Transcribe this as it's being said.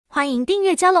欢迎订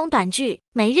阅蛟龙短剧，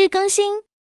每日更新。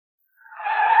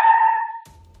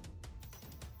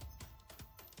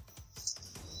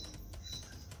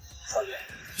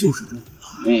就是这。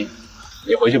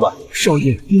你回去吧。少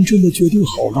爷，您真的决定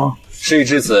好了？事已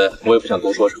至此，我也不想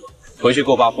多说什么。回去给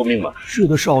我爸复命吧。是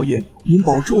的，少爷，您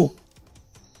保重。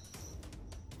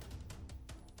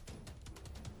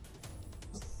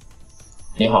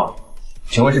您好，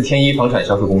请问是天一房产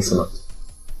销售公司吗？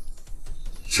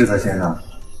是的，先生。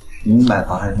您买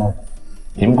房还是卖房？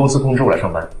你们公司通知我来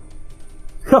上班。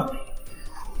哼，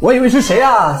我以为是谁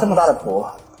啊，这么大的谱，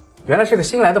原来是个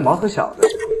新来的毛头小子。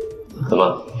怎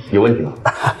么，有问题吗？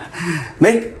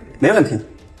没问题。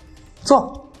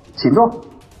坐，请坐。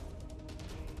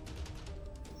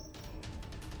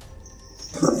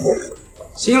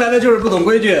新来的就是不懂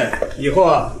规矩，以后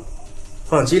啊，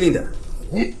放机灵点。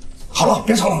好了，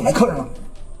别吵了，来客人了。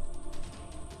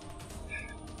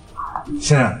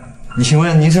先生，你请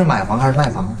问您是买房还是卖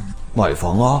房？买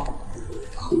房啊。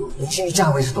您心里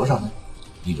价位是多少呢？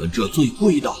你们这最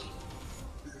贵的。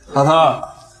老头，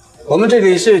我们这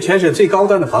里是全省最高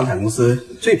端的房产公司，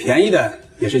最便宜的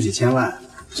也是几千万，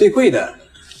最贵的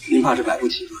您怕是买不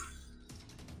起吧？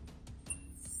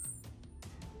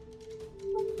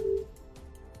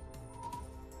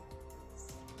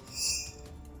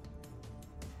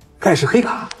盖世黑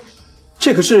卡，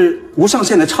这可是无上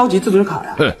限的超级自尊卡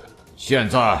呀！哼，现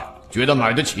在觉得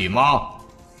买得起吗？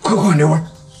快刘文，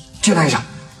接待一下。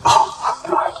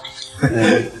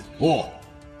不，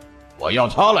我要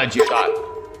他来接待。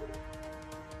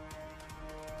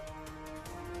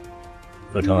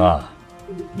子成啊，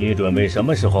你准备什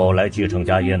么时候来继承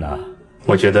家业呢？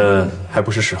我觉得还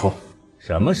不是时候。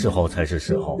什么时候才是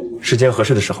时候？时间合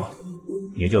适的时候。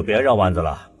你就别绕弯子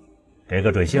了，给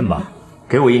个准信吧。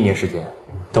给我1年时间，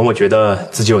等我觉得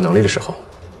自己有能力的时候，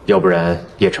要不然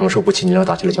也承受不起你俩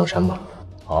打击了江山嘛。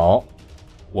好，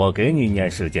我给你1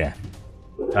年时间，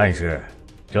但是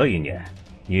这1年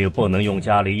你不能用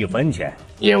家里1分钱。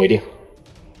一言为定。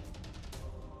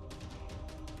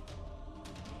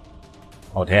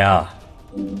老田啊，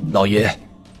老爷，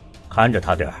看着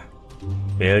他点儿，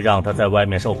别让他在外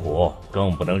面受苦，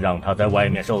更不能让他在外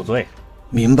面受罪。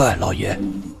明白，老爷。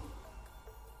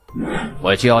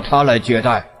我叫他来接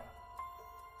待。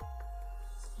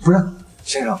不是，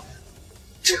先生，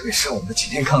这位是我们今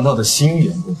天刚到的新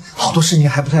员工，好多事情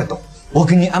还不太懂。我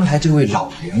给您安排这位老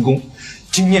员工，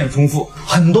经验丰富，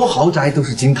很多豪宅都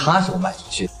是经他手卖出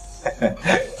去的。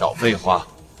少废话，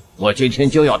我今天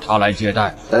就要他来接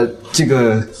待。这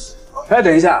个，哎，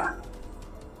等一下，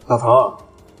老头，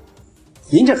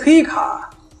您这黑卡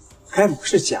该不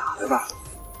是假的吧？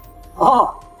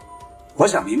哦，我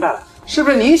想明白了。是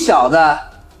不是您小子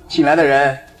请来的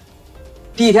人，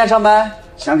第一天上班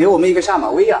想给我们一个下马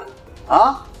威呀？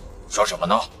啊？说什么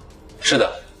呢？是的，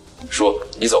叔，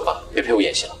你走吧，别陪我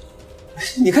演戏了。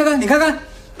你看看，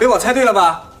被我猜对了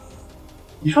吧？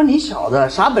你说你小子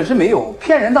啥本事没有，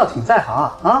骗人倒挺在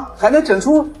行啊，还能整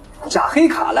出假黑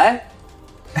卡来。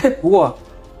哎，不过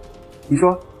你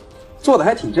说做的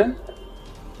还挺真，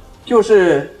就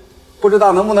是不知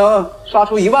道能不能刷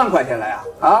出1万块钱来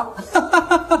啊？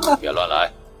别乱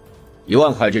来，1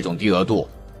万块这种低额度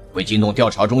会惊动调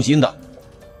查中心的，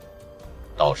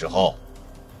到时候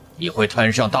你会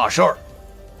摊上大事儿。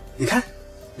你看，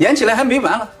演起来还没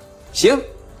完了。行，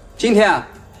今天啊，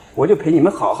我就陪你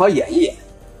们好好演一演，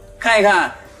看一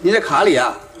看你这卡里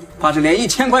啊，怕是连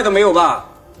1000块都没有吧？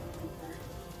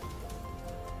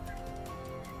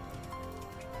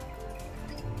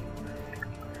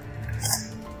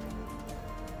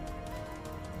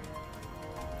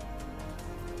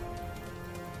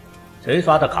谁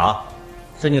刷的卡？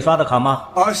是你刷的卡吗？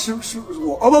啊，是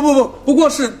我哦不过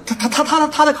是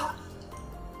他的卡。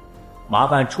麻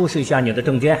烦出示一下你的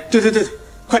证件。对，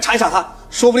快查一查他，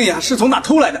说不定啊是从哪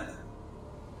偷来的。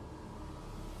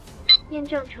验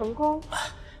证成功。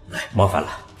麻烦了，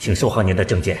请收好您的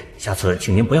证件，下次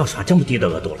请您不要刷这么低的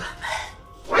额度了。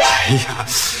哎呀，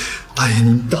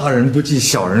您大人不计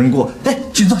小人过。哎，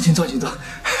请坐。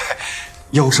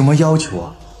有什么要求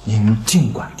啊？您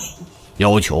尽管提。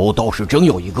要求倒是真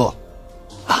有一个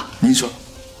啊，您说，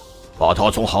把他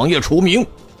从行业除名。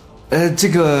这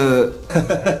个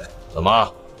怎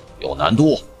么有难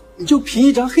度？你就凭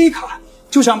一张黑卡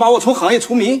就想把我从行业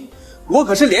除名？我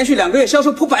可是连续2个月销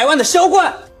售破100万的销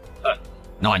冠。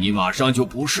那你马上就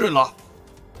不是了。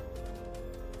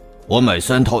我买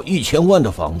3套1000万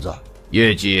的房子，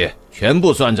业绩全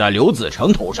部算在刘子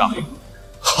成头上。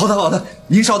好的，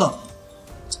您稍等。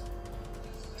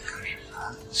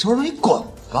什么时候你滚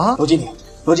吧，罗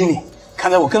经理，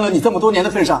看在我跟了你这么多年的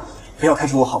份上，不要开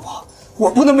除我好不好？我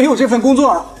不能没有这份工作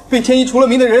啊！被天一除了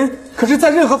名的人，可是在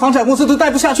任何房产公司都待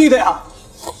不下去的呀。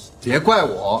别怪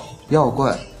我，要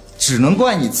怪只能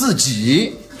怪你自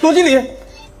己。罗经理，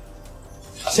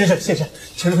先生，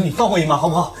求求你放我一马好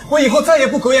不好？我以后再也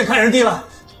不狗眼看人低了。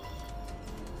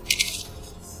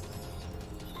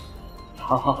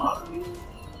好，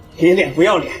给脸不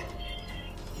要脸！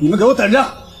你们给我等着，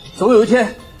总有一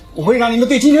天我会让你们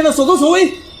对今天的所作所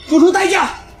为付出代价。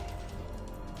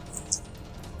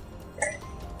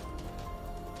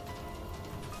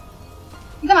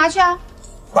你干嘛去啊？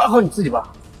管好你自己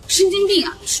吧。神经病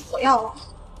啊！吃火药了。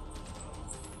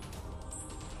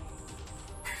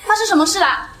发生什么事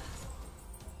啦？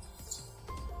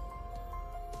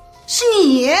是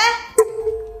你？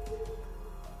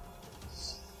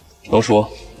龙叔，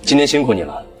今天辛苦你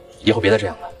了，以后别再这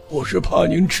样了。我是怕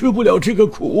您吃不了这个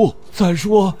苦。再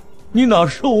说，你哪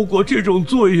受过这种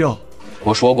罪呀？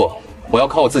我说过，我要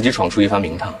靠我自己闯出一番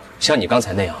名堂，像你刚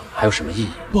才那样，还有什么意义？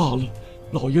罢了，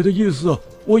老爷的意思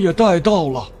我也带到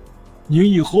了，您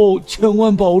以后千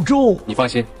万保重。你放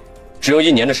心，只有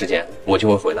1年的时间，我就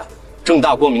会回来，正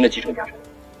大光明的继承家产。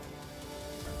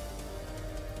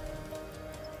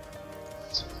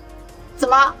怎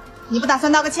么？你不打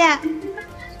算道个歉？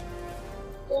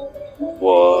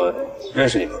我认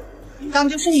识你吗？刚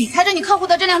就是你开着你客户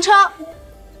的这辆车。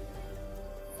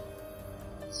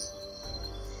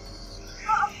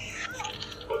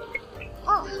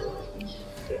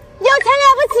有钱了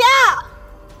不起啊！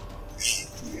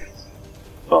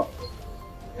哦，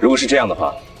如果是这样的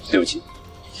话，对不起。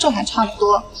这还差不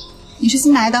多。你是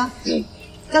新来的？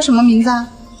叫什么名字啊？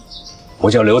我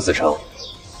叫刘子成。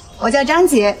我叫张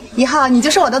杰，以后你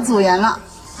就是我的组员了。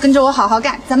跟着我好好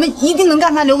干，咱们一定能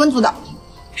干翻刘文组的。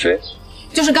谁？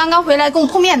就是刚刚回来跟我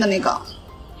碰面的那个。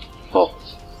哦，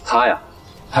他呀，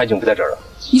他已经不在这儿了。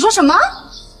你说什么？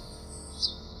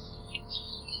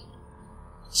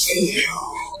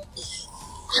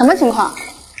什么情况？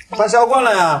他销冠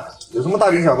了呀，有什么大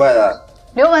惊小怪的？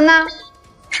刘文呢？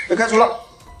被开除了。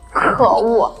可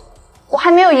恶！我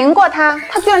还没有赢过他，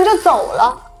他居然就走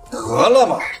了。得了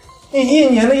吧，你1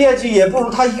年的业绩也不如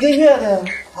他1个月的，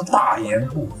他大言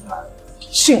不惭。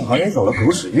幸好你走了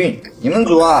狗屎运，你们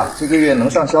组啊，这个月能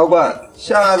上销冠，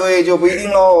下个月就不一定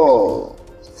喽。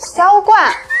销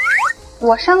冠？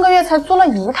我上个月才租了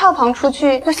1套房出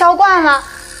去就销冠了，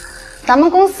咱们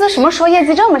公司什么时候业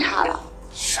绩这么差了？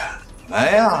什么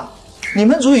呀？你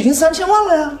们组已经3000万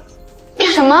了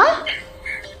呀！什么？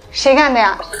谁干的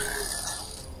呀？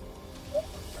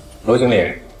罗经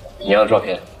理，你要的照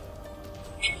片。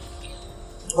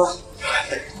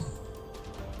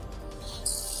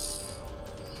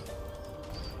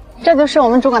这就是我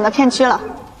们主管的片区了。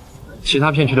其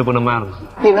他片区的不能卖了吗？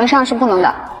理论上是不能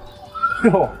的。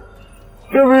哟，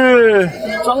这不是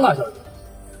张大小姐？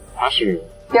她是？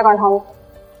别管他们。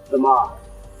怎么，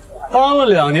当了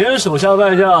2年手下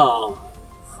败将，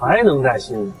还能带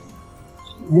薪？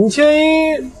你们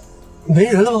天一没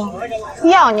人了吗？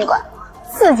要你管，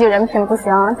自己人品不行，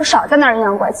就少在那儿阴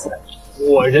阳怪气的。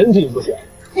我人品不行，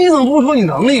你怎么不说你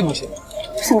能力不行？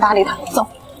不想搭理他，走。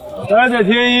待在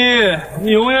天一，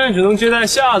你永远只能接待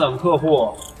下等客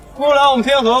户，不如来我们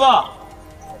天河吧。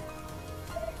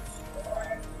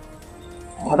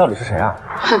他到底是谁啊？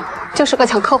哼，就是个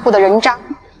抢客户的人渣。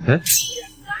哎，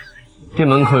店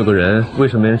门口有个人，为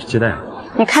什么没人去接待啊？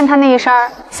你看他那一身，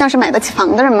像是买得起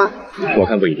房的人吗？我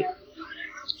看不一定。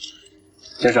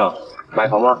先生，买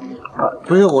房吗？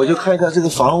不是，我就看一下这个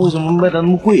房为什么卖的那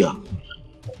么贵啊？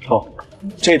哦，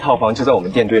这套房就在我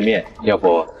们店对面，要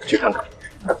不去看看？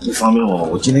不方便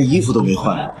我今天衣服都没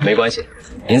换。没关系，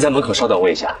您在门口稍等我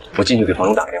一下，我进去给房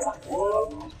东打个电话。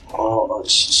哦，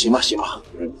行吧。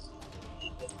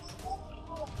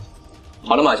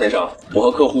好了，马先生，我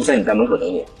和客户在你家门口等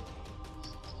你。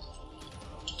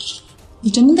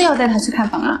你真的要带他去看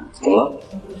房啊？怎么了？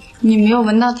你没有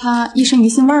闻到他一身鱼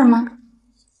腥味儿吗？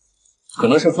可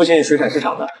能是附近水产市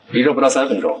场的，离这不到3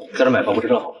分钟，在这买房不是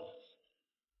正好吗？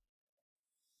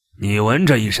你闻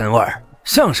着一身味儿，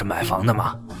像是买房的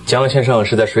吗？江先生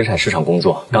是在水产市场工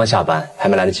作，刚下班，还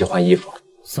没来得及换衣服。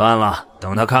算了，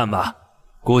等他看吧，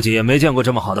估计也没见过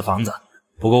这么好的房子。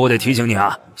不过我得提醒你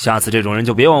啊，下次这种人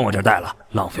就别往我这儿带了，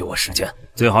浪费我时间。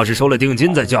最好是收了定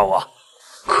金再叫我。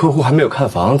客户还没有看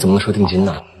房，怎么能收定金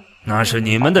呢？那是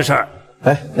你们的事儿。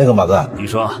哎，那个马哥，你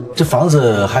说这房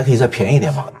子还可以再便宜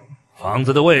点吗？房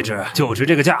子的位置就值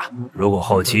这个价。如果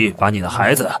后期把你的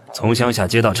孩子从乡下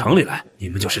接到城里来，你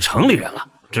们就是城里人了，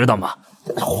知道吗？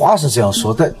话是这样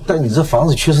说，但你这房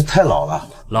子确实太老了。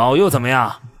老又怎么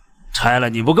样？拆了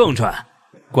你不更赚？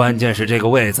关键是这个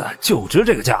位子就值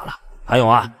这个价了。还有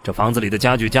啊，这房子里的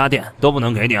家具家电都不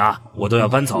能给你啊，我都要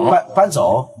搬走。搬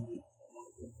走？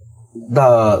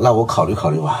那我考虑考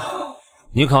虑吧。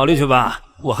你考虑去吧，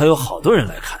我还有好多人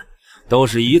来看，都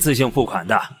是一次性付款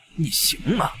的，你行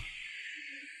吗？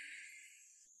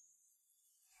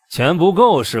钱不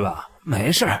够是吧？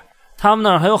没事儿，他们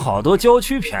那儿还有好多郊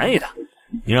区便宜的，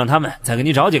你让他们再给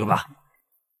你找几个吧。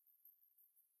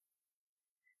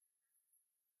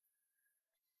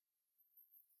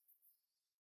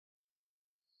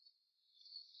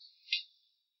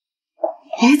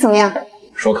哎，怎么样？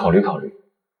说考虑考虑。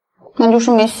那就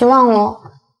是没希望喽。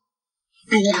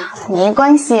哎呀，没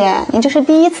关系，你这是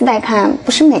第一次带看，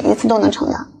不是每一次都能成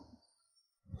的。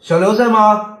小刘在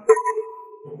吗？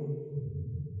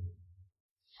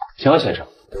江先生。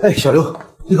哎，小刘，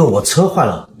这个我车坏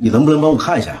了，你能不能帮我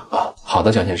看一下呀？啊，好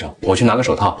的，江先生，我去拿个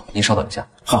手套，您稍等一下。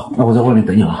好，那我在外面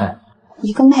等你了。哎，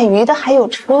一个卖鱼的还有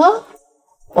车，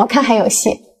我看还有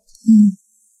戏。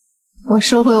我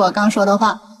收回我刚说的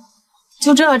话，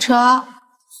就这车，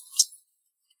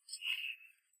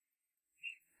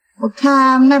我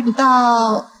看卖不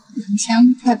到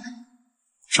2000块吧。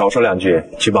少说两句，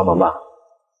去帮忙吧。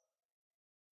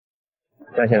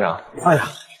江先生。哎呀，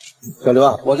小刘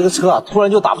啊，我这个车啊突然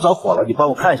就打不着火了，你帮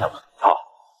我看一下吧。好。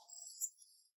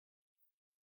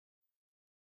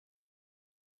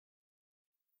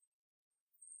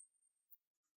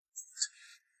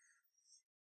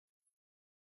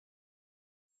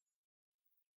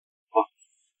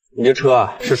你这车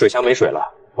啊是水箱没水了，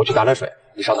我去打点水，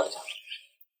你稍等一下。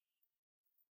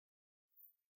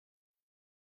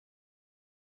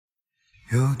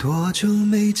有多久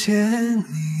没见你？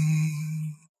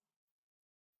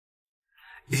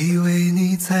以为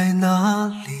你在哪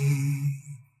里？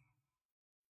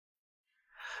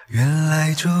原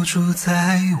来就住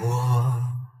在我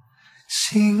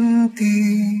心底，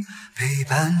陪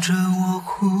伴着我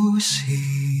呼吸。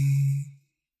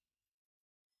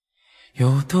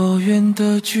有多远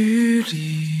的距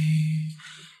离？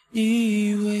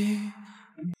以为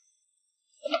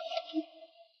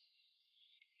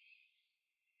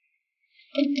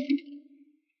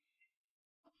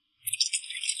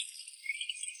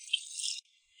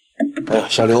哎呀，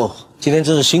小刘，今天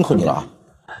真是辛苦你了啊！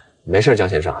没事，江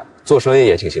先生，做生意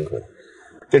也挺辛苦的。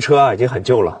这车啊已经很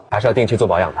旧了，还是要定期做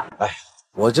保养的。哎，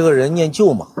我这个人念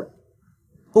旧嘛，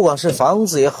不管是房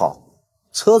子也好，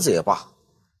车子也罢。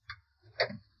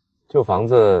旧房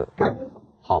子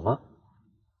好吗？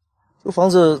旧房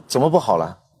子怎么不好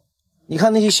了？你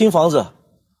看那些新房子，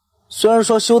虽然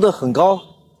说修得很高，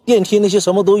电梯那些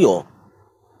什么都有，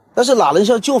但是哪能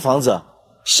像旧房子，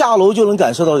下楼就能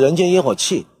感受到人间烟火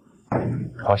气。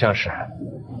好像是。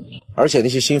而且那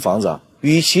些新房子，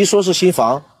与其说是新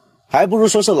房，还不如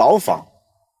说是老房。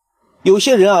有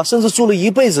些人啊，甚至住了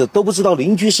一辈子都不知道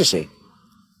邻居是谁。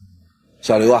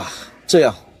小刘啊，这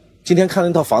样，今天看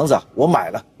那套房子啊，我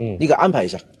买了，你给安排一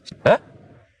下。哎，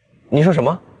你说什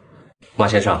么？马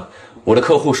先生，我的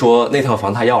客户说那套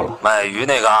房他要了。卖鱼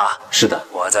那个啊？是的，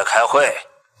我在开会。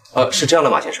是这样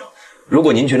的，马先生，如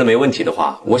果您觉得没问题的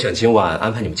话，我想今晚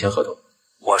安排你们签合同。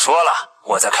我说了，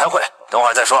我在开会，等会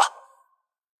儿再说。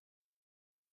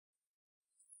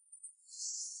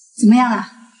怎么样了？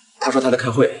他说他在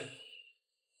开会。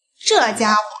这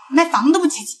家伙卖房都不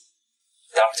积极。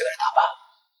待会儿就给他打吧。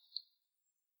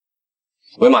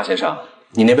喂，马先生，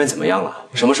你那边怎么样了？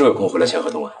什么时候有空回来签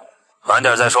合同啊？晚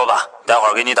点再说吧，待会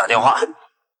儿给你打电话。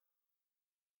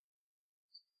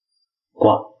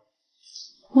挂。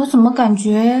我怎么感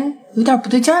觉有点不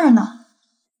对劲儿呢？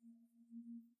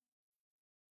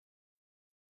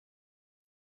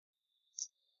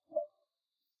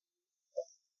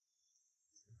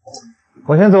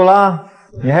我先走了，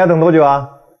你还要等多久啊？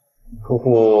客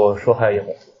户说还要一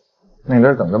会儿。那你在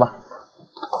这等着吧。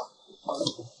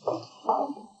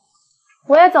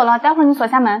我也走了，待会儿你锁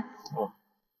下门。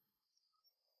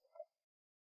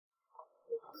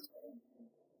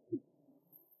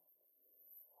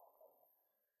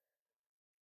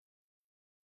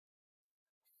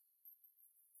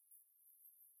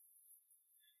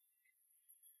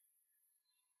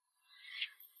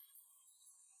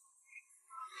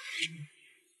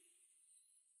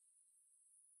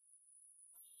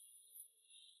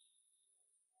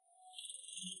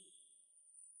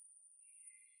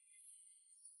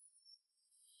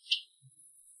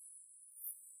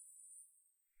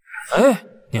哎，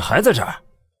你还在这儿？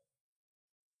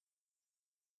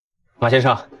马先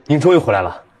生，您终于回来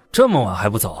了。这么晚还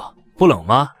不走，不冷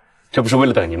吗？这不是为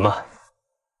了等您吗？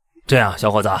这样，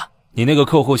小伙子，你那个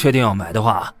客户确定要买的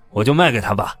话，我就卖给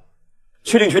他吧。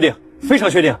确定，非常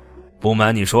确定。不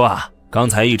瞒你说啊，刚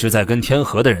才一直在跟天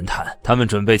河的人谈，他们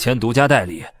准备签独家代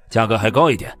理，价格还高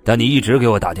一点。但你一直给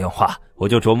我打电话，我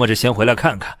就琢磨着先回来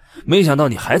看看，没想到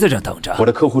你还在这等着。我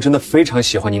的客户真的非常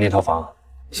喜欢您那套房。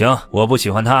行，我不喜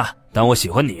欢他，但我喜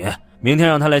欢你。明天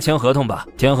让他来签合同吧，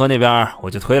天河那边我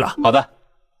就推了。好的，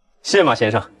谢谢马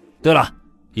先生。对了，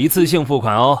一次性付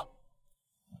款哦。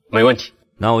没问题。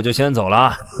那我就先走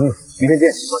了。明天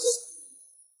见。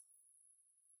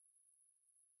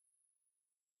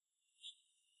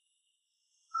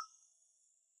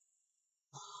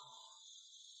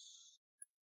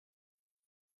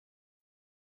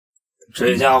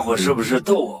这家伙是不是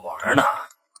逗我玩呢？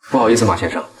不好意思，马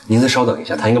先生，您再稍等一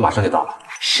下，他应该马上就到了。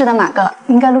是的，马哥，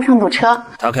应该路上堵车。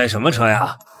他开什么车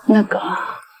呀？那个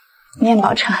面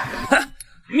包车。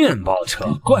面包车，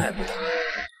怪不得。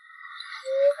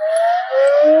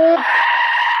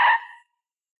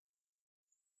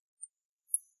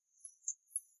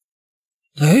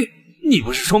哎，你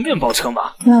不是说面包车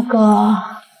吗？那个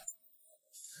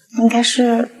应该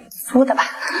是租的吧？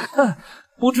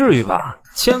不至于吧？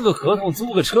签个合同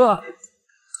租个车？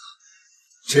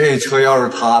这车要是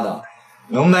他的，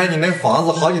能买你那房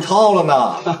子好几套了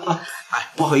呢。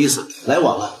哎，不好意思，来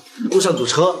晚了，路上堵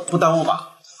车，不耽误吧？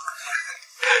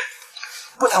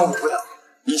不耽误，不耽误，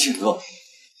你请坐。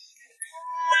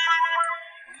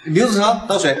刘子成，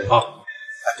倒水。好。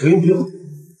不用不用，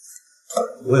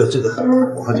我有这个，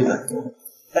我喝这个。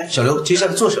哎，小刘，接下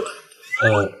来做什么？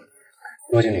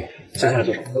罗经理，接下来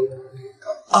做什么？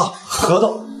啊，合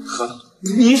同。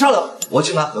您稍等，我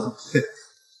去拿合同。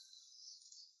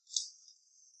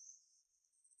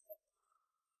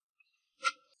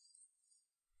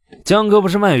江哥不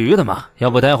是卖鱼的吗？要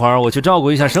不待会儿我去照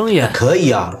顾一下生意？可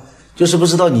以啊，就是不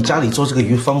知道你家里做这个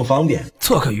鱼方不方便？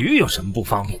做个鱼有什么不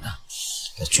方便的？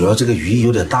主要这个鱼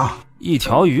有点大。一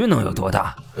条鱼能有多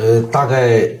大？大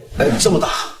概这么大。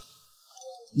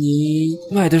你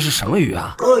卖的是什么鱼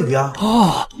啊？鳄鱼啊！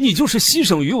哦，你就是西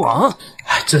省鱼王。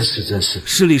哎，真是。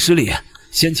失礼，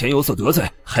先前有所得罪，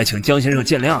还请江先生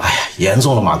见谅。哎呀，严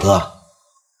重了，马哥。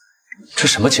这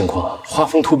什么情况？画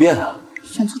风突变啊！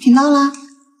选错频道啦！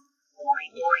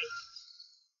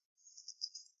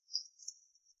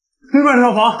对面这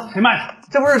套房谁卖的？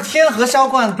这不是天河销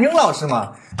冠丁老师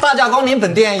吗？大驾光临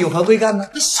本店有何贵干呢？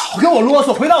你少跟我啰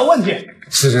嗦，回答我问题。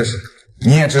是，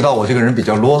你也知道我这个人比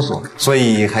较啰嗦，所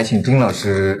以还请丁老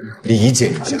师理解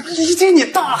一下。理解你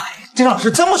大爷！丁老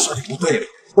师这么说就不对了。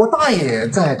我大爷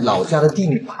在老家的地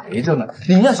里排着呢，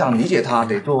您要想理解他，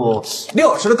得坐6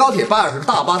小时的高铁，8小时的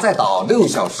大巴，再倒6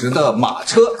小时的马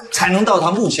车，才能到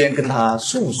他墓前跟他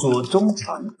诉说衷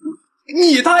肠。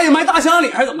你大爷埋大乡里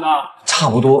还是怎么的？差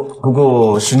不多，不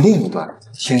过是另一段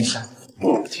天山。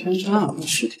天山啊，不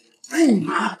是的。哎你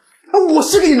妈！我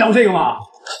是跟你聊这个吗？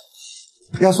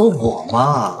要说我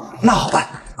嘛，那好办，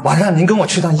晚上您跟我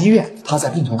去趟医院，他在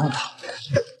病床上躺着。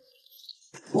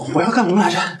我要干什么来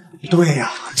着？对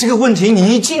呀，这个问题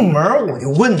你一进门我就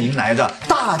问您来着。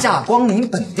大驾光临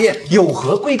本店，有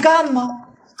何贵干吗？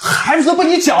还是说被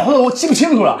你搅和的我记不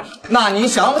清楚了？那您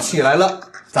想不起来了，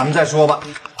咱们再说吧。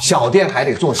小店还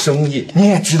得做生意，你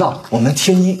也知道我们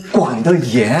天一管得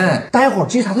严，待会儿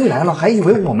稽查队来了，还以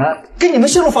为我们给你们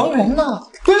泄露房源呢。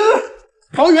对，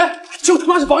房源就他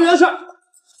妈是房源的事儿。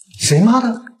谁妈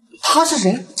的？他是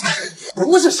谁？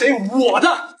不是谁，我的。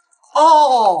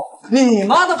哦，你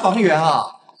妈的房源啊！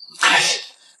哎，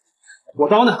我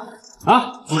刀呢？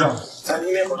啊，组长，咱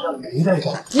那边好像没在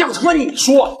这。要他妈你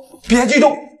说，别激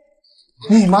动。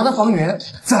你妈的房源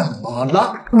怎么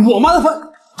了？我妈的房，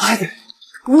哎，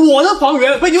我的房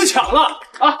源被你们抢了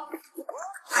啊！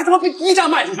还他妈被低价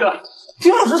卖出去了。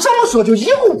丁老师这么说就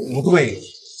又不对，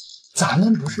咱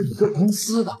们不是一个公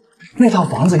司的，那套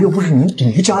房子又不是您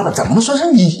独家的，怎么能说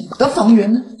是你的房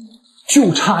源呢？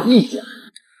就差一点，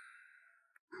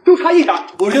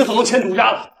我这个合同签独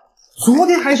家了。昨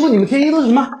天还说你们天一都是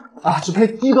什么啊，只配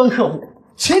低端客户，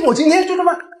结果今天就这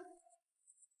么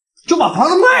就把房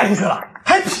子卖出去了，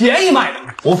还便宜卖的。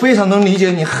我非常能理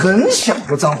解你很想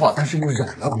说脏话，但是又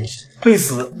忍了回去。对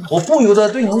此，我不由得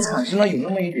对你产生了有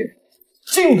那么一点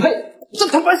敬佩。这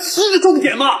他妈是重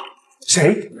点吗？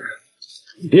谁？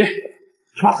你别去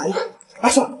骂一个。哎，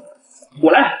算了，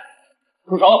我来。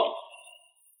住手！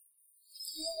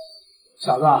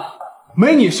小子，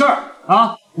没你事儿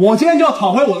啊！我今天就要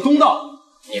讨回我的公道。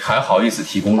你还好意思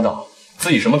提公道？自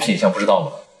己什么品相不知道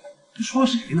吗？你说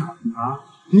谁呢？啊，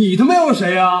你他妈又是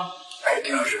谁呀？哎，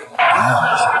丁老师，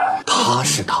他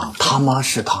是他，他妈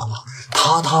是他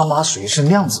妈，他妈谁是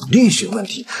量子力学问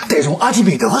题，得从阿基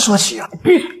米德说起啊。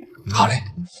闭嘴！好嘞，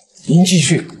您继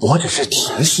续，我只是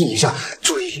提示一下，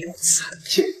注意用词。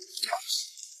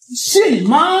谢你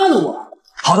妈的我！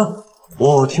好的，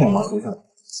我替我妈说一下。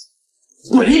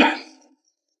滚一边！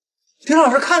丁老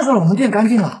师看出了我们店干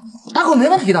净了，打口没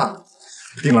问题的。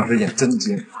丁老师眼真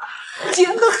尖，尖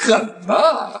得很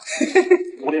呐。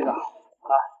吴店长，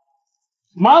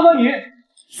麻烦你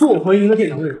坐回您的店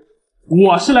长位置。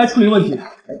我是来处理问题，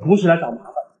不是来找麻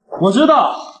烦。我知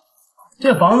道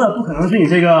这房子不可能是你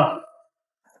这个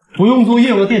不用做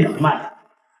业务的店长卖的，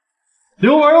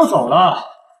刘文又走了，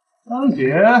张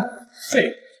杰废。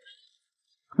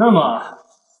那么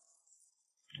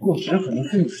过时可能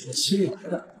是你的新来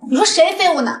的。你说谁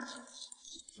废物呢？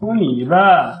说你呗，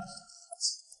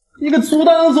一个租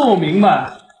单做不明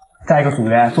白，带个组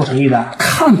员做生意的，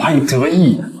看把你得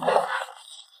意。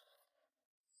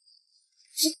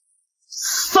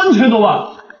3000多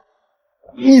万，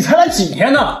你才来几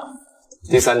天呢？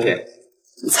第3天，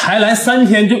才来3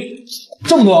天就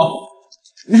这么多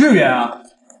日元啊？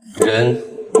人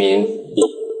民币。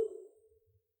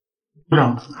部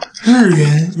长，日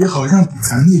元也好像比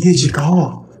咱们业绩高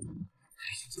啊。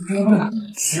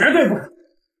绝对不可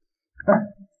能！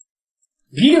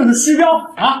一定是虚标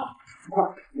啊！快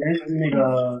联系那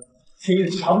个天一的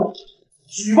稽查部，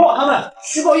举报他们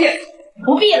虚报业。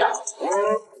不必了，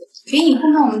给你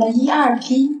看看我们的1、2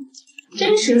批，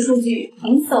真实数据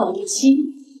横扫无期。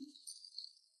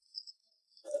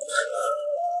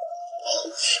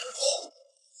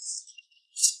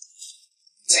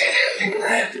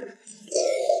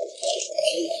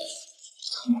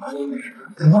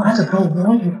怎么还整个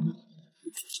无语？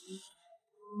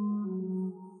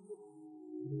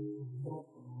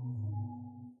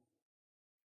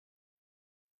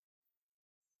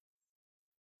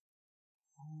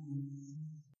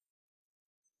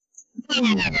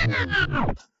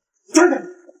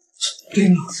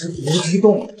丁老师别激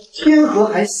动，天河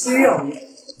还需要你，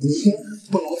你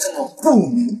不能这么不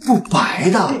明不白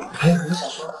的。还有什么想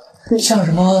说的？像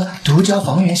什么独家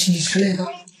房源信息之类的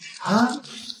啊？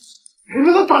你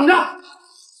们都等着！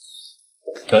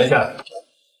等一下。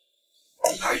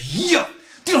哎呀，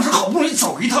丁老师好不容易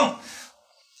走一趟，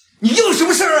你又有什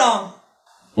么事儿啊？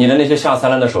你的那些下三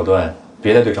滥的手段，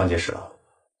别再对张杰使了。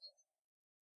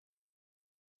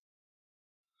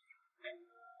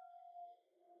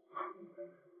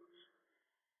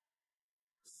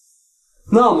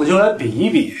那我们就来比一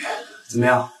比，怎么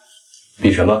样？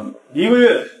比什么？1个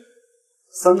月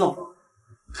3套房，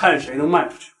看谁能卖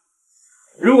出去。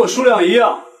如果数量一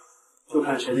样，就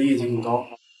看谁的业绩更高。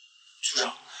处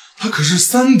长，他可是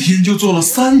3天就做了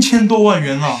3000多万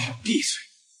元啊！闭嘴！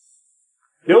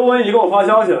刘文已经给我发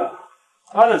消息了，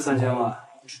他的3000万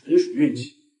纯属运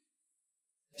气。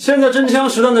现在真枪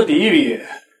实弹的比一比，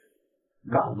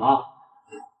敢吗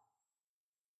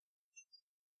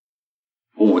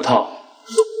？5套。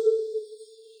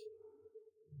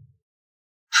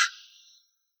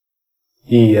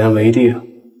一言为定，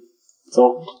走。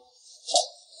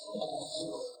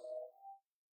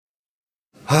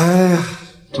哎呀，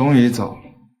终于走了。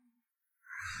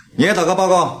你也打个报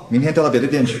告，明天调到别的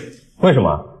店去。为什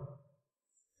么？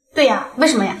对呀，为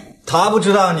什么呀？他不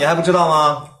知道，你还不知道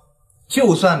吗？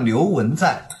就算刘文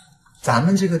在，咱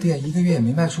们这个店1个月也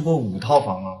没卖出过5套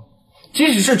房啊。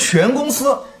即使是全公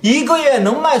司1个月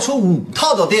能卖出5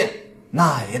套的店，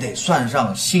那也得算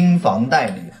上新房代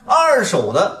理、二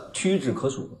手的屈指可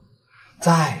数。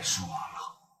再说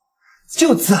了，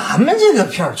就咱们这个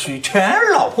片区全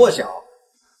是老破小，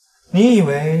你以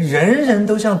为人人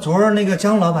都像昨儿那个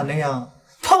姜老板那样，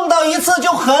碰到一次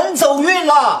就很走运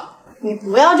了？你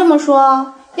不要这么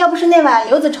说，要不是那晚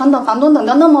刘子成等房东等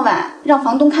到那么晚，让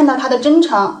房东看到他的真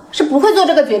诚，是不会做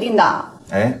这个决定的。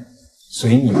哎，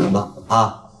随你们吧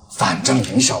啊，反正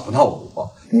影响不到我，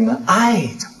你们爱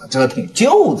怎么折腾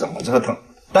就怎么折腾，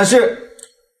但是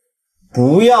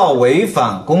不要违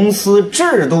反公司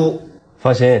制度。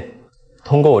放心，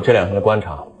通过我这2天的观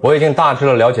察，我已经大致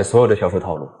的了解所有的销售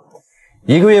套路。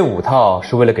1个月5套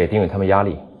是为了给丁宇他们压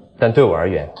力，但对我而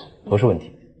言不是问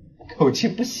题。口气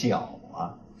不小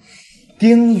啊！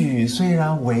丁宇虽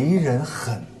然为人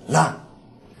很烂，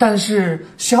但是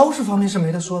销售方面是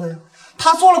没得说的呀。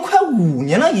他做了快5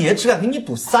年了，也只敢给你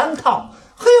补3套。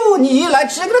嘿呦，你一来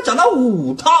直接给他涨到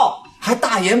5套，还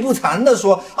大言不惭的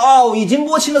说哦，已经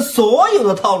摸清了所有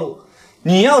的套路。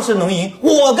你要是能赢，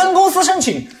我跟公司申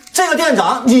请这个店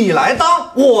长你来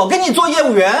当，我给你做业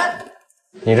务员。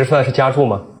你这算是加注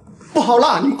吗？不好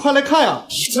啦，你们快来看呀！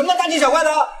什么大惊小怪的？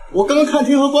我刚刚看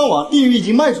天河官网，地域已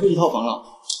经卖出1套房了。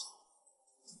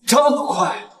这么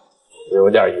快？有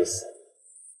点意思。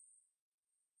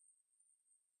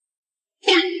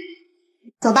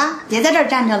走吧，别在这儿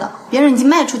站着了，别人已经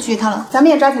卖出去1套了，咱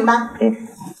们也抓紧吧。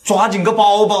抓紧个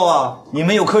包包啊！你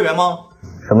们有客源吗？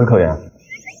什么客源？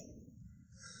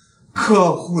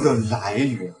客户的来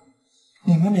源。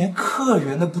你们连客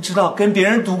源都不知道，跟别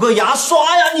人赌个牙刷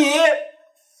呀你！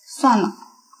算了，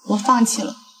我放弃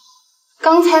了。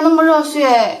刚才那么热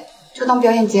血，就当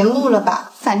表演节目了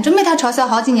吧，反正被他嘲笑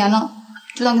好几年了，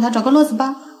就当给他找个乐子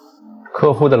吧。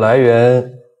客户的来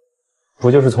源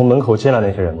不就是从门口进来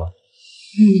那些人吗？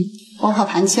我跑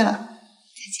盘去了。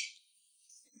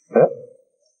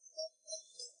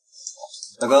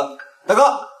大哥，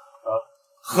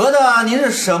合着您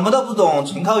是什么都不懂，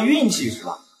纯靠运气是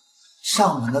吧？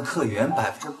上门的客源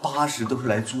80%都是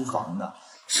来租房的，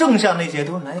剩下那些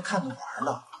都是来看着玩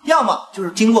的，要么就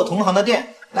是经过同行的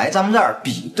店来咱们这儿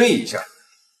比对一下。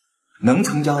能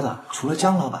成交的，除了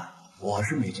姜老板，我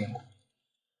是没见过。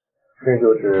这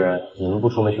就是你们不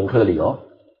出门寻客的理由？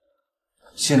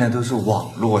现在都是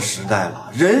网络时代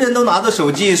了，人人都拿着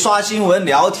手机刷新闻、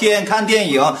聊天、看电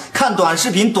影、看短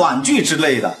视频、短剧之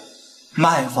类的。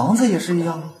买房子也是一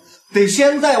样，得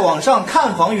先在网上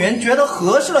看房源，觉得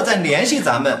合适了再联系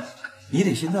咱们。你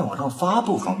得先在网上发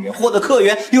布房源，获得客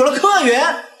源，有了客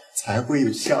源才会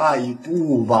有下一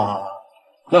步吧。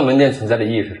那门店存在的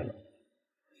意义是什么？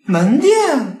门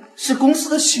店是公司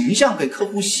的形象，给客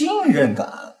户信任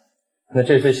感。那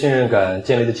这份信任感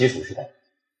建立的基础是什么？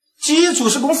基础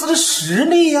是公司的实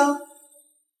力呀。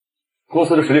公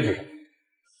司的实力是什么？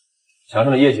墙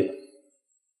上的业绩呢？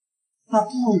那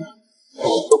不然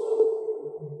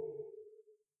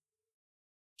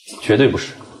绝对不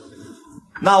是。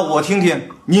那我听听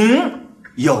您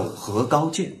有何高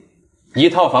见？一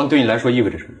套房对你来说意味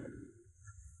着什么？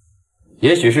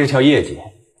也许是一条业绩，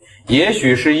也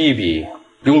许是一笔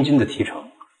佣金的提成，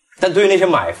但对于那些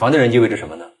买房的人意味着什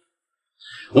么呢？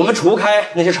我们除开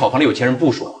那些炒房的有钱人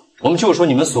不说，我们就说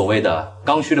你们所谓的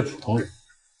刚需的普通人，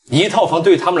一套房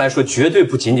对于他们来说绝对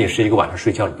不仅仅是一个晚上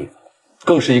睡觉的地方，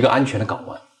更是一个安全的港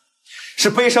湾，是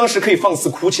悲伤时可以放肆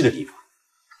哭泣的地方，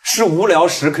是无聊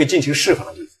时可以尽情释放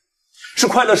的地方，是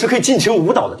快乐时可以尽情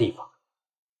舞蹈的地方。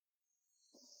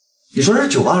你说这是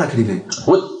酒吧还是 KTV？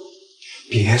 我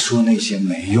别说那些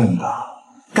没用的，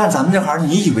干咱们这行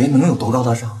你以为能有多高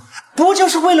大上？不就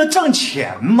是为了挣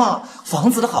钱吗？房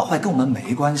子的好坏跟我们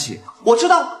没关系。我知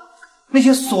道那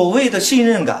些所谓的信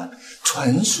任感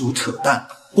纯属扯淡，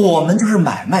我们就是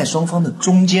买卖双方的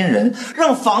中间人，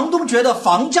让房东觉得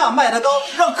房价卖得高，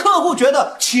让客户觉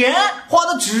得钱花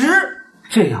得值，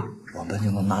这样我们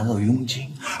就能拿到佣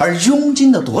金，而佣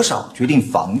金的多少决定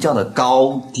房价的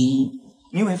高低。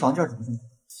你以为房价怎么定？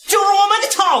就是我们给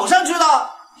炒上去的，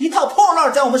一套破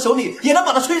烂在我们手里也能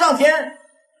把它吹上天。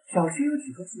小区有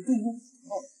几个是对屋，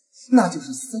那就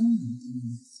是森林地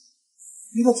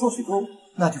一个臭水沟，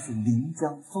那就是临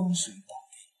江风水宝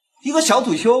地；一个小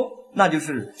土丘，那就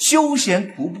是休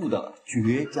闲徒步的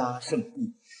绝佳圣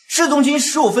地。市中心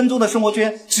15分钟的生活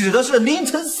圈，指的是凌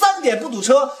晨3点不堵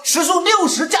车，时速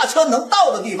60驾车能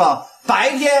到的地方，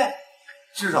白天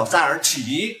至少3而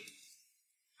起。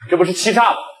这不是欺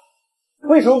诈吗？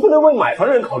为什么不能为买房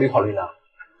的人考虑考虑呢？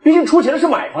毕竟出钱的是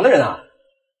买房的人啊。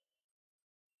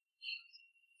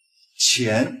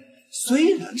钱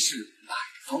虽然是买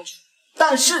方出，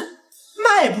但是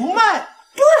卖不卖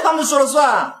不是他们说了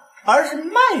算，而是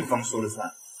卖方说了算。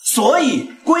所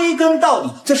以归根到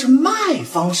底，这是卖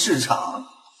方市场。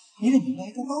你得明白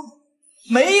一个道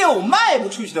理：没有卖不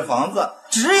出去的房子，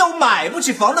只有买不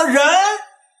起房的人。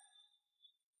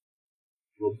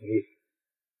我不同意。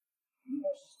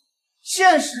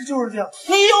现实就是这样，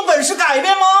你有本事改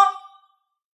变吗？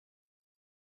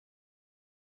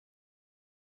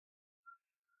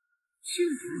现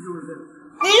实就是这样，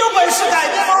你有本事改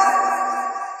变吗？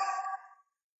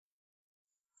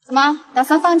怎么打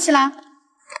算放弃啦？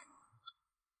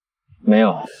没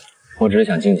有，我只是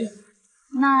想静静。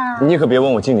那你可别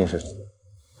问我静静是什么。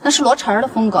那是罗晨儿的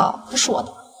风格，不是我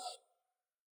的。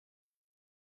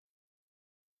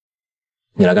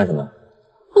你来干什么？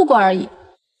路过而已。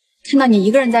看到你一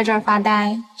个人在这儿发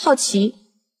呆，好奇。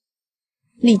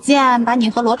李健把你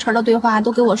和罗晨的对话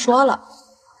都给我说了，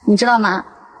你知道吗？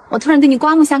我突然对你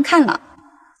刮目相看了。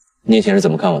你以前是怎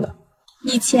么看我的？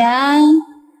以前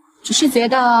只是觉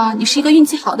得你是一个运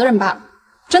气好的人罢了，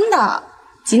真的，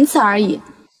仅此而已。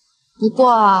不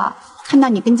过看到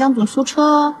你跟江总输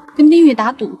车，跟丁玉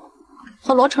打赌，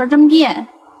和罗晨争辩，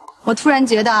我突然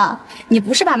觉得你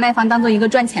不是把卖房当做一个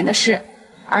赚钱的事，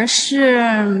而是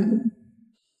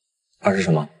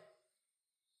什么？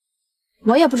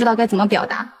我也不知道该怎么表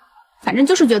达，反正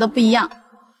就是觉得不一样，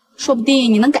说不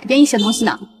定你能改变一些东西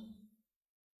呢。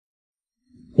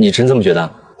你真这么觉得？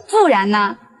不然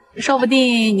呢？说不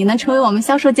定你能成为我们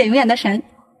销售界永远的神。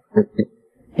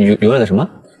永远的什么？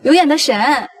永远的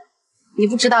神，你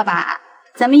不知道吧？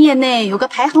咱们业内有个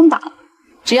排行榜，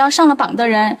只要上了榜的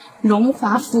人，荣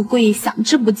华富贵享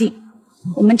之不尽。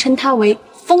我们称它为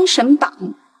封神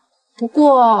榜。不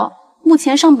过目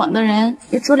前上榜的人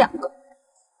也只有2个。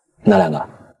哪2个？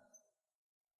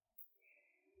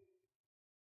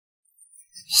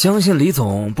相信李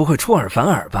总不会出尔反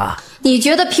尔吧？你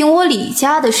觉得凭我李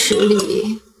家的实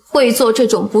力，会做这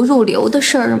种不入流的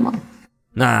事儿吗？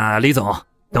那李总，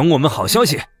等我们好消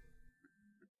息。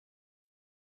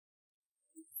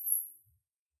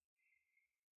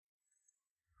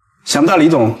想不到李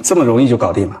总这么容易就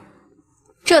搞定了。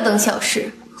这等小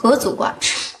事何足挂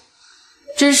齿？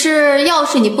只是要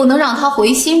是你不能让他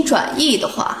回心转意的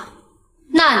话，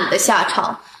那你的下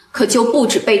场可就不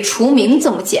止被除名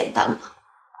这么简单了。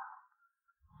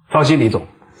放心，李总，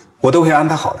我都会安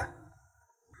排好的。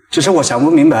只是我想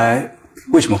不明白，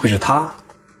为什么会是他？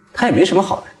他也没什么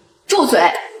好的。住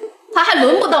嘴！他还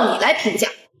轮不到你来评价。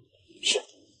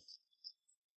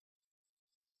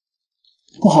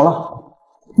不好了，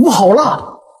不好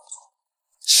了！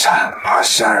什么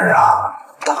事儿啊？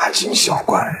大惊小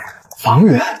怪！房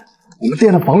源，我们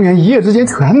店的房源一夜之间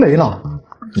全没了。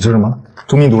你说什么？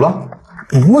中病毒了？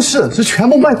不是，是全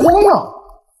部卖光了。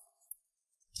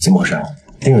怎么回事？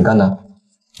丁宇干的？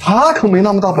他可没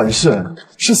那么大本事，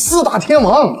是4大天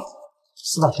王。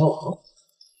4大天王？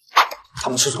他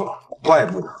们失手了，怪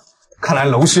不得。看来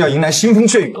楼市要迎来腥风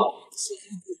血雨了。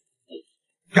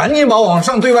赶紧把网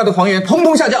上对外的房源通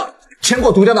通下架，签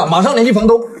过独家的马上联系房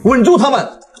东，稳住他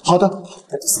们。好的。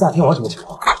4大天王什么情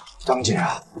况？张姐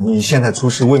啊，你现在出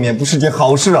事未免不是件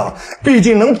好事啊，毕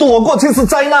竟能躲过这次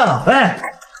灾难啊。哎，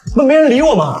那没人理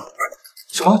我吗？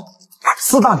什么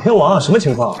4大天王？什么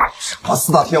情况？什么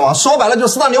4大天王？说白了就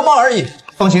4大流氓而已。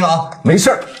放心啊，没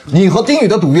事儿。你和丁宇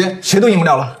的赌约谁都赢不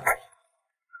了了。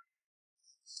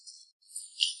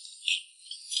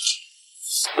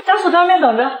家属在外面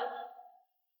等着。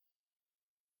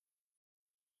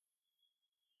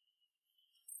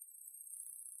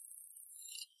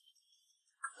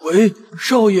喂，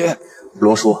少爷。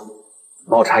罗叔，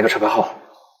帮我查一个车牌号。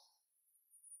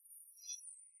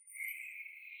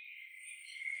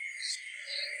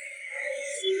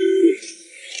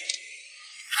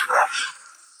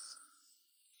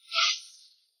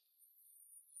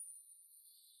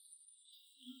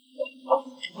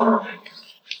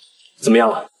怎么样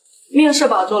了？命是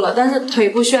保住了，但是腿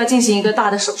部需要进行一个大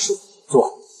的手术。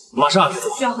做，马上去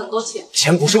做。需要很多钱。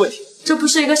钱不是问题。这不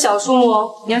是一个小数目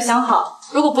哦，你要想好，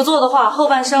如果不做的话，后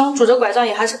半生拄着拐杖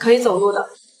也还是可以走路的。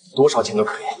多少钱都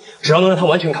可以，只要能让他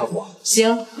完全康复。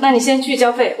行，那你先去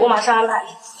交费，我马上安排。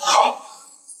好。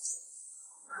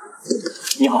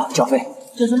你好，交费。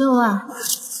96万。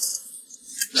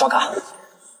刷卡。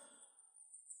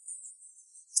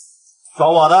找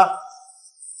我的。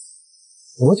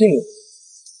罗经理，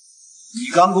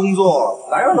你刚工作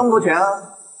哪有那么多钱啊？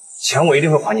钱我一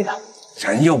定会还你的。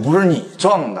人又不是你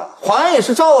撞的，还也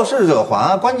是肇事者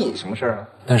还，关你什么事啊？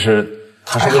但是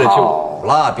他是为了救我。好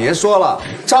了，别说了，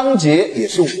张杰也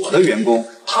是我的员工，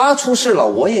他出事了，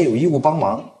我也有义务帮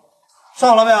忙。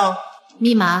算好了没有？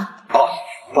密码。哦，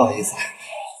不好意思。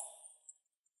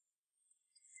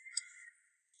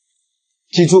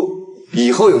记住，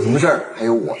以后有什么事儿，还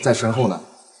有我在身后呢。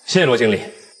谢谢罗经理。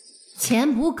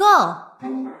钱不够。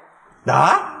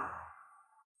啊？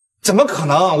怎么可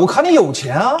能？我看你有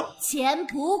钱啊！钱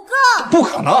不够。不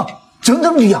可能，整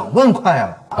整2万块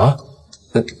啊！啊？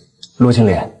罗经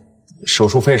理，手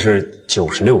术费是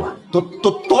96万。多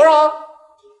少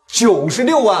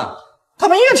？96万？他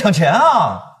们也抢钱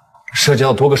啊！涉及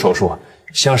到多个手术，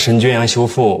像神经元修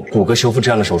复、骨骼修复这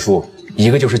样的手术，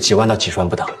一个就是几万到几十万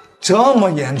不等。这么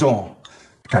严重？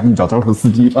赶紧找招手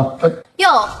司机吧。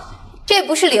哟，这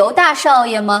不是刘大少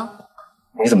爷吗？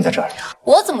你怎么在这儿？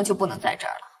我怎么就不能在这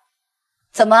儿了？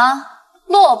怎么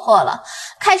落魄了？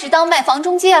开始当卖房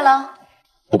中介了？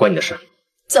不关你的事。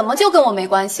怎么就跟我没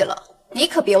关系了？你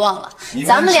可别忘了，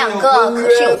咱们2个可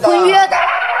是有婚约的。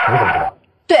你怎么知道？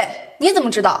对，你怎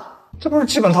么知道？这不是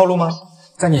基本套路吗？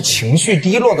在你情绪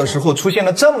低落的时候，出现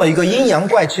了这么一个阴阳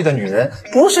怪气的女人，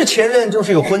不是前任就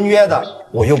是有婚约的。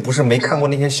我又不是没看过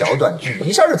那些小短剧，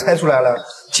一下就猜出来了。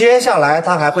接下来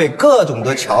他还会各种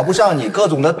的瞧不上你，各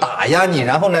种的打压你，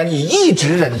然后呢，你一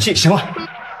直忍气。行了，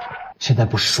现在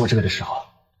不是说这个的时候。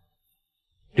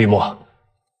绿墨，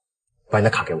把你的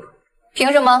卡给我。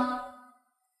凭什么？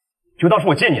就当是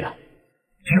我借你的。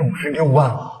96万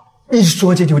啊！你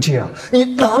说借就借啊？你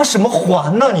拿什么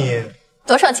还呢？你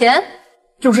多少钱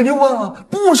？96万啊，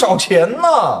不少钱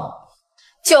呢。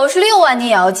96万你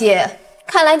也要借？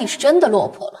看来你是真的落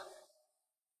魄了。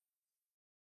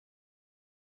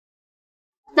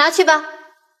拿去吧。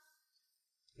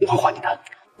我会还你的。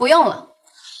不用了，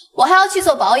我还要去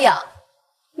做保养。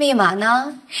密码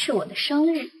呢？是我的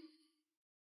生日。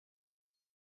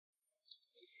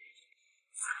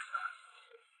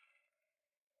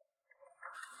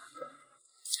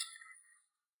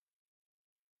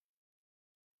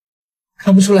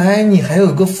看不出来你还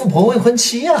有个富婆未婚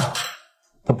妻啊？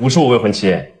她不是我未婚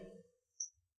妻，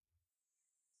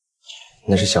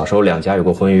那是小时候两家有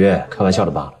过婚约，开玩笑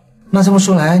的罢了。那这么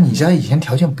说来，你家以前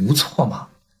条件不错嘛？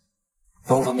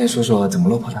方不方便说说怎么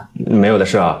落魄的？没有的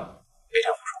事啊，非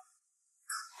常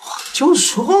不爽。就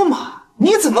说嘛，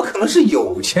你怎么可能是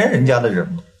有钱人家的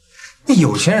人呢？那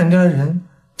有钱人家的人，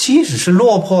即使是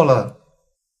落魄了，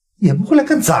也不会来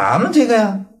干咱们这个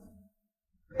呀。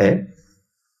哎，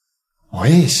我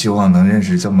也希望能认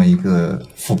识这么一个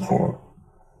富婆。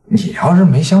你要是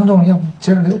没相中，要不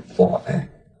今儿留我呗？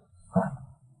啊，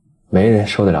没人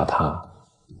受得了他，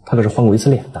他可是换过一次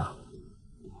脸的。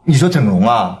你说整容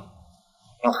啊？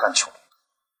那很穷。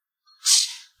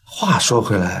话说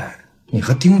回来，你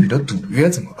和丁宇的赌约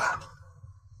怎么办？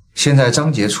现在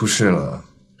张杰出事了，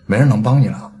没人能帮你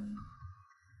了。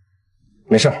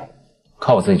没事，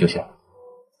靠我自己就行。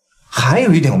还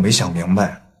有一点我没想明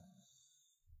白，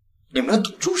你们的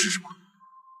赌注是什么？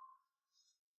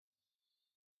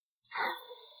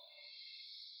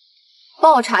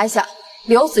帮我查一下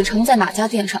刘子成在哪家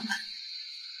店上班。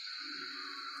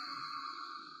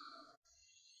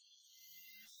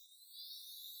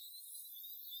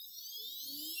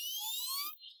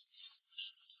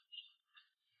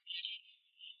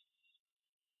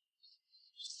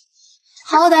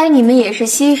好歹你们也是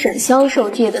西省销售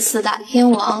界的4大天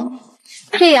王，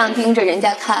这样盯着人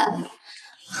家看，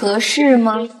合适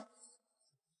吗？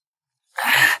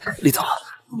李总，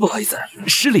不好意思，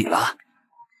失礼了。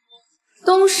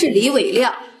东市李伟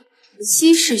亮，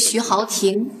西市徐豪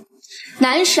庭，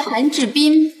南市韩志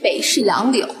斌，北市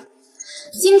杨柳。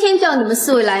今天叫你们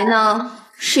4位来呢，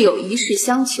是有一事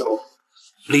相求。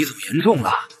李总严重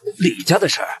了，李家的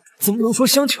事儿怎么能说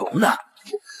相求呢？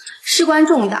事关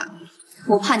重大，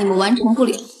我怕你们完成不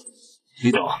了。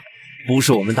李总，不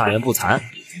是我们大言不惭，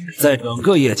在整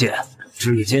个业界，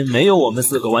至今没有我们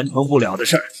4个完成不了的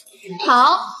事儿。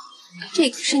好，这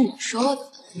可是你说的。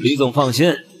李总放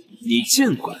心，你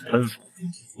尽管吩咐。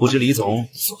不知李总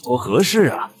所托何事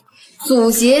啊？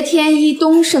阻截天一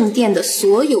东盛店的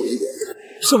所有业务。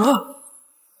什么？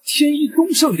天一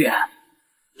东盛店？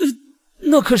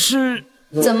那可是……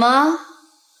怎么，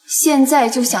现在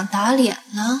就想打脸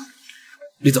了？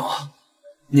李总，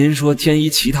您说天一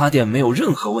其他店没有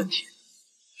任何问题，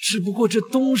只不过这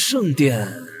东盛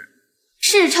店……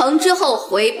事成之后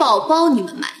回报包你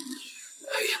们满意。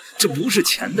哎呀，这不是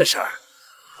钱的事儿。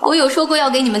我有说过要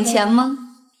给你们钱吗？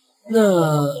那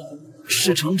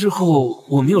事成之后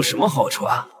我们有什么好处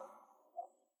啊？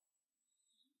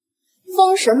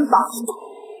封神榜。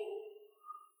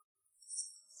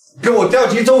让我调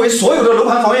集周围所有的楼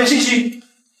盘房源信息，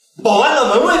保安的、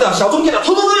门卫的、小中介的，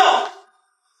通通都要。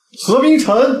和平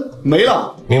城没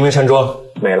了，明明山庄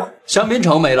没了，香槟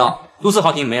城没了，都市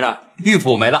豪庭没了，玉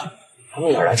府没了。他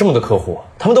们哪来这么多客户？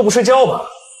他们都不睡觉吧？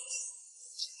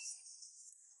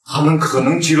他们可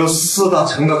能集了4大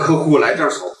城的客户来这儿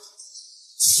守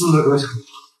，4个城，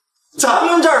咱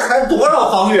们这儿才多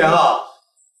少房源啊？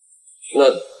那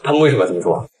他们为什么要这么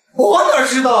做？我哪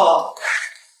知道啊？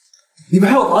你们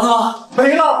还有房子吗？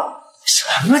没了。什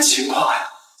么情况呀？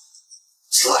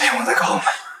昨天我在告门。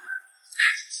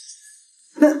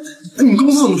那你们公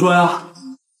司怎么说呀？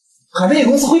还没给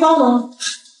公司汇报呢。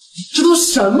这都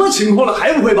什么情况了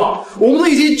还不汇报？我们都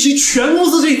已经集全公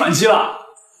司这一反击了。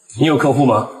你有客户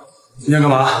吗？你要干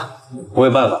嘛？我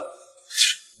有办法。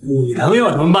你能有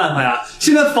什么办法呀？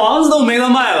现在房子都没得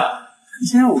卖了，你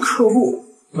现在有客户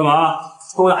干嘛？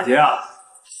跟我打劫啊？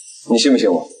你信不信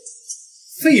我？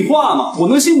废话嘛，我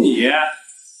能信你？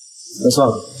那算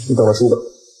了，你等着输吧。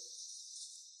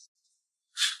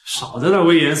少在那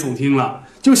危言耸听了，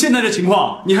就现在这情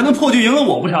况，你还能破局赢了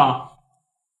我不成？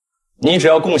你只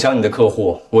要共享你的客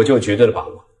户，我就有绝对的把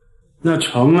握。那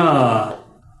成了，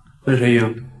那谁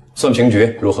赢？算平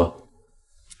局如何？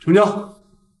成交。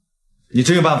你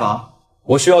真有办法？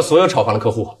我需要所有炒房的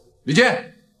客户。李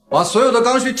健，把所有的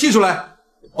刚需剔出来，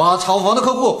把炒房的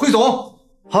客户汇总。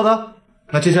好的，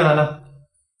那接下来呢？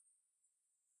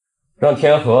让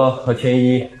天河和天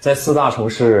一在4大城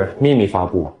市秘密发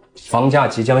布房价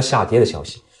即将下跌的消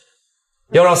息，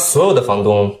要让所有的房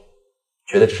东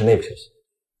觉得这是内部消息。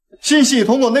信息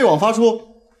通过内网发出。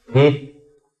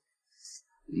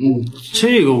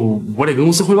这个我得跟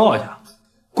公司汇报一下。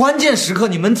关键时刻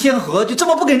你们天河就这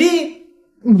么不给力？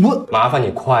麻烦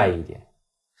你快一点。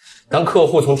当客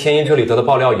户从天一这里得到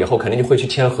爆料以后，肯定就会去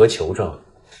天河求证。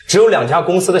只有2家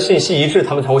公司的信息一致，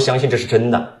他们才会相信这是真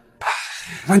的。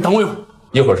那你等我一会儿。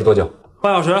一会儿是多久？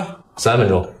半小时。3分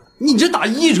钟。你这打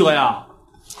1折呀？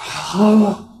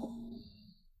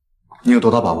你有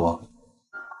多大把握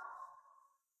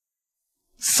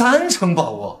？3成把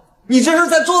握？你这是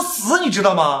在作死，你知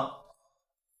道吗？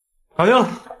搞定了，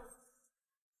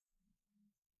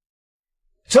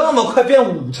这么快变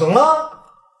5成了？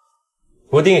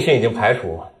不定性已经排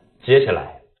除，接下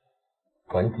来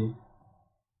还击。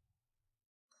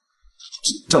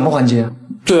怎么还击？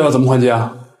对啊，怎么还击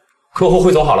啊？客户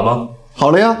汇总好了吗？好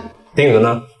了呀。丁宇的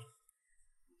呢？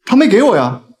他没给我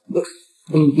呀。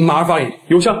马上发给你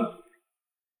邮箱。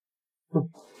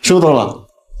收到了。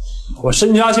我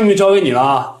身家性命交给你了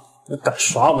啊！敢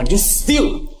耍我，你就死定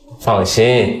了。放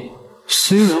心，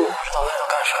虽然我不知道他要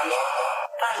干什么，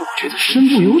但是我觉得身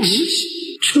不由己。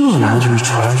这难就是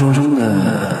传说中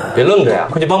的……别愣着呀，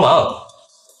快去帮忙！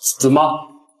怎么？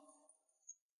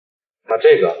把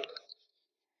这个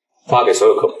发给所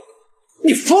有客户。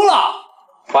你疯了！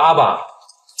发吧！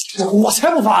我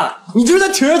才不发呢！你这是在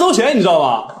铤而走险，你知道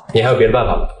吗？你还有别的办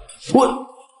法吗？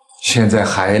现在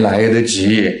还来得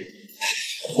及。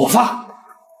我发。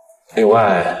另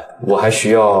外，我还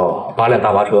需要8辆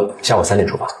大巴车，下午3点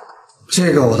出发。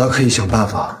这个我倒可以想办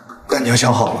法，但你要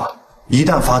想好了，一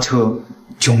旦发车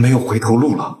就没有回头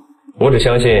路了。我只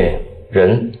相信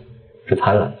人是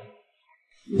贪婪。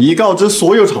已告知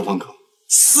所有厂房客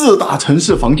，4大城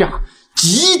市房价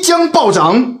即将暴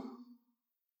涨。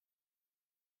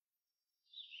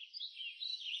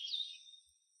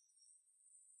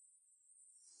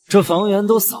这房源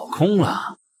都扫空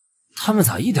了，他们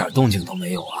咋一点动静都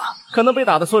没有啊？可能被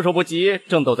打得措手不及，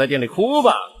正躲在店里哭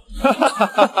吧。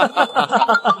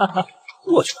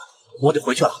我去，我得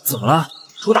回去了。怎么了？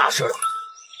出大事了！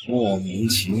莫名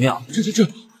其妙。这，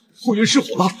货源失火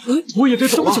了，我也得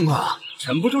走了。什么情况？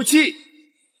沉不住气。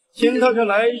听他这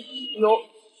来有……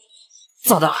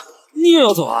咋的？你也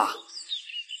要走啊？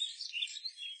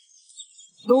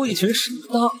都一群什么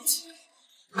档次，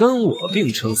跟我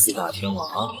并称4大天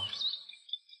王。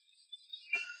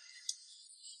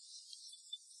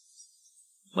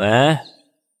喂？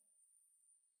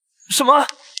什么？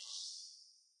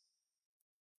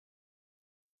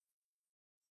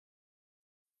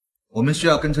我们需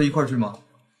要跟车一块去吗？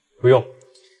不用，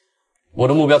我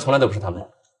的目标从来都不是他们。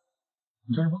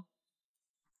你说什么？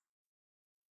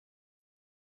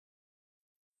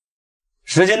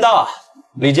时间到，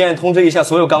李健通知一下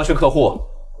所有刚需客户，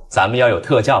咱们要有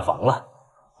特价房了。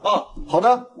好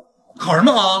的。好什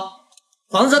么好？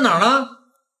房子在哪儿呢？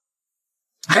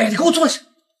哎，你给我坐下。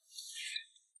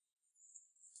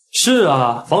是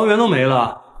啊，房源都没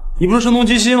了。你不是声东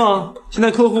击西吗？现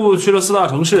在客户去了4大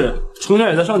城市，成交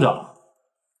也在上涨，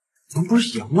咱不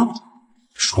是赢了吗？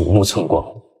鼠目寸光。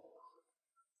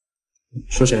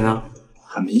说谁呢？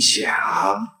很明显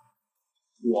啊。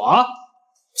我？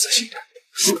自信点。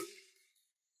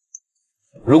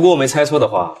如果我没猜错的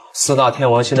话，4大天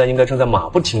王现在应该正在马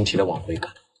不停蹄的往回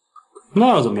赶。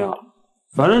那又怎么样？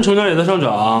反正成交也在上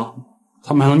涨，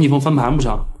他们还能逆风翻盘不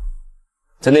成？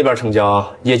在那边成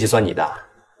交，业绩算你的？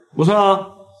不算啊。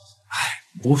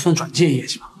哎，不算转介业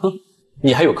绩吧？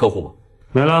你还有客户吗？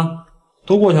没了，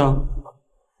都过去了。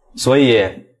所以，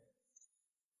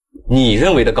你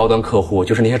认为的高端客户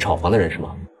就是那些炒房的人是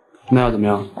吗？那又怎么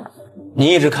样？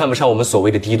你一直看不上我们所谓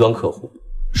的低端客户，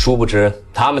殊不知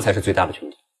他们才是最大的群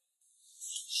体。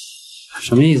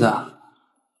什么意思啊？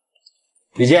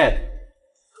李健，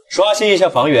刷新一下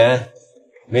房源，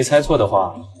没猜错的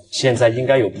话，现在应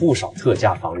该有不少特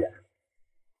价房源。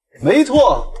没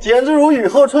错，简直如雨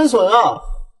后春笋啊！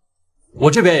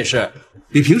我这边也是，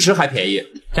比平时还便宜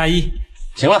，+1。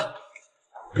行了，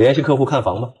联系客户看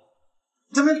房吧。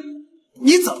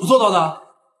你怎么做到的？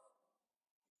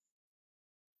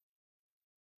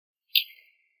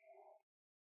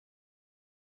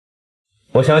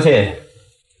我相信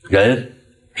人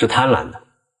是贪婪的。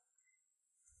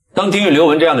当丁宇、刘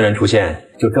文这样的人出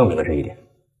现，就证明了这一点。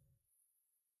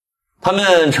他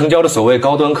们成交的所谓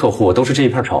高端客户都是这一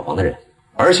片炒房的人，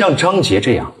而像张杰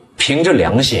这样凭着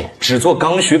良心只做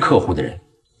刚需客户的人，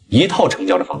一套成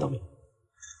交的房都没有。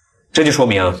这就说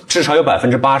明至少有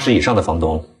80%以上的房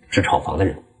东是炒房的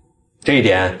人。这一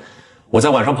点我在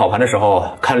晚上跑盘的时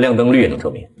候看亮灯率也能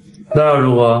证明。那又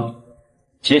如何？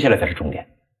接下来才是重点。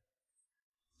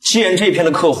既然这片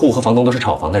的客户和房东都是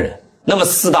炒房的人，那么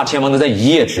4大天王能在一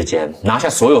夜之间拿下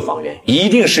所有房源，一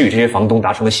定是与这些房东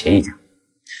达成了协议价。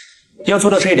要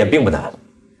做到这一点并不难，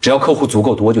只要客户足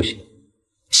够多就行。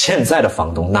现在的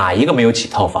房东哪一个没有几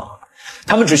套房？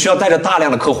他们只需要带着大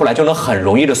量的客户来，就能很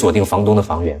容易的锁定房东的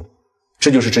房源。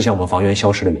这就是之前我们房源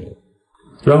消失的原因。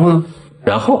然后呢？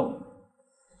然后？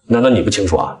难道你不清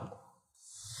楚啊？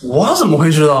我怎么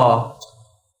会知道啊？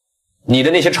你的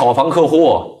那些炒房客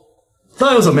户，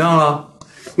那又怎么样了？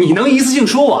你能一次性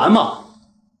说完吗？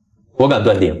我敢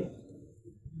断定，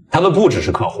他们不只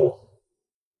是客户，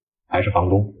还是房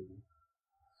东。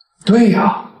对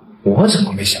呀，我怎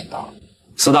么没想到？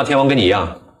四大天王跟你一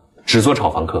样，只做炒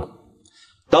房客。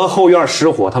当后院失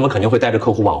火，他们肯定会带着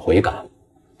客户往回赶。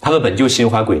他们本就心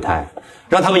怀鬼胎，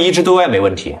让他们一致对外没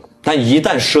问题，但一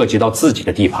旦涉及到自己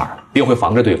的地盘，便会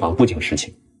防着对方不经事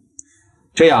情。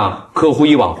这样，客户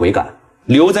一往回赶，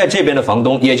留在这边的房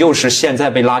东，也就是现在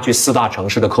被拉去四大城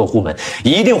市的客户们，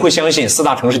一定会相信四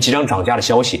大城市即将涨价的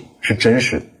消息是真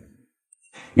实的。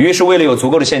于是，为了有足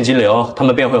够的现金流，他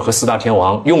们便会和四大天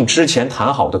王用之前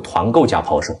谈好的团购价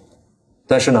抛售。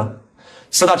但是呢，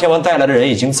四大天王带来的人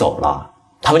已经走了，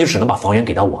他们就只能把房源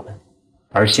给到我们。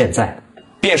而现在，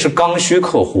便是刚需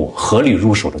客户合理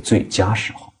入手的最佳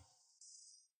时候。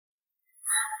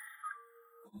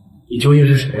你究竟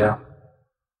是谁呀？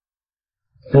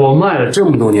我卖了这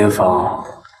么多年房，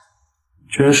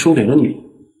居然输给了你，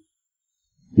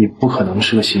你不可能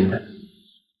是个新人。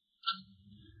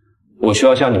我需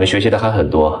要向你们学习的还很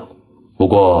多，不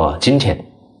过今天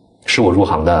是我入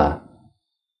行的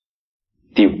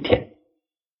第5天。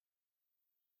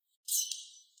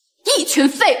一群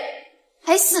废物，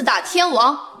还四大天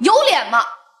王，有脸吗？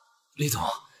李总，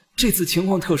这次情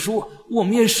况特殊，我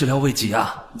们也始料未及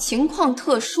啊。情况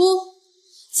特殊？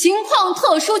情况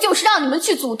特殊就是让你们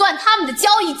去阻断他们的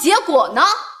交易，结果呢，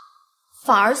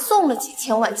反而送了几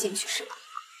千万进去是吧？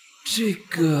这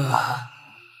个……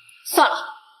算了，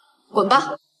滚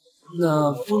吧。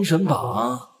那封神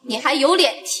榜……你还有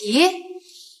脸提？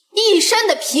一身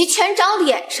的皮全长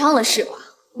脸上了是吧？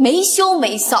没羞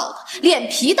没臊的，脸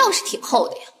皮倒是挺厚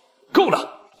的呀。够了，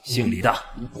姓李的，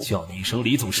叫你一声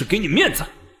李总是给你面子，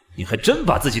你还真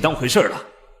把自己当回事了。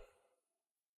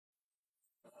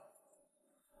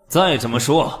再怎么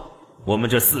说，我们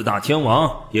这四大天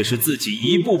王也是自己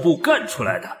一步步干出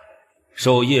来的，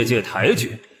受业界抬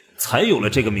举，才有了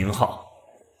这个名号。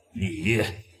你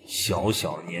小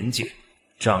小年纪，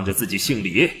仗着自己姓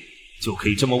李，就可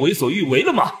以这么为所欲为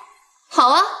了吗？好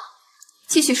啊，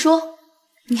继续说，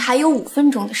你还有5分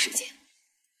钟的时间。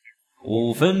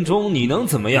5分钟你能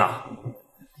怎么样？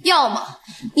要么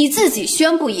你自己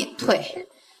宣布隐退，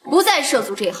不再涉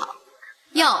足这行；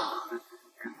要么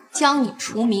将你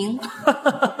除名。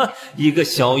一个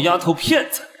小丫头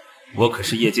片子，我可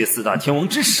是业界4大天王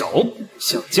之首，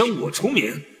想将我除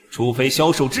名，除非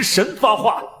销售之神发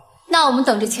话。那我们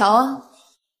等着瞧啊！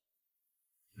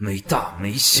没大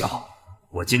没小，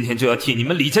我今天就要替你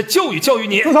们李家教育教育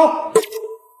你。住手！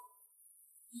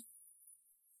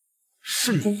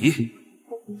是你？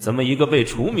怎么一个被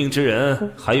除名之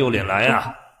人还有脸来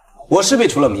啊？我是被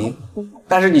除了名，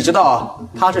但是你知道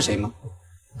他是谁吗？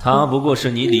他不过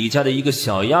是你李家的一个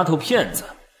小丫头片子，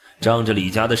仗着李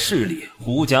家的势力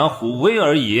狐假虎威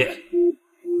而已。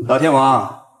老天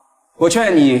王，我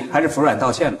劝你还是服软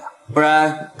道歉吧，不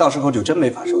然到时候就真没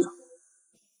法收场。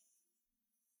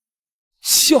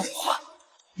笑话！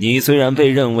你虽然被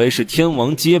认为是天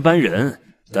王接班人，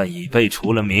但已被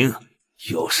除了名，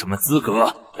有什么资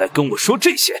格来跟我说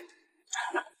这些？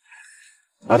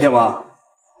老天王，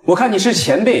我看你是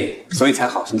前辈，所以才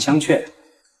好心相劝。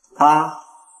他，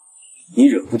你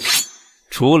惹不起。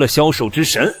除了销售之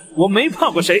神，我没怕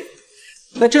过谁。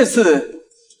那这次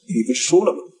你不是输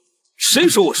了吗？谁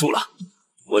说我输了？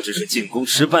我只是进攻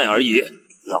失败而已，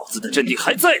老子的阵地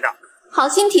还在呢。好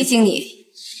心提醒你，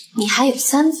你还有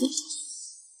3分钟。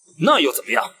那又怎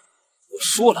么样？我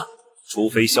说了，除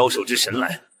非销售之神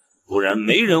来，不然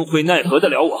没人会奈何得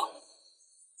了我。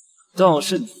倒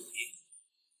是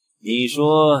你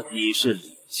说你是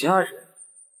李家人，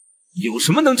有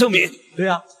什么能证明？对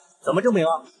啊，怎么证明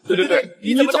啊？对，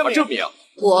你怎么证明？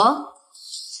我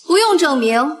不用证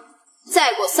明，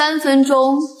再过3分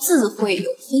钟自会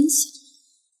有分晓。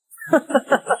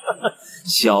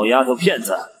小丫头片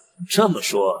子，这么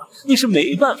说你是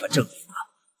没办法证明啊。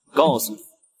告诉你，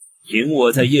凭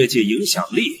我在业界影响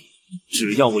力，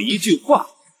只要我一句话，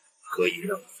可以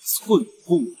让你寸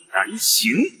步难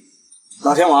行。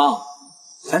老天王，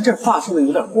咱这话说的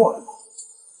有点过了吧？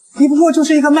你不过就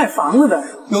是一个卖房子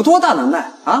的，有多大能耐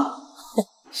啊？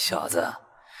小子，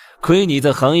亏你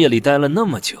在行业里待了那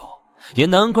么久，也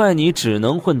难怪你只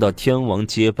能混到天王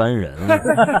接班人。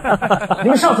你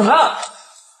们上次来。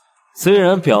虽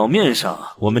然表面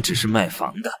上我们只是卖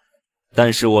房的，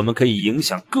但是我们可以影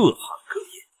响各行各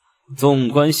业。纵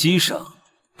观西省，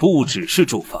不只是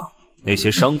住房，那些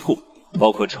商铺，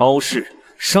包括超市、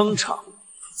商场、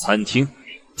餐厅、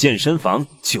健身房、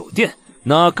酒店，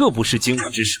哪个不是经我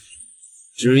之手？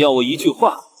只要我一句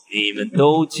话，你们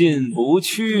都进不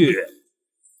去。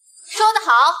说得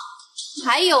好，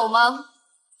还有吗？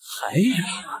还有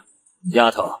啊，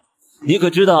丫头，你可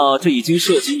知道这已经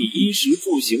涉及你衣食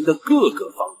住行的各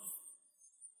个方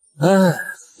面。哎，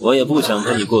我也不想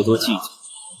跟你过多计较，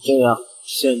这样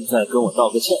现在跟我道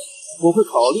个歉，我会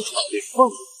考虑放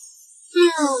你。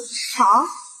好，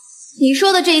你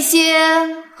说的这些，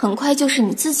很快就是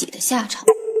你自己的下场。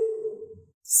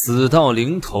死到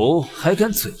临头还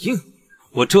敢嘴硬，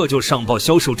我这就上报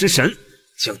销售之神，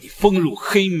将你封入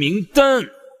黑名单。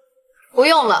不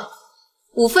用了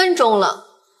，5分钟了，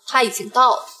他已经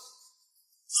到了。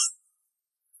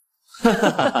哈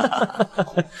哈哈哈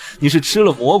哈！你是吃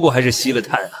了蘑菇还是吸了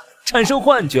碳啊？产生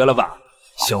幻觉了吧？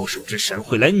销售之神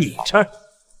会来你这儿？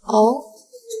哦，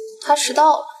他迟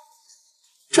到了，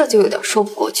这就有点说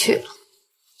不过去了。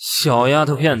小丫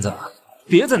头片子，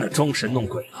别在那装神弄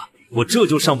鬼了，我这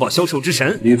就上报销售之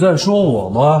神。你在说我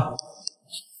吗？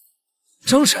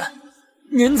张神，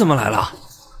您怎么来了？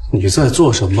你在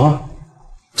做什么？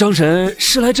张神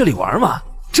是来这里玩吗？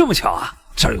这么巧啊！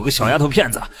这儿有个小丫头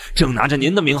片子，正拿着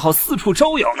您的名号四处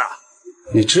招摇呢。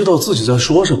你知道自己在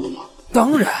说什么吗？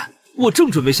当然，我正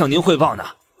准备向您汇报呢，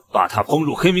把他封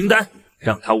入黑名单，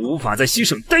让他无法在西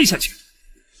省待下去。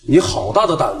你好大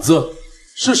的胆子！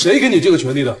是谁给你这个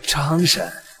权利的？张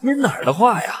神，您哪儿的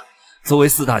话呀？作为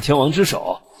4大天王之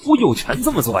首，我有权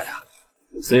这么做呀。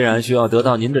虽然需要得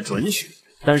到您的准许，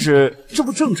但是这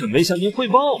不正准备向您汇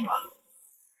报吗？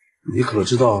你可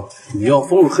知道你要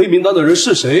封入黑名单的人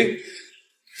是谁？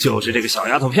就是这个小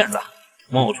丫头片子，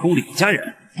冒充李家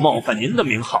人，冒犯您的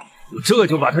名号，我这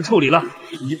就把他处理了。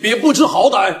你别不知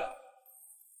好歹！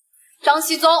张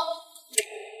熙宗，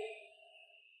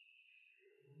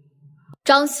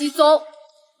张熙宗，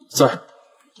在。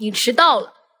你迟到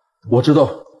了。我知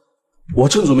道，我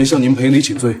正准备向您赔礼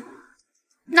请罪。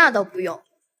那倒不用，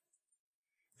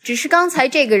只是刚才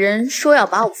这个人说要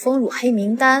把我封入黑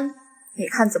名单，你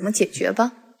看怎么解决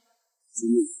吧。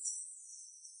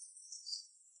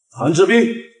韩志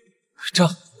斌，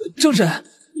张神，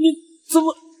你怎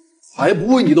么还不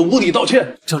为你的无礼道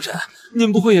歉？张神，您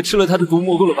不会也吃了他的毒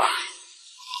蘑菇了吧？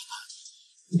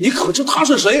你可知他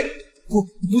是谁？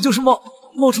不就是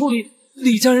冒充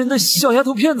李家人的小丫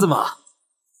头片子吗？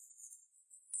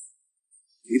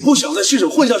你不想在西省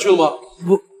混下去了吗？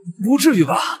不至于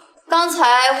吧？刚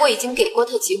才我已经给过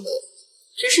他机会，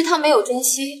只是他没有珍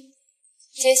惜。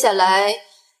接下来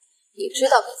你知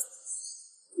道该怎么。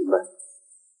明白。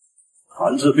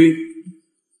韩志斌，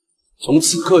从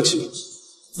此刻起，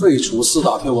废除4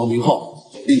大天王名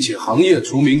号，并且行业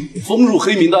除名，封入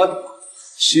黑名单。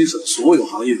西省所有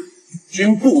行业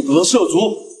均不得涉足。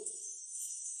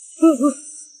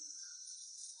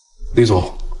李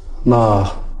总，那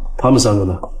他们3个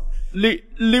呢？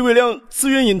李伟亮自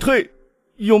愿隐退，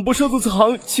永不涉足此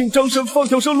行，请张神放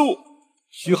条生路。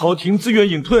徐豪庭自愿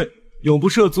隐退，永不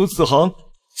涉足此行，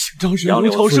请张神杨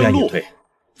留条生路。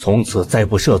从此再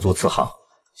不涉足此行，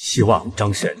希望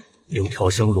张神留条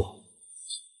生路。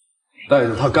带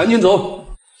着他赶紧走。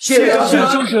谢谢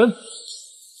张神。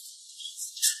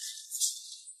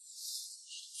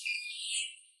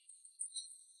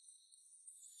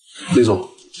李总，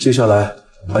接下来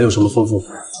还有什么吩咐？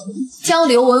将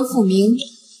刘文复明，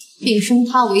并升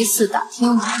他为4大天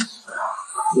王。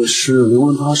可是刘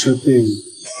文他是被……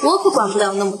我可管不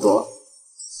了那么多。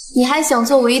你还想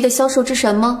做唯一的销售之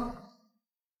神吗？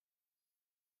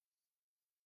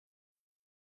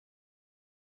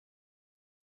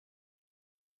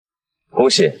恭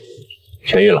喜，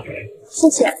痊愈了。谢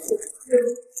谢。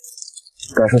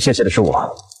该说谢谢的是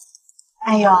我。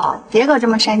哎呦，别搞这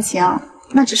么煽情，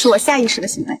那只是我下意识的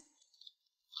行为。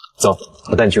走，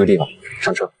我带你去个地方，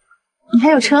上车。你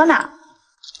还有车呢？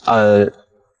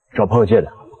找朋友借的。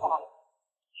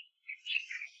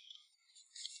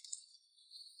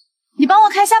你帮我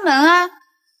开下门啊！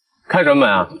开什么门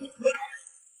啊？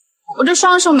我这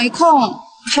双手没空，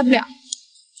开不了。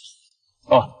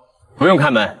哦，不用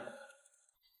开门，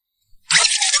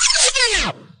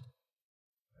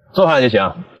坐下就行。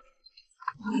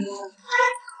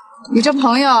你这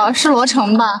朋友是罗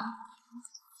成吧？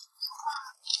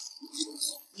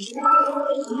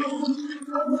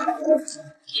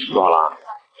坐好了啊。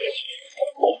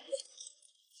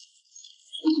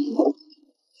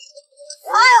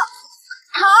哎呦，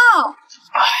疼！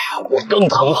哎呀，我更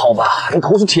疼好吧？这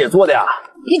头是铁做的呀。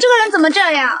你这个人怎么这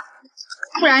样？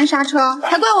突然刹车，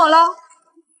还怪我喽？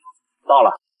到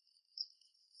了。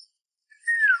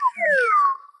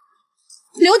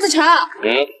刘子成，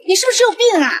你是不是有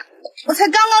病啊？我才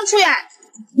刚刚出院，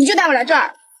你就带我来这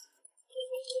儿？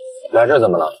来这儿怎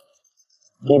么了？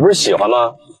你不是喜欢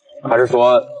吗？还是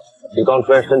说你刚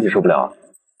出院身体受不了？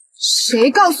谁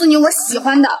告诉你我喜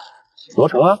欢的？罗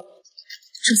成啊。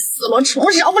这死罗成，我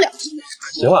饶不了。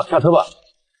行了，下车吧。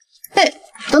哎，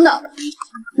等等，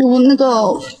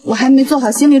我还没做好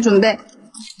心理准备，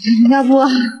要不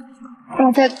让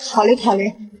我再考虑考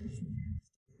虑。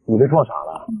你被撞傻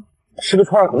了？吃个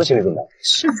串儿什么心理准备？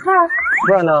吃串儿？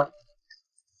不然呢？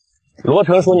罗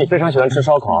成说你非常喜欢吃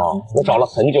烧烤，我找了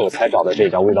很久才找的这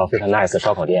家味道非常 nice 的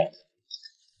烧烤店。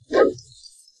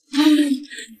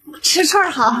吃串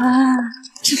儿好，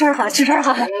吃串儿好，吃串儿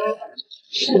好。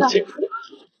是的。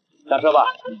下车吧，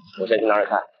我先去拿点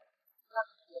菜。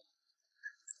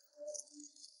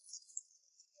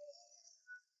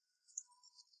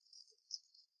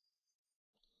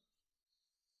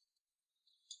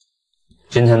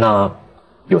今天呢，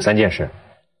有3件事。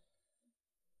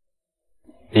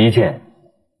第一件，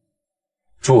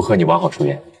祝贺你完好出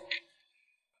院。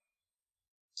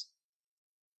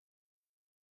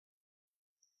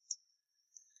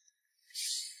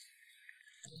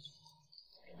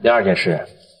第二件事，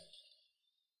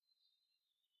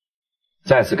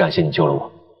再次感谢你救了我。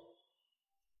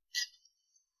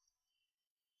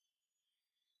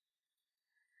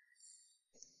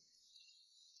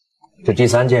这第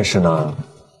3件事呢，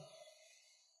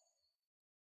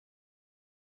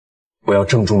我要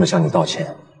郑重的向你道歉，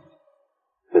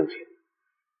对不起。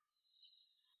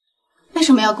为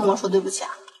什么要跟我说对不起啊？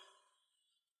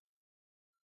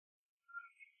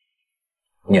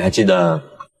你还记得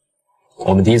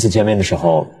我们第一次见面的时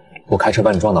候，我开车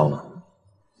把你撞到了吗？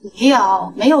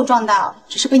没有撞到，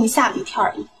只是被你吓了一跳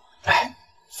而已。哎，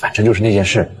反正就是那件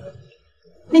事。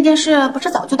那件事不是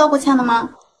早就道过歉了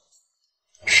吗？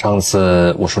上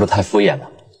次我说的太敷衍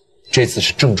了，这次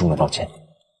是郑重的道歉。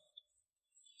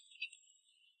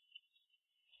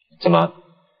怎么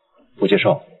不接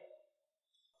受？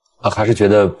还是觉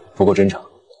得不够真诚？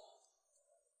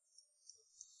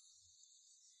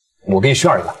我给你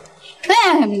炫一个。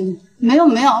哎，没有，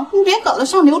你别搞得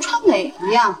像流川磊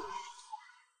一样。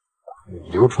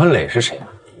流川磊是谁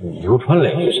啊？流川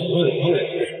磊是谁？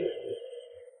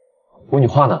问你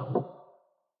话呢？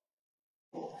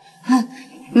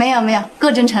没有，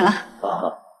够真诚了。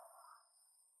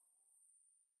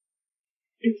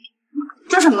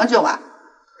这什么酒啊？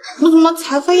我怎么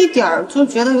才喝一点儿就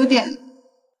觉得有点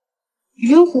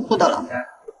晕乎乎的了？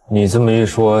你这么一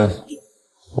说，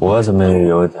我怎么也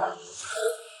有点。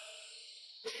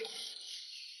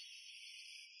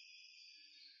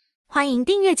欢迎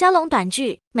订阅蛟龙短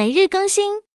剧，每日更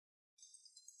新。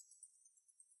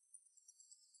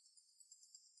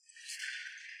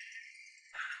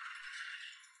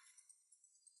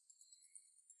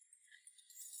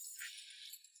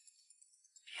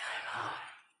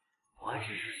我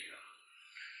只是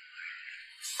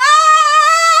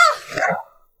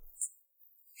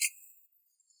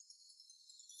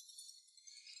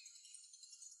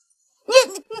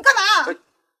你干嘛？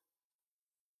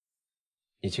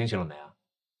你清醒了没啊？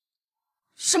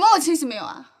什么我清醒没有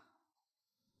啊？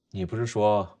你不是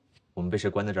说我们被谁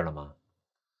关在这儿了吗？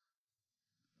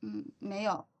没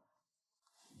有，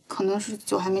可能是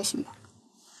酒还没醒吧。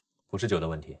不是酒的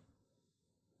问题，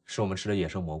是我们吃了野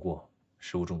生蘑菇，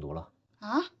食物中毒了。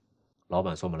啊？老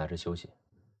板送我们来这休息。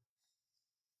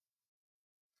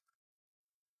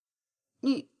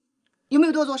你有没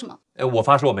有对我做什么？哎，我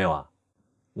发誓我没有啊，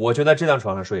我就在这张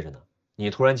床上睡着呢，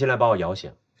你突然进来把我摇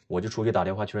醒，我就出去打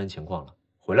电话确认情况了，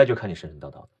回来就看你神神叨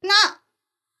叨的。那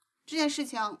这件事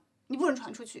情你不准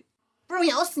传出去，不然我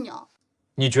咬死你哦！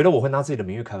你觉得我会拿自己的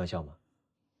名誉开玩笑吗？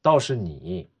倒是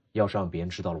你要是让别人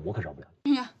知道了，我可饶不了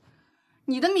你。哎呀，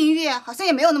你的名誉好像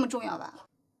也没有那么重要吧？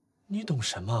你懂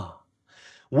什么？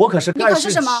我可是你可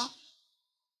是什么？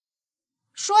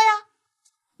说呀，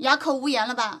哑口无言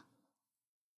了吧？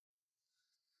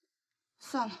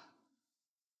算了，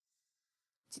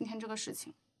今天这个事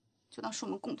情就当是我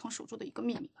们共同守住的一个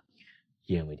秘密吧。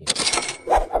一言为定。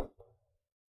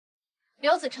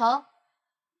刘子成，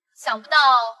想不到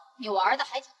你玩的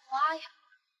还挺花呀！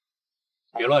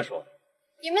别乱说。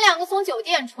你们两个从酒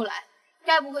店出来，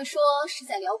该不会说是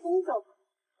在聊工作吧？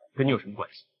跟你有什么关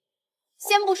系？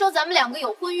先不说咱们两个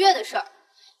有婚约的事儿，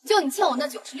就你欠我那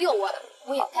96万，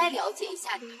我也该了解一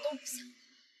下你的动向。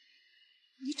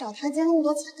你找他借那么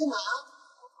多钱干嘛？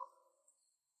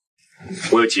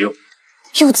我有急用。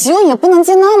有急用也不能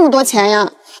借那么多钱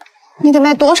呀！你得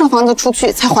卖多少房子出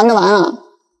去才还得完啊？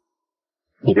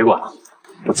你别管了，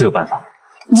我自有办法。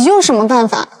你有什么办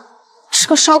法？吃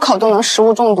个烧烤都能食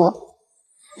物中毒，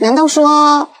难道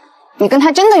说你跟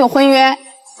他真的有婚约，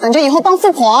等着以后傍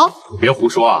富婆？你别胡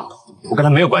说啊！我跟他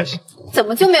没有关系。怎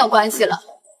么就没有关系了？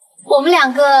我们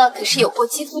两个可是有过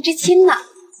肌肤之亲呢。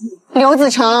刘子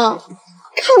成，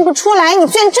看不出来你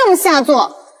居然这么下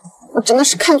作，我真的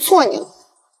是看错你了。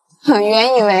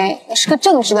原以为你是个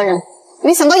正直的人，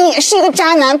没想到也是一个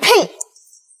渣男。呸！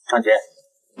张杰，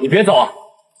你别走啊！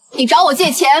你找我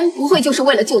借钱，不会就是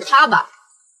为了救他吧？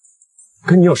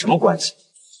跟你有什么关系？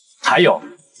还有，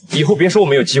以后别说我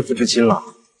们有肌肤之亲了，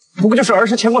不过就是儿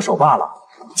时牵过手罢了。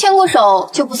牵过手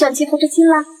就不算肌肤之亲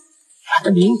啦？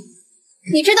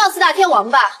你知道四大天王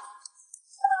吧？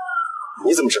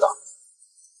你怎么知道？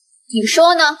你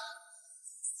说呢？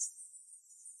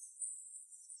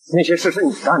那些事是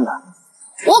你干的。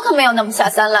我可没有那么下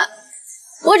三滥，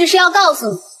我只是要告诉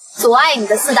你，阻碍你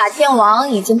的四大天王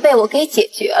已经被我给解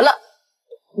决了。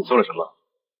你做了什么？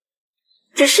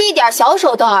只是一点小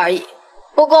手段而已。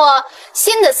不过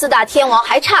新的四大天王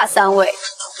还差3位，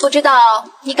不知道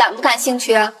你感不感兴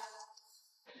趣啊？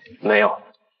没有。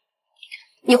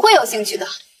你会有兴趣的。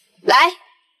来，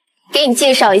给你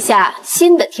介绍一下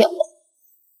新的天王。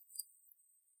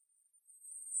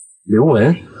刘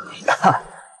雯，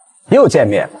又见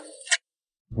面了。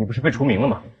你不是被除名了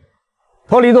吗？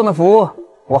托李总的福，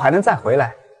我还能再回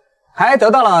来，还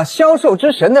得到了销售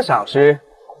之神的赏识，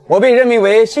我被任命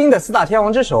为新的4大天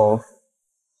王之首。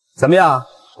怎么样？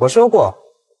我说过，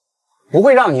不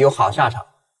会让你有好下场。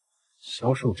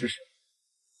销售之神？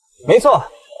没错，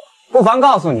不妨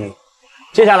告诉你，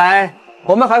接下来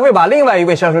我们还会把另外一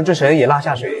位销售之神也拉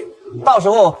下水，到时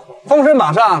候封神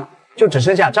榜上就只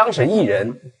剩下张神一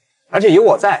人，而且有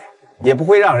我在，也不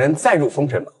会让人再入封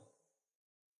神榜。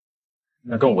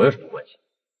那跟我有什么关系？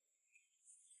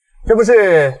这不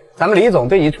是咱们李总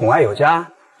对你宠爱有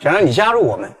加，想让你加入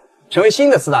我们，成为新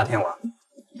的4大天王。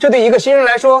这对一个新人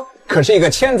来说，可是一个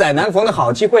千载难逢的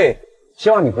好机会，希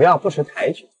望你不要不识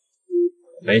抬举。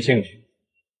没兴趣。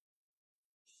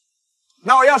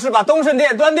那我要是把东胜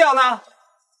殿端掉呢？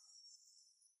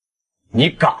你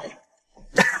敢？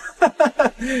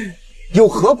有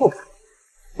何不敢？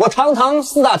我堂堂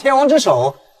4大天王之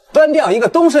首，端掉一个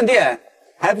东胜殿，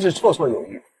还不是绰绰有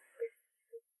余？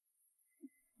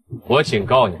我警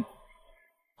告你，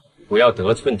不要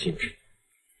得寸进尺。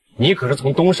你可是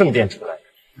从东胜殿出来的，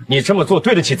你这么做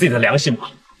对得起自己的良心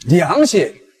吗？良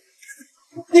心？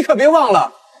你可别忘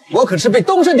了，我可是被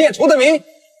东胜殿除的名。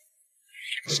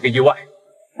是个意外。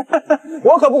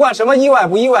我可不管什么意外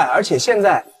不意外，而且现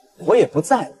在我也不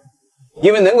在了，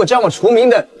因为能够将我除名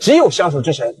的只有销售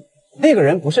之神，那个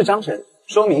人不是张神，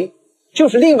说明就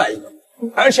是另外一个。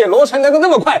而且罗成能够那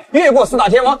么快越过4大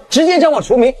天王，直接将我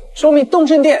除名，说明东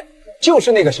胜殿就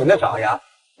是那个神的爪牙。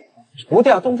除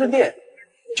掉东胜殿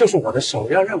就是我的首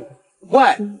要任务。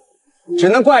怪，只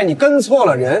能怪你跟错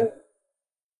了人。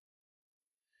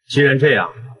既然这样，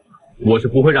我是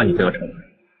不会让你得逞的。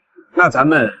那咱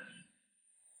们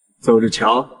走着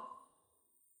瞧。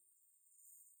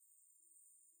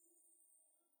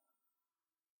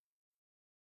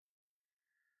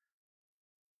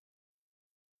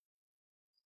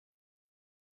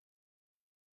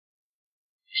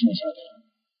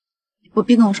不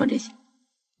必跟我说这些。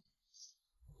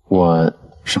我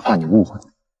是怕你误会。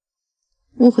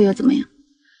误会又怎么样？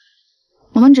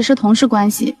我们只是同事关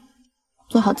系，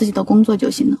做好自己的工作就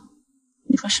行了。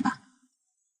你说是吧？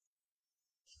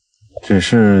只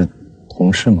是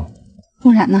同事吗？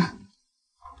不然呢？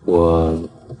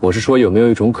我是说，有没有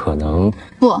一种可能？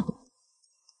不，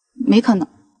没可能，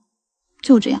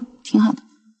就这样，挺好的。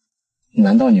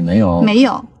难道你没有？没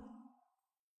有。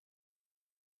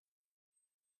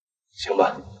行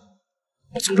吧，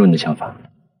我尊重你的想法。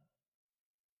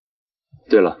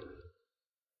对了，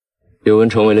刘雯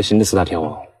成为了新的4大天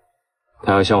王，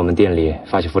他要向我们店里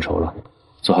发起复仇了，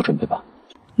做好准备吧。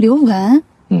刘雯？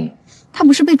他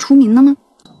不是被除名了吗？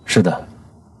是的，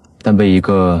但被一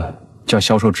个叫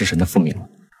销售之神的复名了。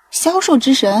销售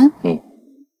之神？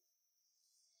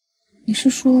你是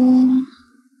说？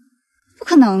不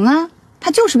可能啊，他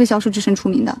就是被销售之神除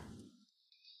名的。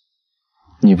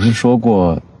你不是说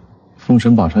过封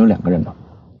神榜上有2个人吗？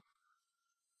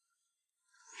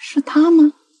是他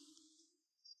吗？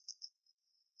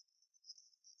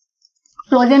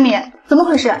罗经理，怎么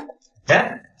回事？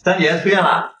哎，三姐出现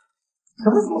了，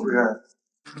怎么回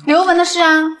事？刘雯的事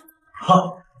啊。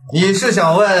你是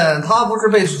想问他不是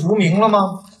被除名了吗？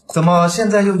怎么现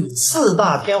在又以4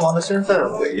大天王的身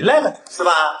份回来了，是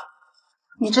吧？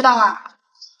你知道吗？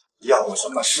有什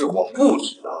么事我不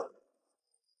知道的？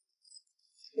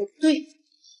也对。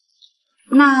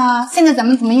那现在咱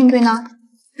们怎么应对呢？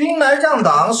兵来将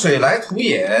挡，水来土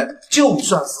掩，就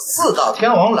算是4大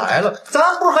天王来了，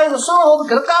咱不是还得生猴子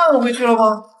给他干回去了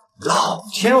吗？老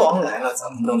天王来了，咱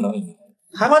们都能赢，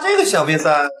还怕这个小瘪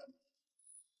三？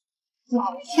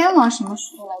老天王什么时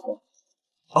候来的？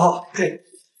哦，对，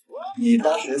你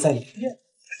当时在影院。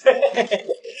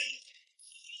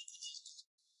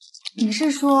你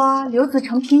是说刘子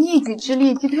成凭一己之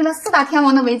力击退了4大天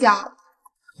王的围剿？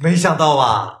没想到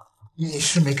吧？你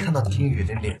是没看到丁宇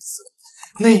的脸色，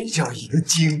那叫一个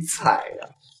精彩呀！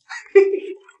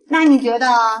那你觉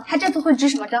得他这次会支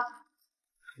什么招？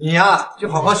你呀，就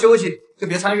好好休息，就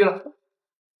别参与了。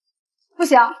不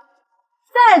行，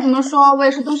再怎么说我也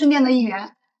是东升店的一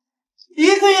员。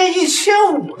1个月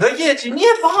1500的业绩，你也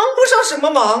帮不上什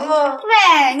么忙啊。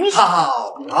喂，你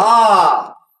好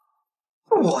了，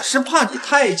我是怕你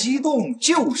太激动，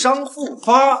旧伤复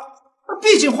发。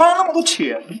毕竟花了那么多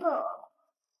钱呢。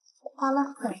花了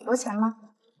很多钱吗？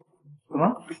什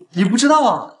么？你不知道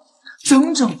啊？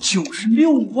整整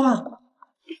96万。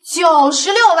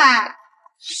96万，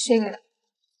谁给的？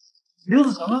刘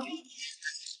子成啊，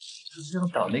他是要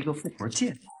找那个富婆借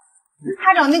的。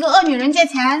他找那个恶女人借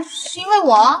钱，是因为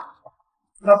我？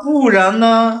那不然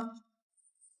呢？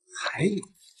还有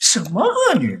什么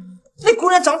恶女人？那姑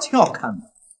娘长挺好看的。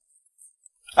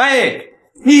哎，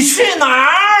你去哪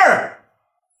儿？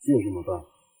有什么办？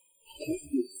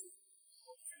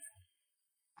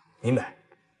明白，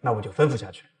那我就吩咐下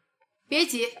去。别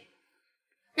急，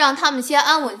让他们先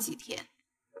安稳几天，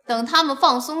等他们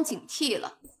放松警惕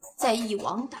了，再一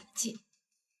网打尽。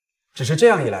只是这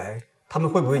样一来，他们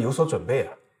会不会有所准备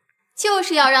啊？就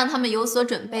是要让他们有所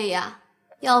准备呀，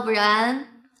要不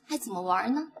然还怎么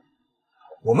玩呢？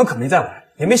我们可没在玩，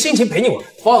也没心情陪你玩。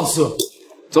放肆！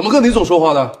怎么跟李总说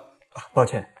话的？抱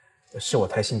歉，是我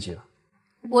太心急了。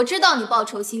我知道你报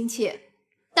仇心切，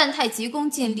但太急功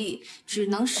近利，只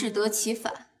能适得其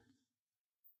反。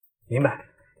明白，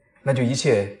那就一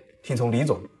切听从李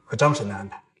总和张神的安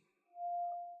排。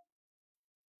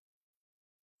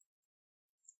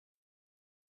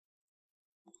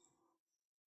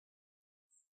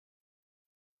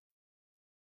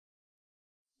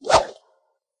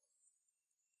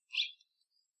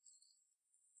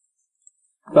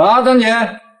咋，张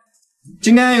姐，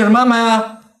今天有什么安排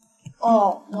啊？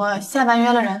哦，我下班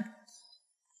约了人。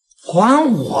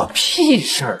关我屁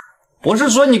事儿！我是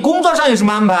说你工作上有什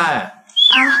么安排？啊，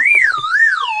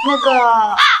那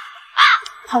个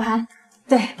跑盘，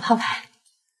对，跑盘。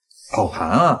跑盘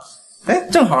啊？哎，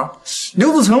正好，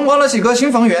刘子成挖了几个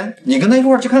新房源，你跟他一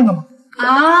块儿去看看吧。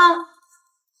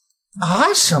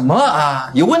啊什么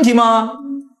啊？有问题吗？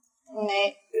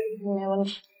没问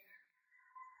题。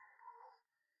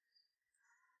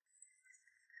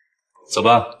走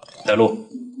吧，带路。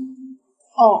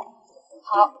哦，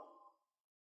好。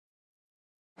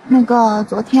那个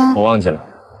昨天我忘记了。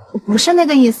我不是那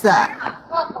个意思。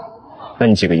那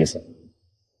你几个意思？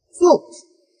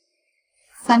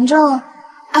反正，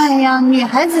哎呀，女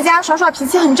孩子家耍耍脾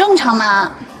气很正常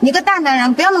嘛。你个大男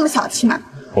人不要那么小气嘛。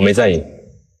我没在意。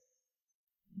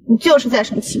你就是在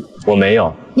生气。我没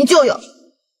有。你就有。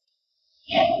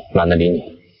懒得理你。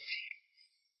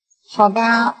好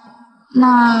吧，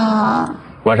那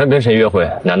晚上跟谁约会？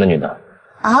男的女的？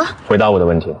啊？回答我的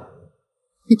问题。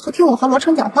你偷听我和罗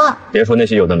成讲话？别说那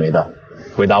些有的没的，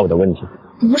回答我的问题。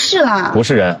不是啦。不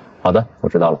是人。好的，我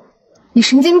知道了。你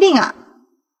神经病啊！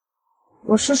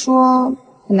我是说，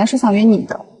本来是想约你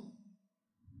的。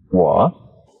我？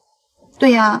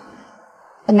对呀，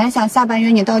本来想下班约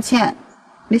你道歉，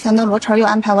没想到罗成又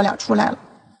安排我俩出来了。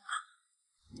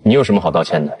你有什么好道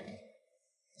歉的？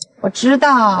我知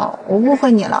道，我误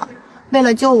会你了。为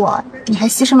了救我，你还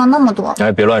牺牲了那么多。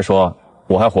哎，别乱说，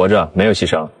我还活着，没有牺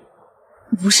牲。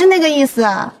不是那个意思，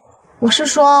我是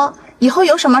说，以后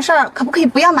有什么事儿，可不可以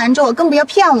不要瞒着我，更不要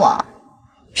骗我？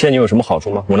骗你有什么好处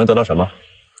吗？我能得到什么？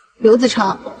刘子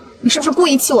成，你是不是故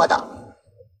意气我的？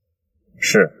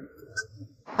是。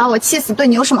把我气死对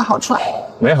你有什么好处啊？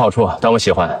没好处，但我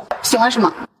喜欢。喜欢什么？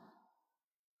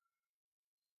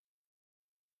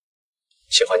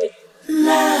喜欢你。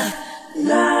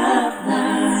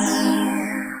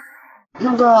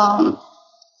那个，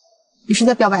你是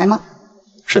在表白吗？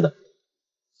是的。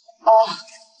哦，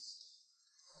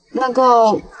那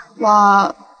个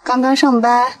我刚刚上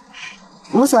班，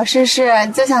无所事事，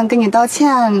就想跟你道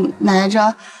歉来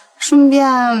着，顺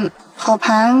便跑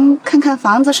盘看看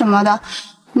房子什么的。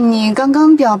你刚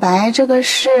刚表白这个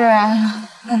事，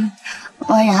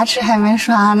我牙齿还没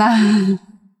刷呢。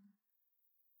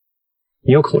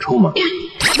你有口臭吗？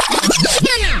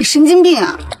你神经病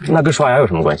啊！那跟刷牙有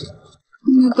什么关系？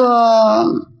那个，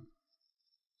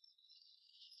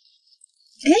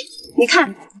哎，你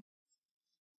看，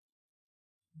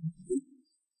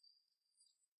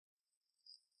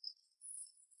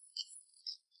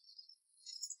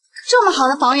这么好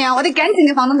的房源，我得赶紧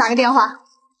给房东打个电话。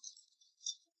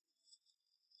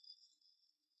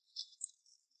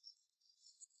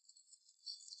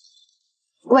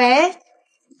喂，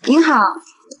您好，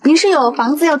您是有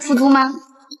房子要出租吗？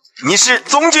你是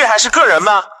中介还是个人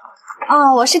吗？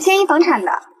哦，我是天一房产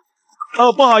的。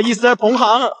哦，不好意思，同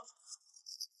行。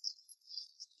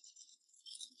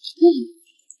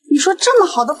你说这么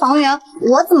好的房源，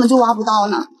我怎么就挖不到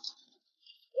呢？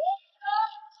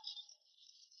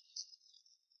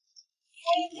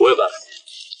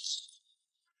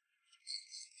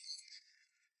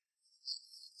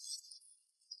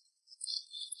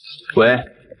喂，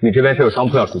你这边是有商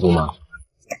铺要出租吗？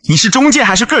你是中介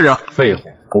还是个人？废话，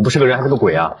我不是个人还是个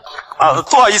鬼啊！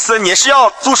不好意思，你是要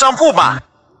租商铺吧？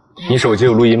你手机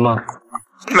有录音吗？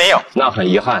没有。那很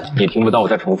遗憾，你听不到，我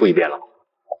再重复一遍了。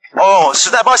哦，实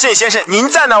在抱歉，先生，您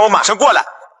在哪？我马上过来。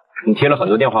你贴了很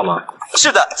多电话吗？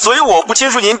是的，所以我不清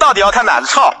楚您到底要看哪个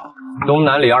号。东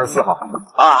南里24号。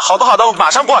啊，好的好的，我马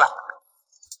上过来。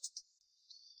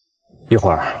一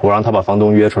会儿我让他把房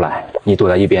东约出来，你躲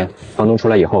在一边，房东出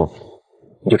来以后，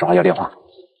你就找他要电话。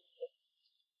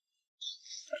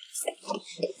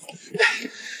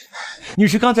你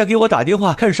是刚才给我打电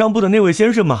话看商铺的那位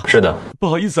先生吗？是的。不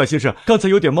好意思啊，先生，刚才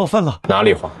有点冒犯了。哪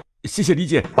里话？谢谢理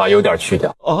解。把有点去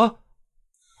掉。啊？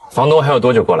房东还有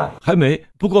多久过来？还没，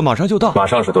不过马上就到。马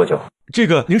上是多久？这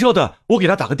个您稍等，我给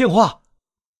他打个电话。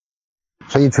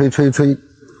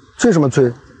催什么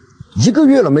催？1个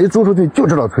月了没租出去就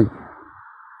知道催。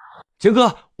钱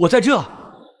哥，我在这。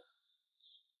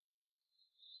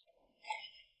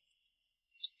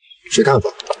谁看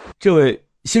房？这位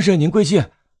先生您贵姓？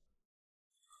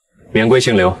免贵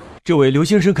姓刘。这位刘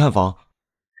先生看房。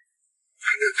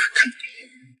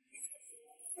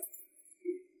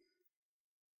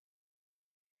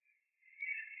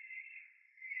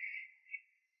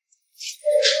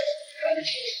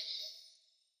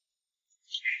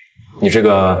你这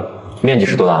个面积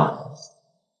是多大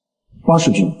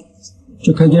？80平。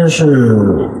这开间是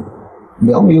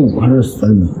2.5米还是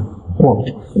3米？忘了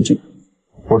这个。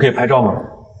我可以拍照吗？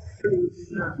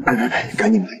来，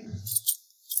赶紧来。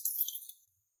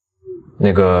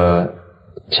那个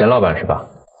钱老板是吧？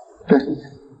对。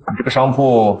这个商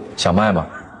铺想卖吗？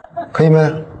可以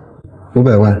卖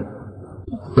，500万，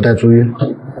不带租约。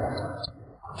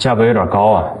价格有点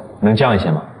高啊，能降一些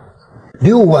吗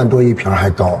？6万多一平还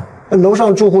高，楼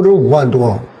上住户都5万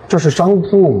多，这是商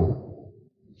铺。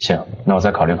行，那我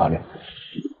再考虑考虑。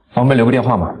方便留个电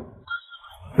话吗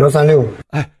？136。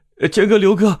哎，钱哥，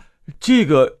刘哥，这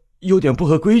个有点不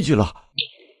合规矩了。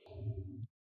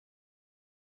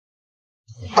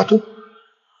啊，对，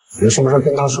有什么事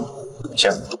跟他说。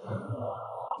行。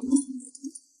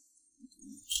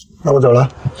那我走了。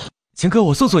钱哥，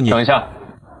我送送你。等一下，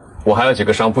我还有几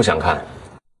个商铺想看。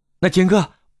那钱哥，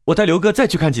我带刘哥再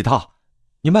去看几套，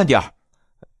你慢点儿。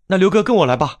那刘哥跟我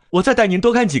来吧，我再带您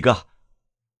多看几个。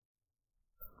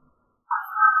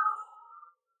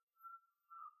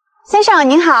先生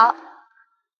您好。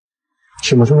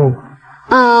什么事？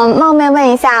冒昧问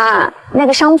一下，那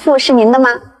个商铺是您的吗？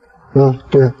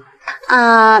对。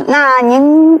那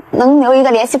您能留一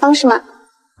个联系方式吗？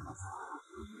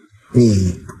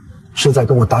你是在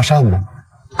跟我搭讪吗？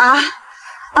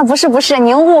不是，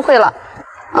您误会了。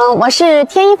我是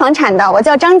天一房产的，我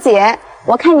叫张杰。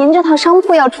我看您这套商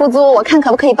铺要出租，我看可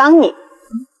不可以帮你？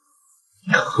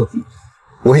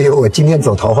我以为我今天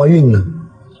走桃花运呢。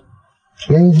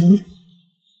天一，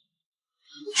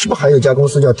是不是还有家公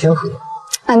司叫天河？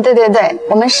对，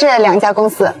我们是2家公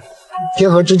司。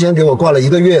天河之前给我挂了1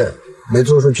个月没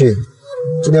租出去，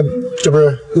今天这不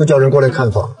是又叫人过来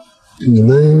看房？你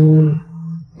们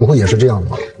不会也是这样的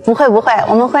吧？不会，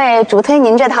我们会主推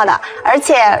您这套的。而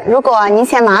且如果您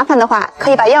嫌麻烦的话，可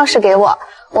以把钥匙给我，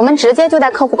我们直接就带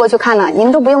客户过去看了，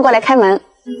您都不用过来开门。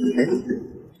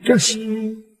这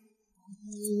行。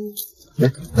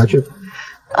来，拿去。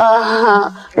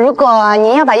如果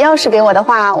您要把钥匙给我的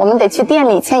话，我们得去店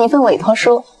里签一份委托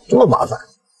书。这么麻烦？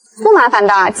不麻烦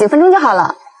的，几分钟就好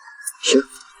了。行，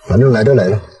反正来都来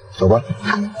了，走吧。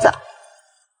好，走。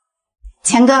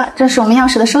钱哥，这是我们钥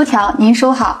匙的收条，您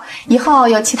收好。以后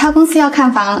有其他公司要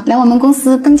看房，来我们公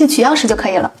司登记取钥匙就可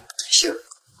以了。行，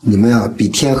你们呀比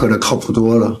天河的靠谱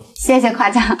多了。谢谢夸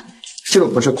奖。这个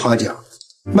不是夸奖。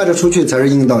卖得出去才是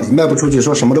硬道理，卖不出去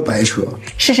说什么都白扯。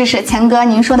是，钱哥，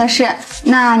您说的是。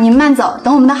那您慢走，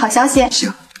等我们的好消息。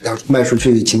行，要卖出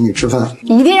去请你吃饭，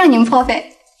一定让您破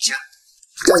费。行，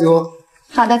加油。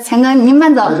好的，钱哥，您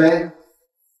慢走。拜拜。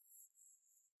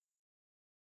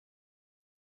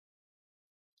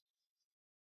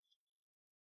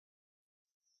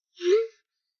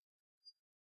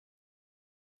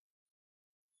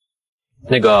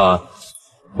那个，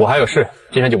我还有事，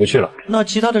今天就不去了。那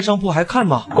其他的商铺还看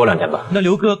吗？过2天吧。那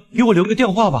刘哥给我留个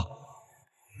电话吧。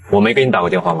我没给你打过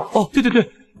电话吗？哦，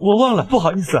对，我忘了，不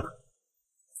好意思。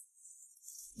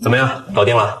怎么样，搞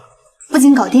定了？不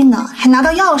仅搞定了，还拿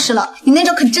到钥匙了，你那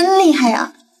招可真厉害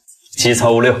呀！机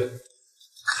操5-6。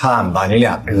看吧，你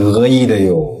俩得意的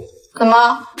哟。怎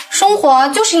么，生活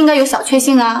就是应该有小确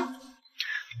幸啊？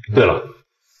对了，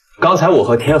刚才我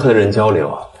和天河的人交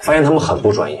流，发现他们很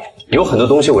不专业，有很多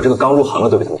东西我这个刚入行的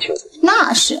都比他们清楚。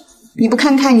那是，你不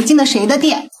看看你进的谁的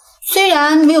店，虽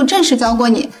然没有正式教过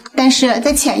你，但是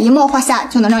在潜移默化下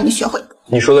就能让你学会。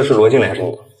你说的是罗经理还是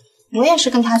你？我也是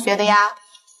跟他学的呀。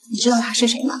你知道他是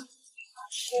谁吗？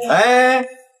哎，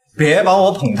别把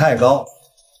我捧太高。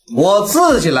我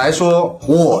自己来说，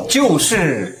我就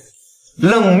是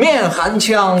冷面寒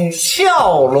枪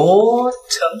俏罗成。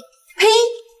呸！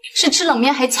是吃冷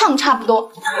面还呛差不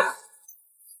多。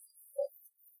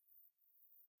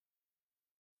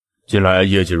近来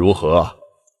业绩如何啊？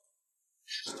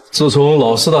自从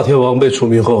老四大天王被除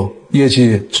名后，业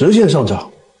绩直线上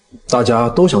涨，大家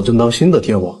都想争当新的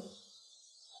天王。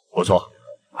不错，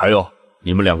还有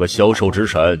你们两个销售之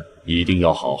神一定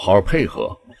要好好配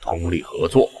合，通力合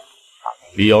作，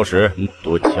必要时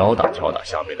多敲打敲打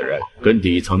下面的人，跟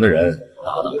底层的人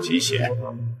打打鸡血。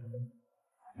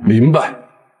明白。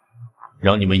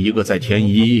让你们一个在天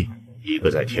一，一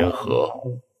个在天河。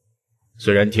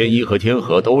虽然天一和天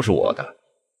河都是我的，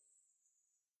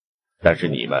但是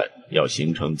你们要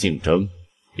形成竞争，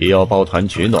也要抱团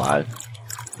取暖，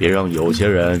别让有些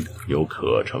人有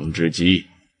可乘之机。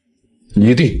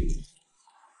一定。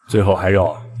最后还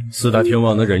有四大天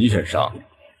王的人选上，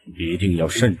一定要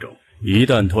慎重。一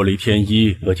旦脱离天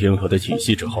一和天河的体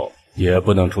系之后，也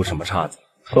不能出什么岔子。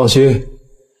放心，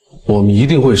我们一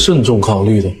定会慎重考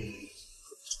虑的。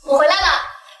我回来了。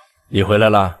你回来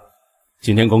了？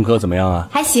今天功课怎么样啊？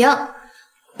还行。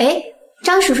哎，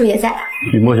张叔叔也在。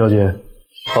雨墨小姐，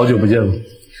好久不见了。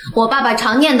我爸爸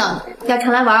常念叨你，要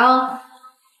常来玩哦。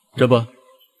这不，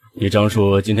你张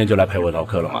叔今天就来陪我唠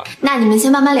嗑了吗？那你们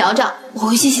先慢慢聊着，我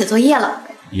回去写作业了。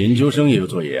研究生也有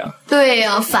作业啊？对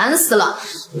呀，烦死了。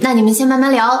那你们先慢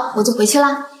慢聊，我就回去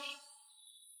啦。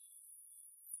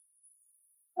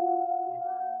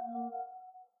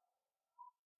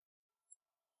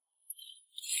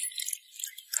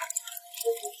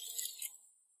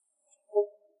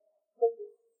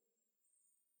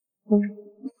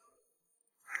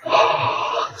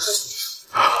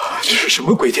这是什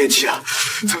么鬼天气啊？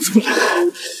怎么这么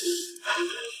冷？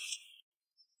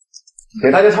给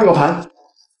大家唱个盘，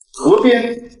河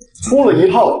边出了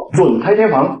一套准拆迁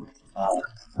房啊，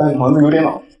但房子有点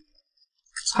老。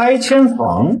拆迁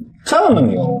房这么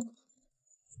牛，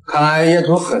看来业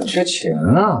主很缺钱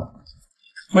啊。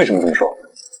为什么这么说？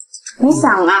你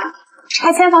想啊，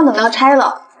拆迁房等到拆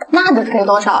了，那得赔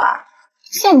多少啊？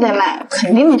现在卖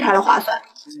肯定没拆了划算，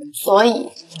所以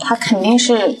他肯定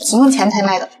是急用钱才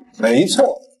卖的。没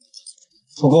错。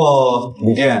不过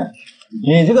李健，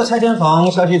你这个拆迁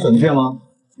房消息准确吗？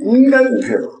应该准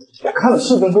确吧，我看了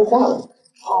市政规划了。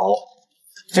好，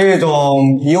这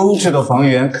种优质的房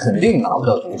源肯定拿不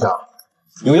到独家。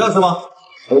有钥匙吗？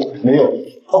没有。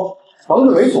哦，房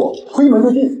子没锁，推门就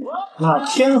进。那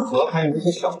天河还有那些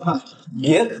小探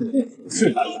也肯定不是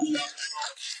难人。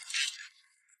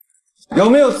有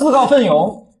没有自告奋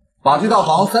勇把这套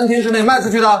房3天之内卖出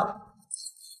去的？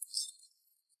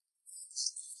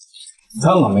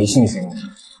这么没信心。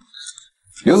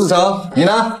刘子成，你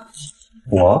呢？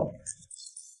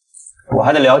我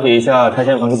还得了解一下拆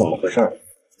迁房是怎么回事。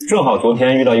正好昨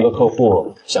天遇到一个客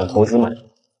户想投资买，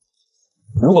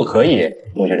如果可以，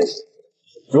我觉得行；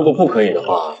如果不可以的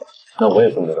话，那我也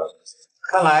不知道。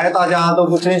看来大家都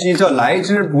不珍惜这来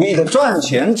之不易的赚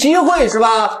钱机会是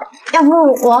吧？要不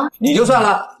我你就算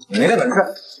了，没那本事。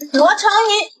罗成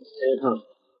你，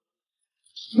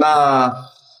那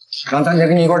让张姐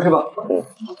跟你一块吃吧。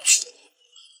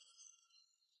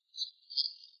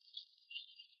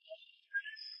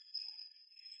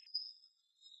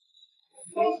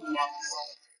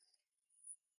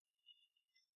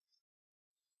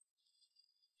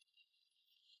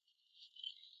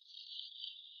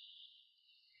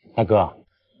大哥，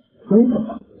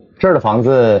这儿的房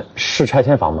子是拆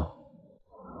迁房吗？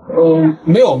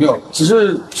没有，只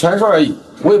是传说而已，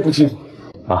我也不清楚。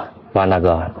啊，王大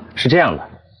哥，是这样的，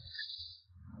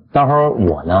待会儿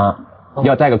我呢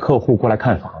要带个客户过来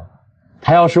看房，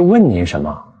他要是问您什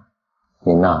么，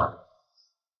您呐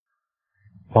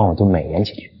帮我都美言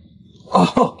几句。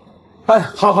哦，哎，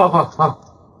好。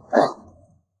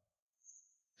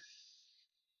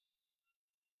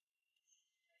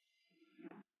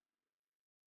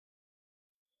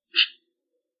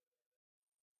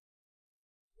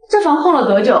这房空了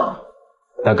多久？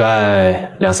大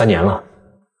概2、3年了。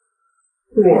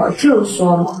我就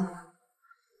说嘛，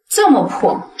这么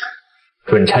破。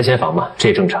准拆迁房嘛，这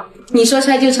也正常。你说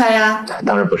拆就拆呀？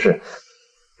当然不是，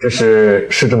这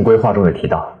是市政规划中有提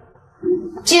到。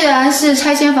既然是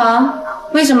拆迁房，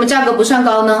为什么价格不算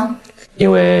高呢？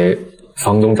因为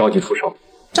房东着急出售。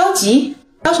着急？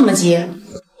着什么急？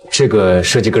这个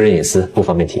涉及个人隐私，不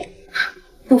方便提。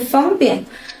不方便？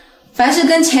凡是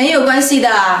跟钱有关系的，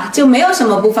就没有什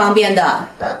么不方便的。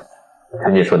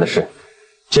陈姐说的是，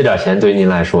这点钱对于您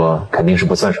来说肯定是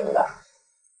不算什么的。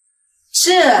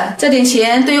是，这点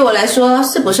钱对于我来说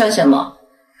是不算什么，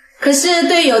可是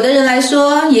对有的人来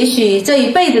说，也许这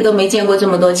一辈子都没见过这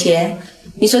么多钱，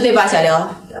你说对吧，小刘？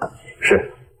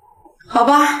是。好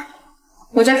吧，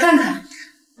我再看看。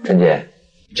陈姐，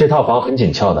这套房很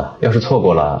紧俏的，要是错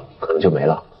过了，可能就没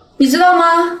了。你知道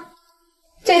吗？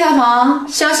这套房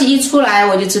消息一出来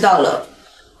我就知道了，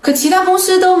可其他公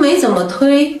司都没怎么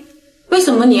推，为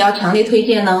什么你要强烈推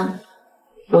荐呢？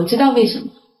我知道为什么。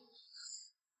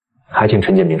还请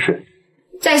陈姐明示。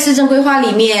在市政规划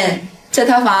里面，这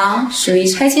套房属于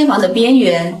拆迁房的边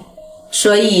缘，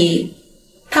所以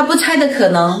它不拆的可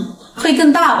能会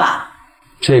更大吧？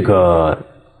这个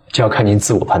就要看您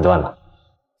自我判断了。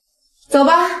走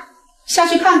吧，下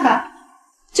去看看。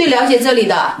最了解这里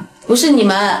的不是你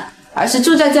们，而是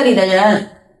住在这里的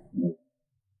人。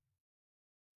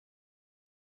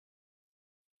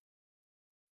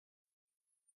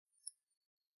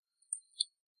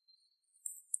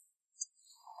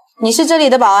你是这里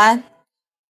的保安？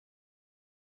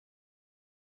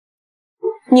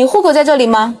你户口在这里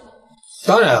吗？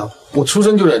当然啊，我出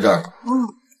生就在这儿。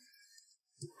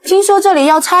听说这里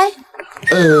要拆？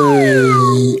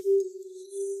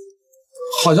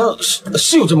好像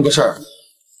是有这么个事儿。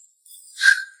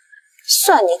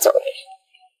算你走运。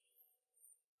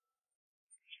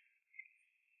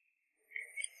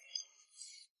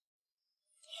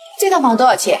这套房多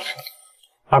少钱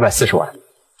？240万。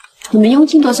你们佣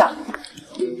金多少？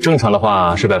正常的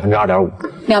话是2.5%。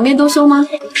两边都收吗？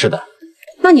是的。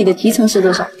那你的提成是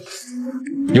多少？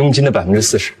佣金的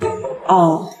40%。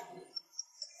哦，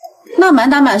那满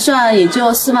打满算也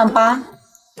就4.8万。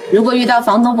如果遇到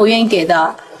房东不愿意给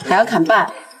的，还要砍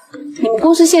半。你们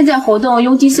公司现在活动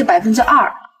佣金是2%，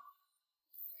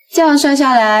这样算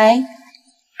下来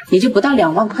也就不到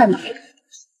2万块嘛。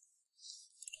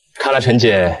看来陈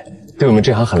姐对我们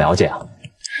这行很了解啊。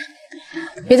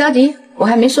别着急，我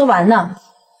还没说完呢。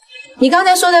你刚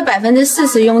才说的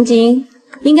40%佣金，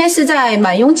应该是在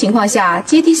满佣情况下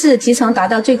阶梯式提成达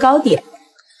到最高点。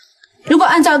如果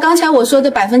按照刚才我说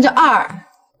的2%，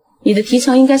你的提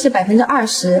成应该是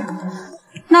20%。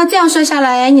那这样算下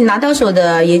来，你拿到手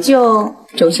的也就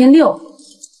9600。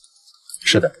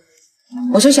是的。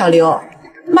我说小刘，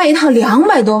卖一套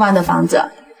200多万的房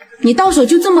子，你到手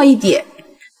就这么一点，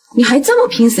你还这么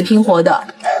拼死拼活的，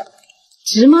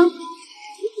值吗？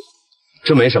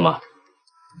这没什么，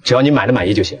只要你买的满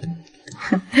意就行。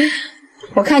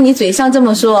我看你嘴上这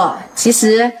么说，其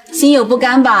实心有不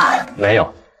甘吧？没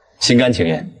有，心甘情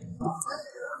愿。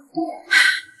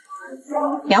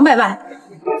200万，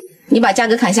你把价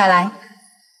格砍下来，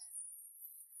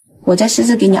我再私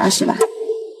自给你20万。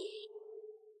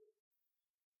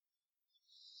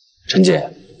陈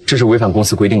姐，这是违反公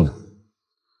司规定的。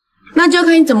那就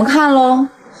看你怎么看咯。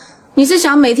你是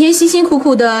想每天辛辛苦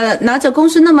苦的拿着公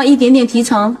司那么一点点提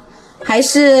成，还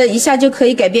是一下就可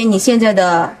以改变你现在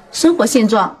的生活现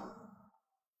状？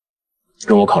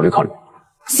容我考虑考虑。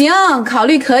行，考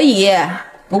虑可以，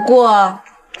不过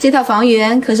这套房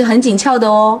源可是很紧俏的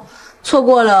哦，错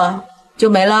过了就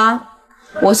没了。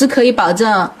我是可以保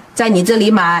证在你这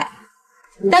里买，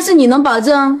但是你能保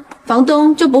证房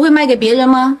东就不会卖给别人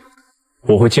吗？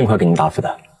我会尽快给您答复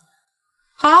的。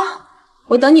好，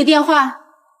我等你电话。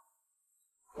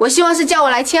我希望是叫我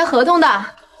来签合同的。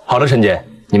好的，陈姐，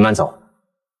您慢走。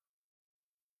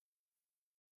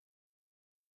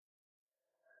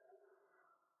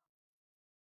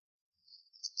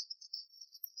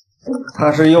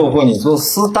他是诱惑你做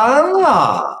私单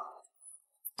啊！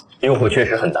诱惑确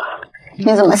实很大。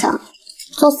你怎么想？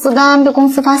做私单被公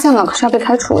司发现了，可是要被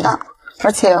开除的，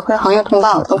而且会行业通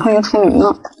报，等同于除名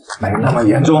了。没那么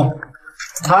严重。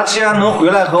他既然能回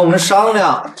来和我们商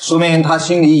量，说明他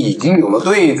心里已经有了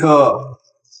对策。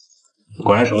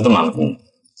果然什么都瞒不住。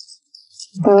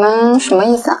你们什么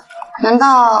意思啊？难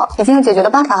道已经有解决的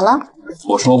办法了？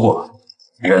我说过，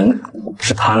人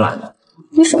是贪婪的。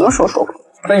你什么时候说过？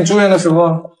在你住院的时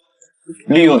候，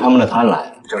利用他们的贪婪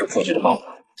就是破局的方法。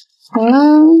你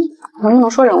们能不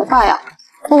能说人话呀？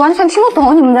我完全听不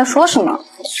懂你们在说什么。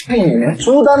你连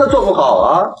租单都做不好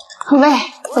啊！喂，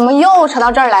怎么又扯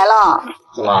到这儿来了？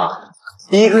怎么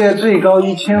，1个月最高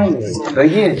1500的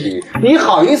业绩，你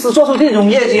好意思做出这种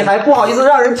业绩，还不好意思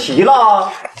让人提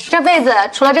了？这辈子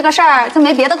除了这个事儿就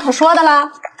没别的可说的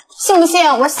了。信不信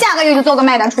我下个月就做个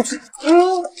卖单出去？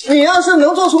你要是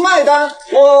能做出卖单，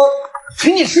我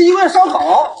请你吃1顿烧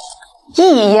烤。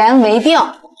一言为定。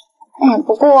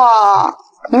不过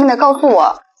你们得告诉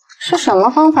我是什么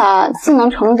方法既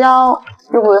能成交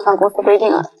又不违反公司规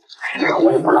定啊？这个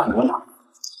我也不知道能不能。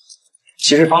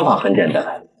其实方法很简单，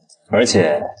而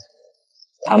且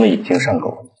他们已经上钩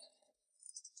了。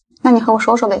那你和我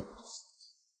说说呗。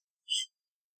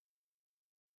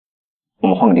我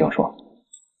们换个地方说。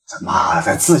他妈的，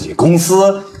在自己公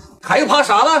司还有怕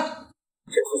啥的？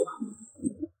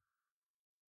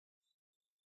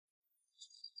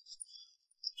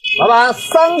老板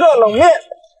，3个冷面。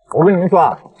我跟你们说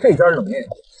啊，这家冷面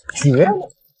绝了。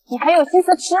你还有心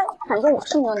思吃？反正我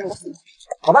是没有那个心思。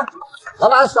好吧，老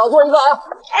板少做一个啊。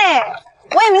哎，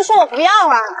我也没说我不要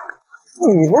啊。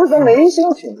你不是说没心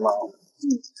情吗？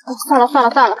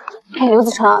算了。哎，刘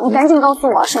子成，你赶紧告诉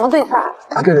我什么对策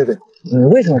啊？对，你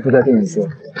为什么不在店里说？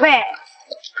喂，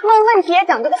问问题也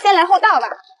讲究个先来后到吧。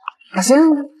啊，行，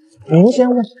您先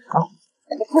问啊。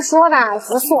你不说吧，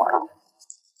急死我了。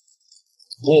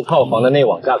那套房的内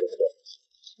网价格是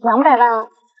多少？200万。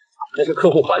这是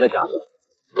客户还的价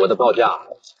格，我的报价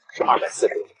是240万。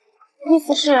意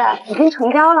思是已经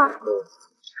成交了，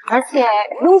而且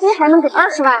佣金还能给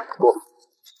20万。不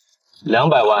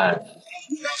，200万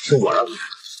是我让你。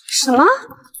什么？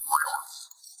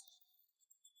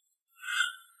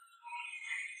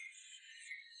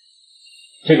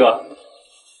这个，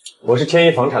我是天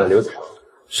一房产的刘子成。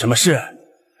什么事？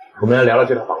我们来聊聊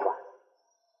这套房吧。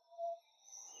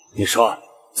你说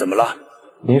怎么了？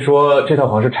您说这套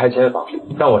房是拆迁房，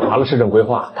但我查了市政规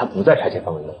划，它不在拆迁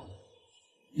范围内。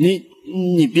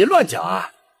你别乱讲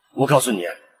啊！我告诉你，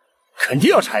肯定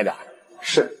要拆的。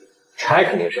是，拆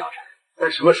肯定是要拆，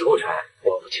但什么时候拆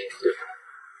我不清楚，对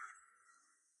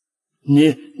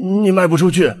吧？你卖不出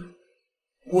去，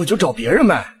我就找别人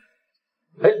卖。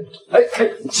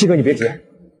七哥你别急，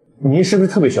您是不是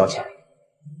特别需要钱？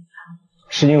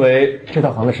是因为这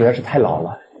套房子实在是太老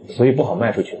了，所以不好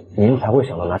卖出去，您才会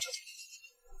想到拿钱。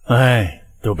哎，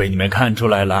都被你们看出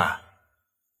来了。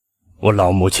我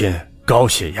老母亲高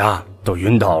血压都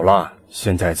晕倒了，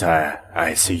现在在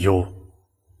ICU，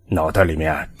 脑袋里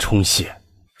面充血，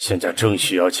现在正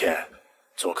需要钱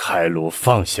做开颅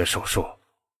放血手术。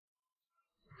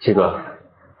七哥，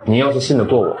您要是信得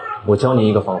过我，我教您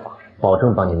一个方法，保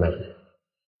证帮您卖出去。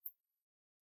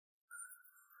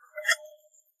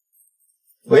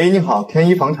喂，你好，天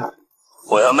一房产。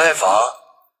我要卖房。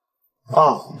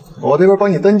啊，我这边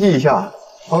帮你登记一下，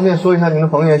方便说一下您的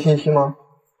房源信息吗？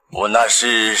我那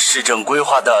是市政规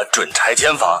划的准拆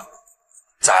迁房，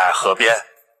在河边。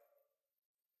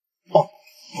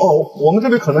我们这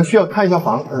边可能需要看一下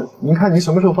房，您看您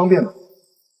什么时候方便呢？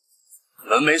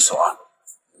门没锁，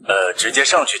直接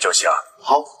上去就行。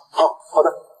好的。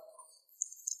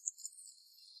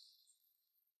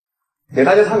给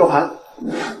大家看个盘。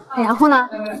然后呢？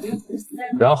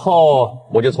然后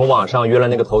我就从网上约了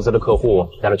那个投资的客户，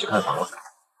带他去看房了。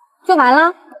就完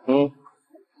了？嗯。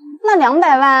那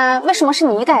200万为什么是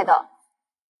你给的？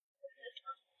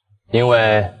因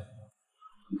为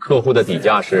客户的底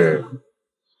价是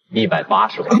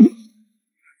180万。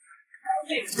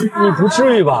你不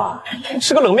至于吧？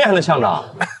吃个冷面还能呛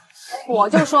着？我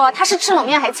就说他是吃冷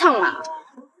面还呛呢。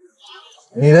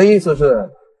你的意思是，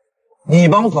你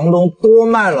帮房东多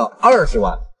卖了20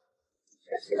万？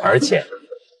而且，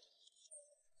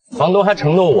房东还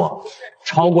承诺我，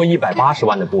超过180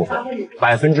万的部分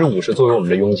，50%作为我们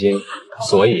的佣金，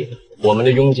所以我们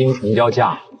的佣金成交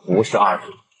价不是20，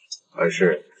而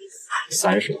是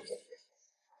30万。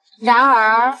然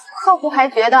而，客户还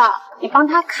觉得你帮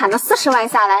他砍了40万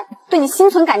下来，对你心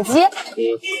存感激。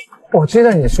我记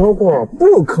得你说过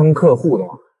不坑客户的吗？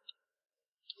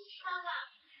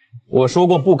我说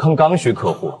过不坑刚需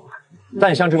客户，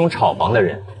但像这种炒房的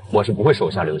人，我是不会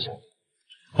手下留情。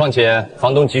况且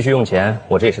房东急需用钱，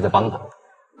我这也是在帮他。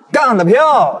干得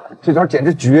漂亮，这招简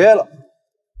直绝了！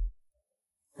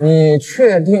你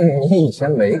确定你以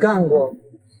前没干过？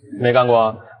没干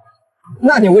过。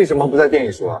那你为什么不在店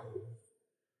里说？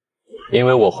因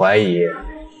为我怀疑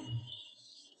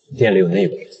店里有内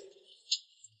鬼。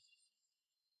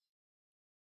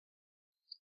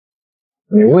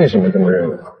你为什么这么认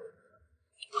为？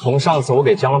从上次我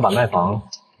给姜老板卖房，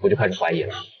我就开始怀疑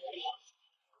了。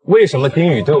为什么丁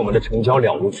宇对我们的成交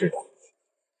了如指掌？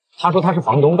他说他是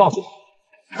房东告诉他，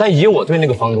但以我对那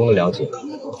个房东的了解，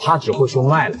他只会说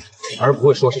卖了，而不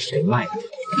会说是谁卖的。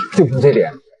就凭这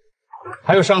点？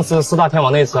还有上次4大天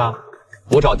王那次啊，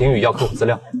我找丁宇要客户资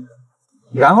料，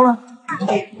然后呢？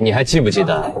你还记不记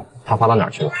得他发到哪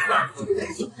儿去了？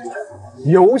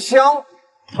邮箱。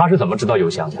他是怎么知道邮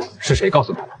箱的？是谁告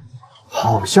诉他的？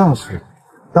好像是，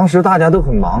当时大家都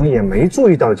很忙，也没注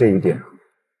意到这一点。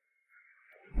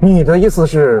你的意思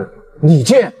是李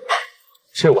健？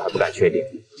这我还不敢确定。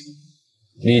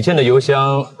李健的邮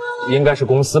箱应该是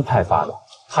公司派发的，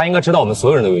他应该知道我们所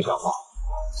有人的邮箱号，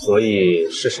所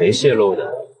以是谁泄露的，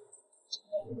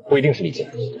不一定是李健。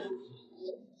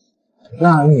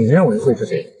那你认为会是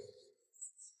谁？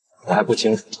我还不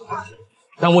清楚，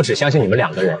但我只相信你们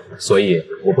2个人，所以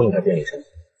我不能在店里生。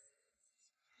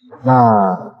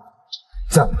那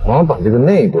怎么把这个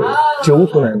内鬼揪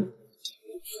出来呢？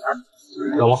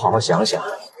让我好好想想，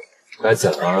该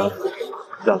怎么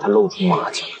让他露出马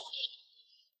脚。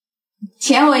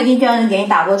钱我已经叫人给你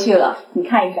打过去了，你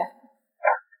看一下。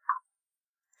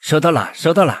收到了，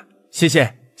收到了，谢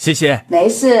谢，谢谢。没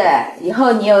事，以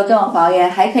后你有这种房源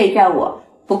还可以叫我，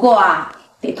不过啊，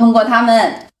得通过他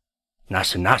们。那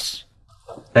是那是。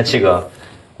那七哥，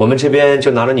我们这边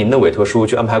就拿了您的委托书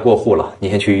去安排过户了，你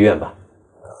先去医院吧。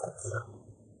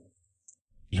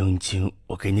佣金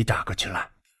我给你打过去了。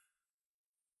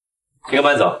七哥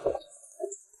慢走。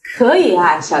可以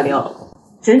啊，小刘，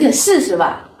整整40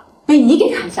万，被你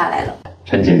给砍下来了。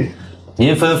陈姐，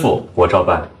您吩咐我照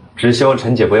办，只希望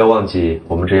陈姐不要忘记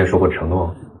我们之前说过的承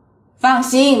诺。放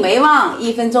心，没忘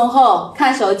，1分钟后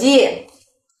看手机。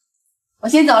我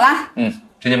先走啦。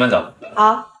陈姐慢走。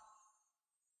好。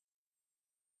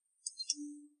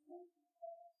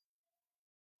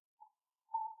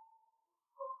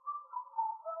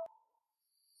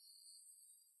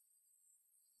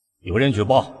有人举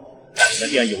报，你们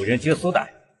店有人接私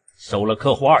贷，收了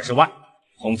客户20万。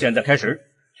从现在开始，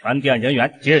全店人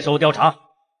员接受调查。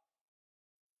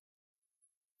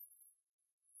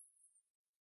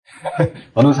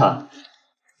王督察，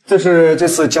这是这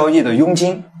次交易的佣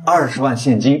金20万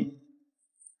现金，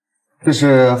这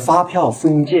是发票复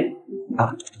印件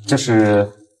啊，这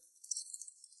是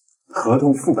合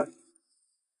同副本。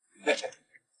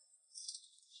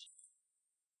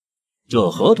这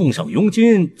合同上佣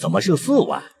金怎么是4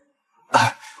万？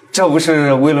这不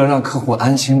是为了让客户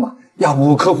安心吗？要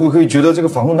不客户会觉得这个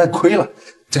房东太亏了，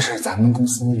这是咱们公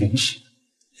司允许的。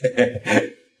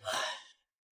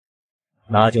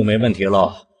那就没问题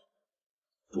了。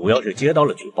主要是接到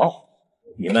了举报，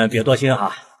你们别多心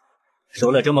哈。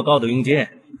收了这么高的佣金，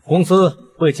公司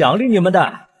会奖励你们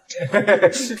的。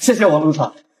谢谢王督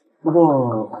察。不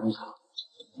过王督察，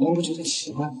您不觉得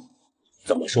奇怪吗？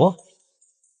怎么说？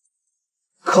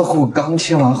客户刚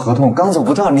签完合同，刚走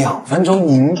不到2分钟，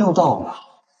您就到了。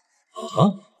啊？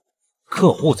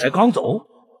客户才刚走？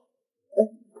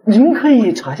您可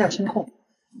以查一下监控。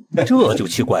这就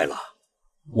奇怪了。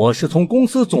我是从公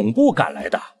司总部赶来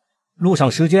的，路上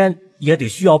时间也得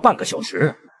需要半个小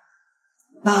时。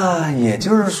那也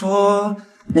就是说，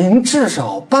您至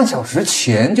少半小时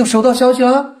前就收到消息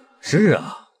了？是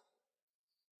啊。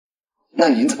那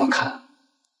您怎么看？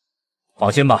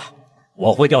放心吧，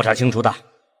我会调查清楚的。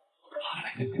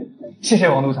谢谢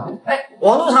王督察。哎，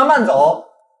王督察慢走。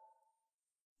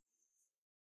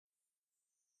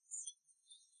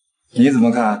你怎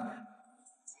么看？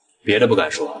别的不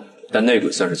敢说，但内鬼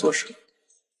算是坐实了。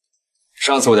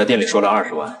上次我在店里说了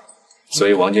20万，所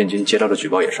以王建军接到的举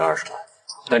报也是20万，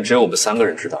但只有我们3个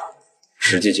人知道，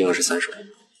实际金额是30万。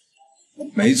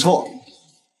没错，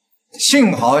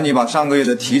幸好你把上个月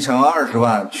的提成20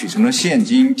万取成了现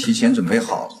金，提前准备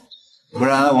好了，不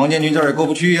然王建军这儿也过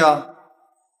不去呀。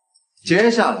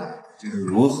接下来就是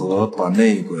如何把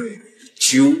内鬼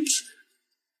揪出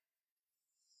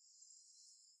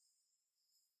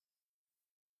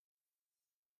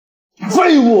来。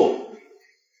废物！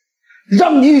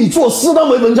让你以做私当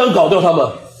为文章搞掉他们，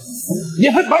你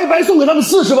还白白送给他们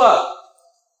40万。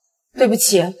对不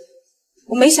起，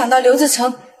我没想到刘志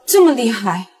成这么厉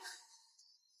害。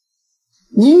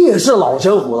你也是老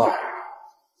江湖了，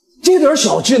这点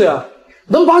小伎俩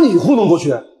能把你糊弄过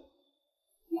去？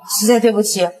实在对不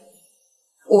起，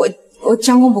我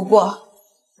将功补过。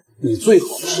你最好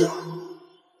是，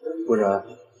不然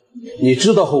你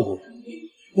知道后果。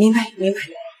明白明白。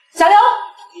小刘，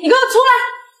你给我出来！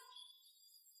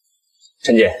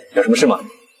陈姐，有什么事吗？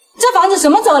这房子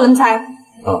什么时候能拆？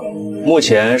目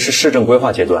前是市政规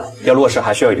划阶段，要落实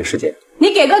还需要一点时间。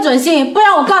你给个准信，不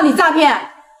然我告你诈骗。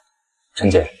陈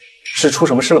姐，是出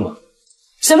什么事了吗？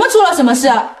什么出了什么事？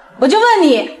我就问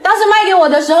你，当时卖给我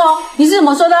的时候，你是怎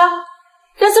么说的？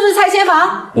这是不是拆迁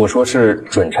房？我说是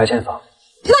准拆迁房。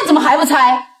那你怎么还不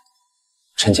拆？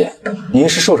陈姐，您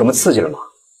是受什么刺激了吗？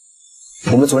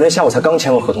我们昨天下午才刚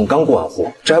签完合同，刚过完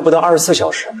户，这还不到24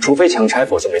小时，除非强拆，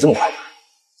否则没这么快的。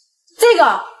这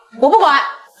个我不管，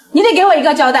你得给我一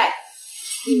个交代。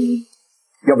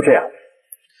要不这样，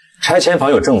拆迁房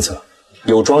有政策，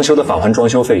有装修的返还装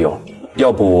修费用，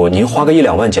要不您花个1、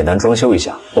2万简单装修一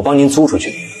下，我帮您租出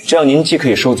去，这样您既可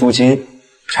以收租金，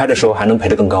拆的时候还能赔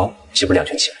得更高，岂不两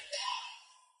全其美？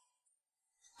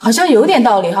好像有点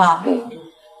道理哈。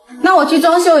那我去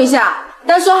装修一下。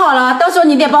但说好了，到时候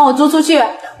你得帮我租出去。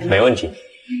没问题。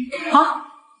好。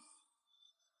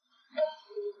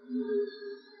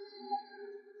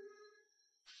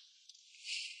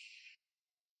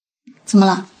怎么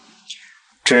了？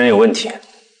这人有问题。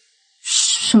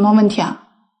什么问题啊？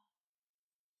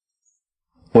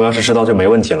我要是知道就没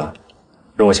问题了，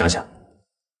让我想想。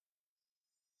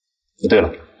对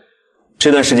了，这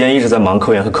段时间一直在忙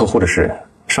科研和客户的事，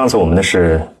上次我们的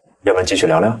事，要不然继续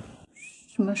聊聊？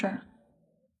什么事儿？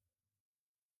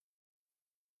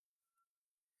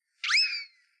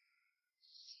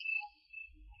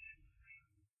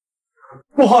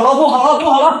不好了，不好了，不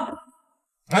好了！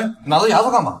哎，拿着牙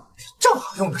刷干嘛？正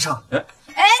好用得上。哎，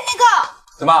那个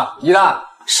怎么，一蛋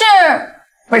是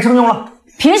被征用了？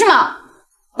凭什么？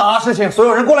大事情，所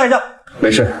有人过来一下。没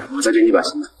事，我再给你把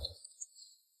新的。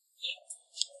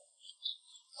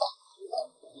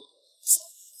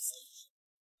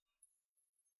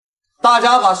大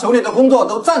家把手里的工作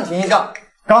都暂停一下。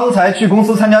刚才去公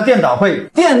司参加店长会，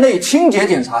店内清洁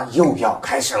检查又要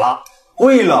开始了。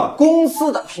为了公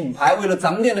司的品牌，为了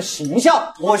咱们店的形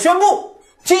象，我宣布，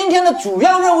今天的主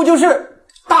要任务就是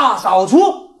大扫除。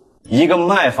一个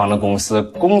卖房的公司，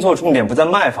工作重点不在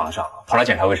卖房上，跑来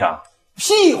检查卫生？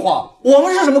屁话！我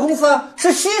们是什么公司啊？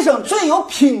是西省最有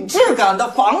品质感的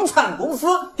房产公司，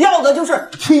要的就是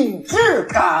品质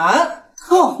感。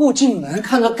客户进门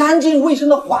看着干净卫生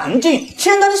的环境，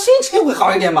现在的心情会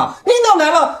好一点嘛？领导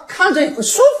来了，看着也会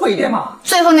舒服一点嘛？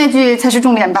最后那句才是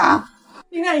重点吧？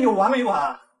今天有完没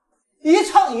完？一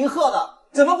唱一和的，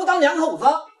怎么不当两口子？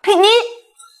嘿，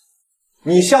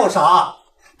你笑啥？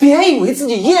别以为自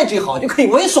己业绩好就可以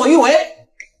为所欲为。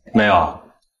没有，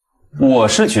我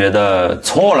是觉得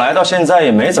从我来到现在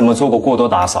也没怎么做过过多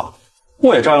打扫，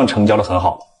我也照样成交的很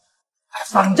好。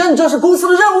反正这是公司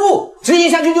的任务，执行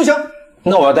下去就行。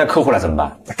那我要带客户来怎么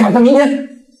办？改到明天，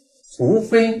除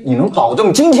非你能保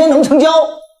证今天能成交。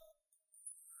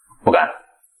不敢。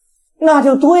那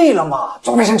就对了嘛，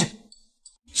准备上去。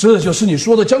这就是你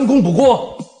说的将功补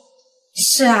过。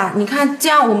是啊，你看这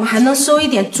样我们还能收一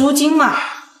点租金嘛。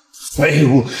废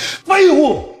物，废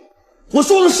物！我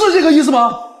说的是这个意思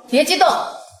吗？别激动，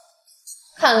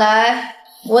看来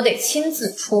我得亲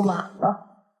自出马了。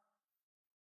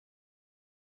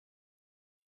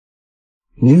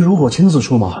您如果亲自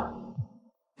出马，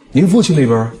您父亲那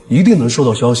边一定能收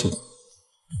到消息，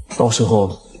到时候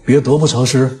别得不偿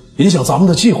失，影响咱们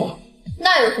的计划。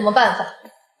那有什么办法？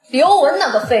刘文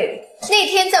那个废物，那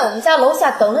天在我们家楼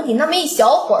下等了你那么一小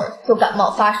会儿，就感冒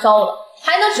发烧了，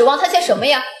还能指望他些什么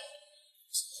呀？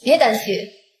别担心，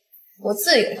我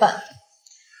自有办法。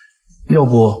要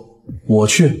不我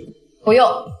去？不用，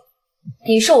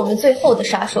你是我们最后的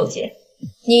杀手锏，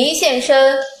你一现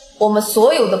身，我们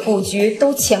所有的布局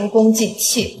都前功尽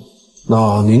弃。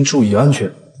那您注意安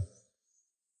全。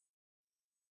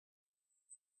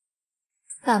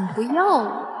敢不要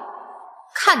我，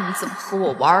看你怎么和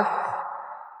我玩。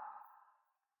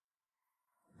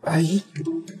哎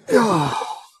呀，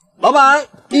老板，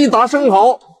一打生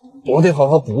蚝，我得好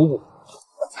好补补。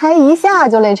才一下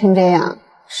就累成这样，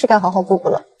是该好好补补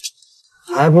了。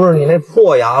还不是你那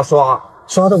破牙刷，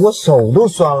刷的我手都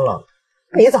酸了。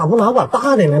你咋不拿把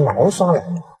大点的毛刷来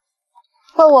呢？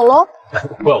怪我喽？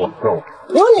怪我，怪我。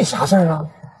问你啥事儿啊？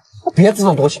别自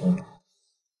作多情。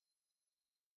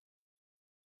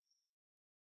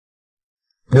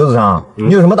刘子昌，你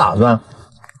有什么打算？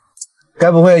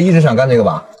该不会一直想干这个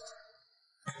吧？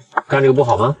干这个不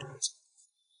好吗？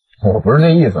我不是这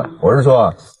意思，我是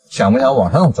说想不想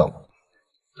往上走？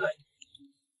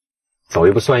走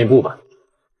一步算一步吧。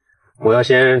我要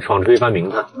先闯出一番名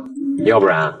堂，要不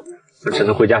然我只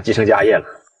能回家继承家业了。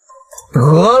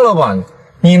得了吧，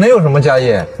你能有什么家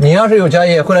业？你要是有家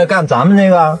业，会来干咱们这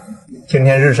个？天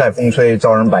天日晒风吹，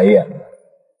招人白眼。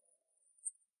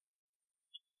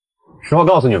实话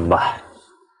告诉你们吧，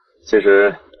其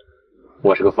实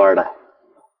我是个富二代。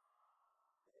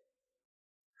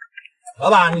老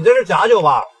板，你这是假酒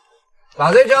吧？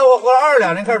咋这家伙喝了2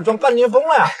两就开始装半斤疯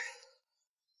了呀？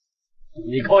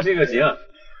你高兴就行。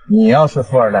你要是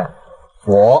富二代，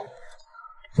我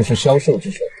就是销售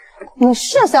之神。你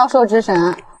是销售之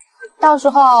神，到时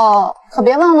候可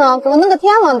别忘了给我弄个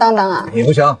天王当当啊！你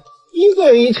不行，一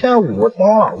个月1500，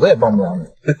当老子也帮不了你。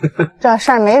这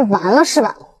事儿没完了是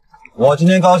吧？我今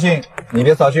天高兴，你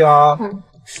别扫兴啊！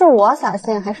是我扫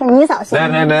兴还是你扫兴？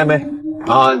没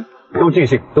啊，都尽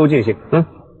兴，都尽兴。走。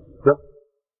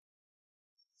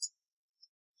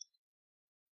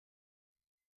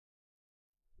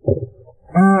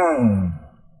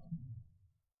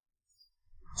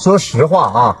说实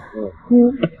话啊，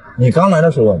你刚来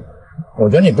的时候，我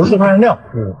觉得你不是块料，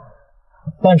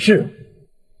但是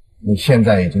你现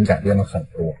在已经改变了很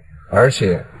多，而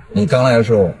且你刚来的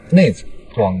时候那种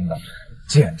装的，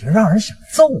简直让人想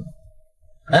揍你。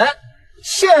哎，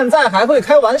现在还会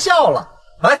开玩笑了，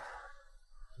来，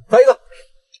来一个。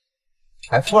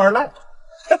还富二代。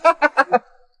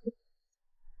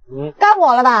该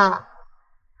我了吧？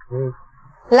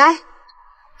来，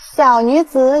小女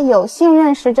子有幸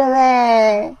认识这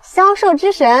位销售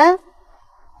之神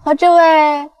和这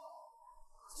位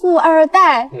富二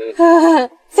代，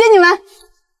谢你们。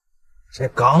这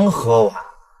刚喝完，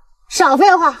少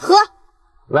废话，喝。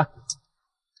来。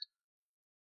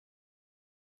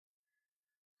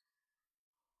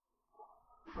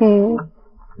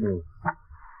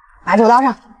把酒倒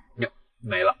上。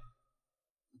没了。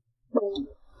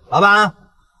老板，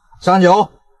上酒，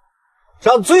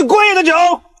上最贵的酒。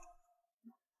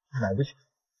买不起，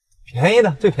便宜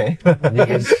的最便宜。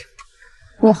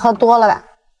你喝多了吧？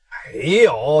没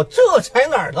有，这才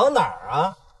哪儿到哪儿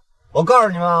啊！我告诉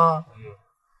你们啊，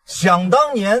想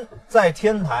当年在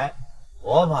天台，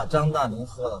我把张大林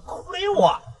喝的亏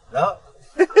碗了。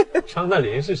张大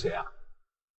林是谁啊？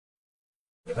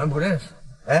你们不认识？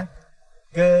哎，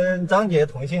跟张姐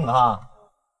同姓哈，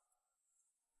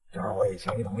就是我以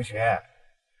前一同学，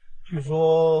据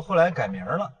说后来改名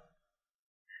了。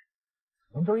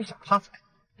我们都是一小趴菜。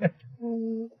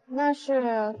那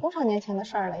是多少年前的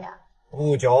事儿了呀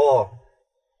不久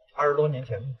，20多年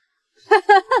前。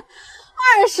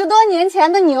20多年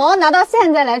前的牛拿到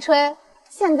现在来吹，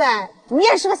现在你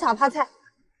也是个小趴菜。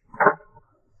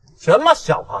什么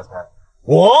小趴菜？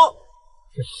我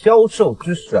是销售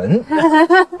之神。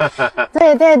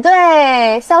对对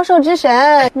对，销售之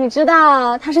神，你知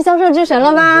道他是销售之神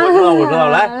了吧？我知道。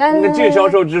来，那个净销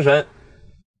售之神。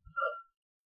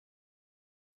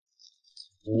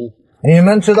你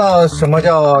们知道什么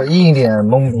叫一脸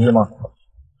懵逼吗？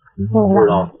不知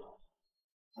道。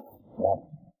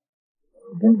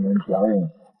跟你们表演。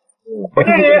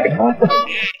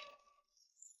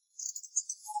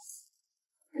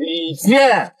李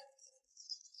健，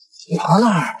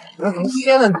哪儿？那怎么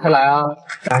现在才来啊？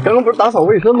刚刚不是打扫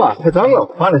卫生嘛，太脏了，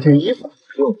换了件衣服。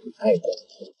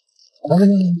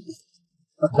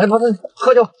来，跑这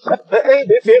喝酒。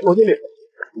别，罗经理。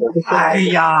哎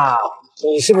呀，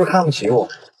你是不是看不起我？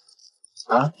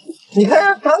啊？你看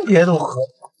人张杰都喝，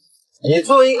你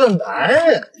作为一个男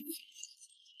人，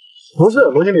不是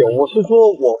罗经理，我是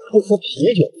说我不喝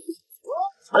啤酒。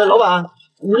哎，老板，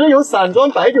你这有散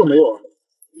装白酒没有？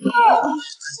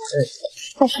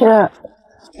这是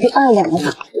第2两了。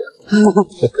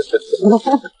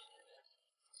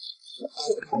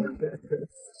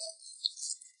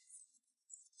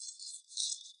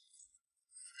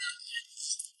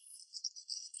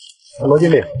罗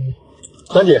经理，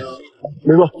张姐，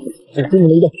没吧？给你们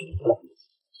一个。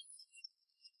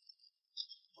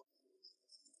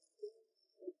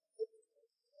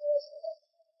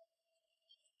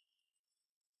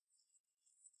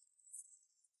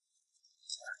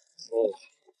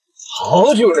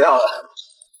好酒量啊！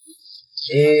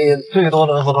你最多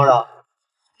能喝多少？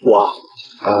我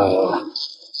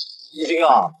1斤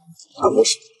啊？不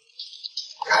是，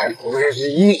该不会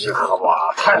是一直喝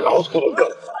吧？太老土的梗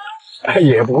了。哎，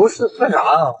也不是，那啥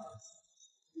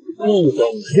，1整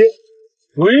天。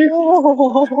喂。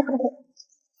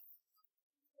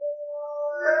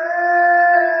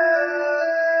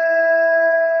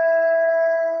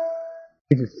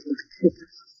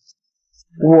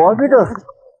我这个，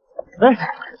哎，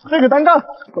这个单杠，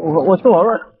我去玩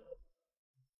玩。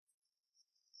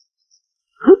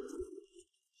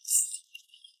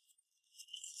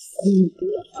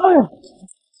哎呀，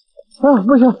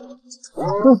不行，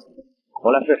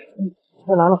我来试试。太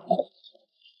难了。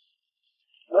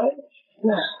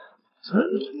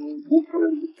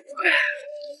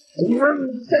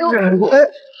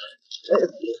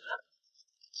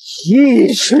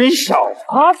一群小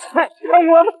发菜，让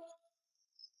我。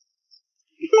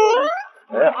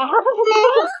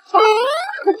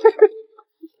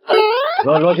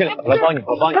罗经理，我来帮你。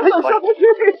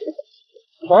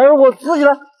还是我自己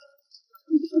来。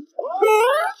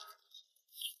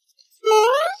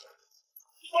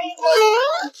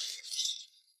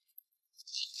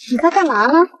你在干嘛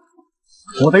呢？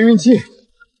我的运气，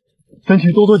争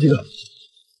取多几个。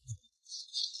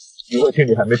娱乐圈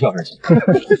里还没跳上去。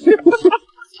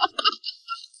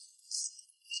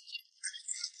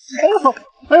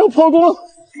哎呦，破功了！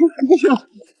不行，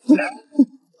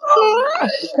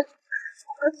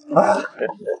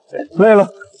累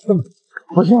了，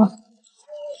不行了，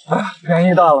便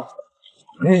宜大了，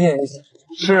理解一下。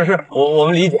是，我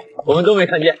们理解，我们都没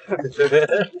看见。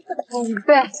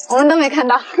对，我们都没看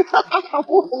到。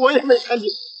我也没看见。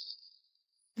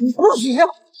不许呀！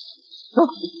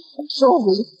收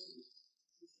回。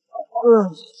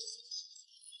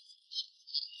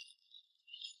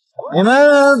你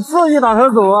们自己打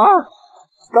车走啊，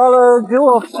到了给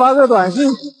我发个短信，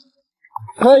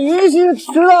逾期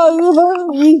迟到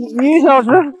1小时。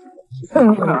哪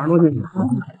儿呢？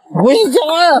回家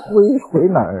呀，回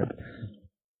哪儿？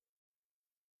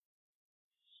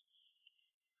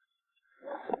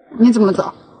你怎么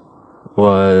走？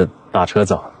我打车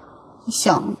走。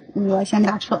行，我先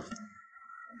打车。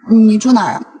你住哪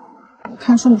儿啊？我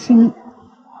看说你睡那。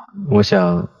我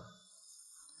想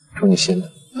住你心里。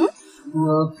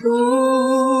我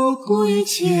不顾一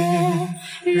切，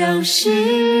让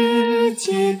世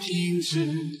界停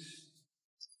止。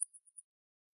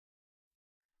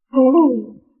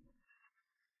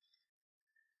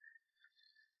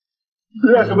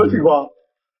这什么情况？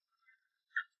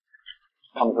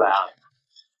看不出来啊。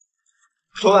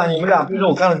昨晚你们俩背着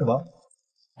我干了什么？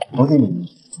王经理，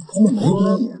他们没逼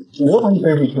你，我把你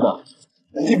背回去的。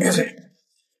你闭嘴！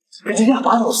人家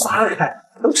把手撒开，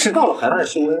都迟到了还在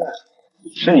修恩爱。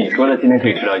是你说的今天可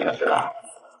以迟到1小时的？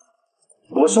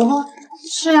我说吗？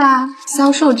是啊，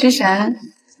销售之神。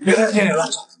别在店里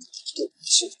乱吵。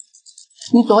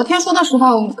你昨天说的时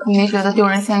候可没觉得丢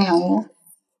人现眼哦。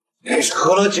那是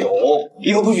喝了酒，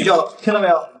以后不许叫，听到没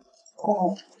有？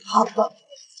哦，好的。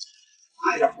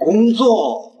快点工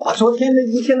作，把昨天那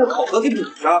一天的考核给补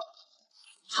上。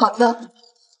好的。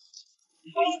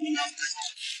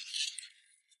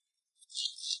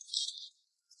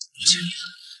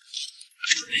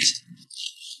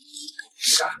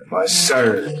什么事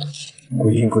儿？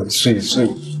鬼鬼祟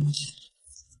祟。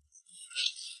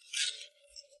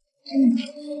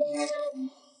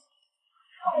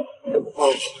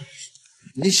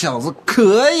你小子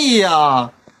可以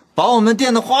呀，把我们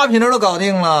店的花瓶都搞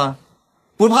定了，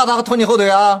不怕他拖你后腿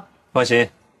啊？放心，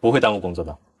不会耽误工作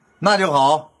的。那就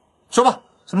好，说吧，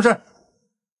什么事？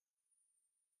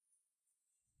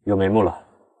有眉目了。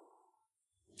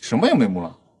什么有眉目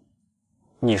了？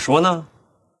你说呢？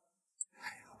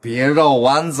别绕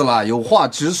弯子了，有话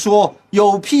直说，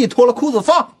有屁脱了裤子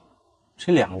放。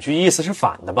这2句意思是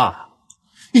反的吧？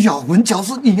咬文嚼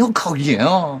字你要考研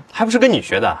啊，还不是跟你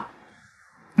学的。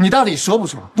你到底说不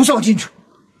说？不说我进去。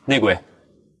内鬼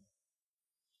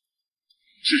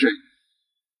是谁？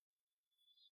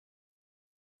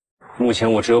目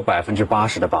前我只有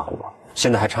80%的把握，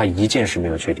现在还差1件事没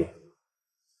有确定。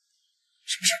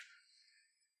什么事？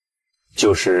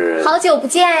就是好久不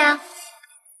见呀！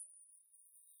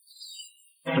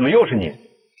怎么又是你？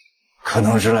可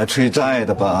能是来催债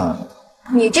的吧。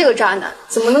你这个渣男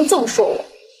怎么能这么说我？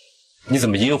你怎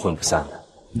么阴魂不散的？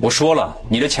我说了，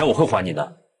你的钱我会还你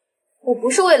的。我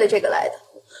不是为了这个来的，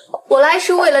我来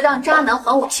是为了让渣男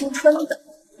还我青春的。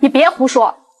你别胡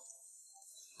说。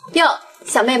哟，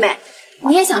小妹妹，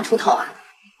你也想出头啊？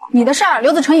你的事儿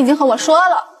刘子成已经和我说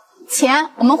了，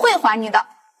钱我们会还你的，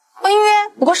婚约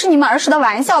不过是你们儿时的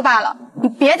玩笑罢了，你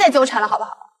别再纠缠了好不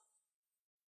好？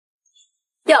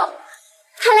哟，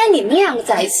看来你们2个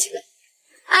在一起了。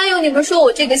哎呦，你们说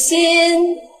我这个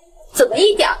心怎么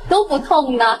一点都不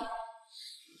痛呢？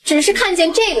只是看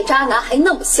见这个渣男还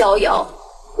那么逍遥，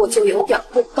我就有点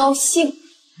不高兴。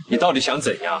你到底想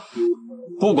怎样？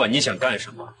不管你想干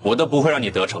什么，我都不会让你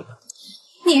得逞的。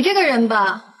你这个人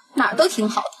吧，哪儿都挺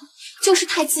好的，就是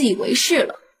太自以为是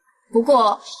了。不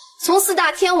过从4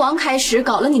大天王开始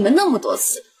搞了你们那么多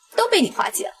次，都被你化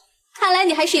解了。看来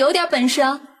你还是有点本事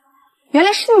啊。原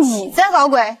来是你在搞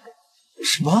鬼。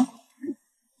什么？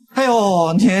哎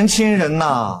呦，年轻人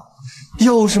呐，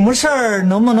有什么事儿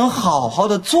能不能好好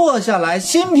的坐下来，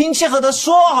心平气和的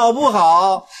说好不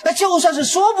好？那就算是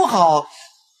说不好，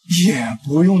也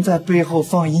不用在背后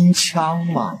放阴枪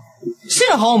嘛。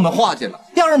幸好我们化解了，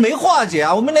要是没化解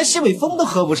啊，我们连西北风都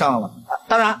喝不上了。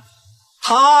当然，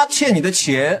他欠你的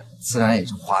钱，自然也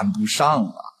就还不上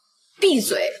了。闭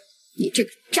嘴，你这个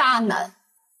渣男！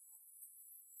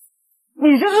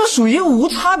你这是属于无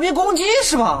差别攻击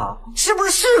是吧？是不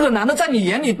是个男的在你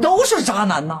眼里都是渣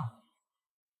男呢？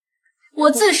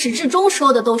我自始至终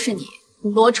说的都是你，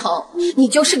罗成，你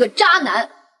就是个渣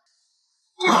男。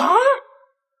啊！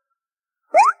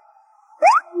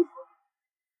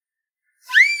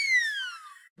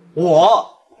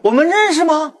我们认识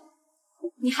吗？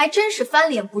你还真是翻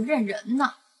脸不认人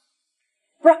呢。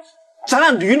不是，咱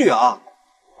俩屡啊，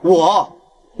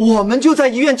我们就在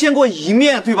医院见过一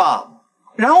面，对吧？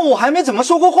然后我还没怎么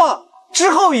说过话，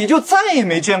之后也就再也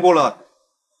没见过了。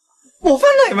我翻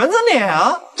哪门子脸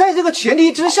啊？在这个前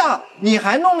提之下，你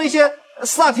还弄那些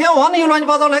4大天王那些乱七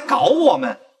八糟来搞我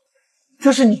们，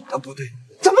这是你的不对，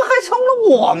怎么还成了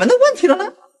我们的问题了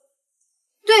呢？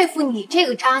对付你这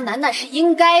个渣男那是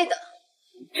应该的，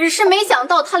只是没想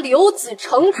到他刘子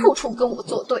成处处跟我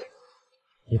作对。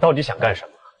你到底想干什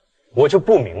么？我就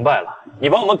不明白了，你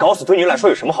把我们搞死对你来说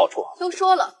有什么好处？都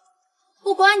说了，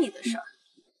不关你的事儿。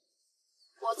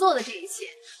我做的这一切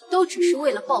都只是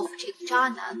为了报复这个渣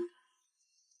男。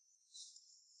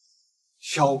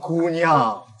小姑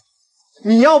娘，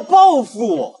你要报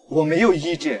复我没有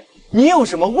意见，你有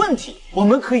什么问题我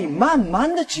们可以慢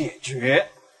慢的解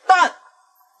决，但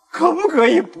可不可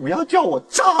以不要叫我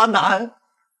渣男？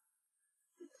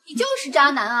你就是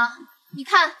渣男啊！你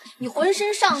看你浑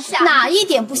身上下哪一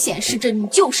点不显示着你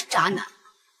就是渣男？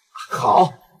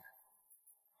好，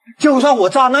就算我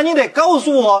渣男，你得告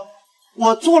诉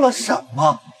我做了什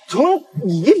么。从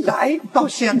你一来到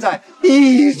现在，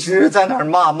一直在那儿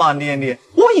骂骂咧咧，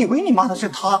我以为你骂的是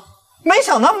他，没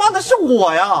想到骂的是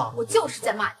我呀！我就是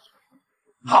在骂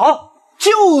你。好，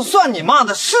就算你骂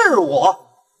的是我，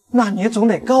那你总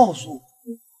得告诉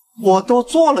我都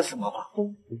做了什么吧？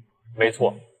没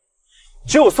错，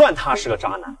就算他是个渣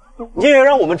男，你也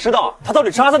让我们知道他到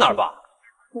底渣在哪儿吧？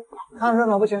看热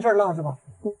闹不嫌事儿大是吧？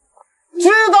知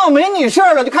道没你事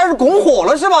儿了，就开始拱火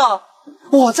了是吧？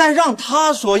我再让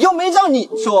他说，又没让你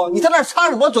说，你在那儿插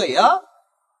什么嘴啊？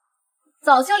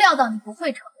早就料到你不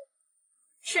会承认。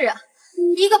是啊，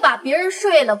一个把别人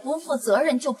睡了不负责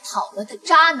任就跑了的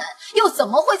渣男，又怎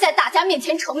么会在大家面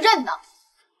前承认呢？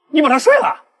你把他睡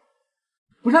了？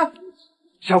不是，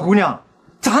小姑娘，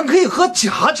咱可以喝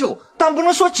假酒，但不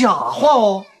能说假话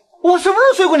哦。我是不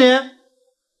是睡过你？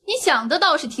你想的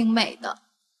倒是挺美的。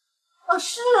啊，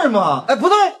是吗？哎，不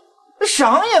对。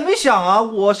想也没想啊，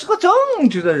我是个正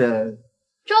直的人。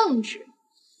正直？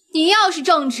你要是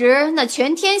正直，那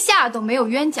全天下都没有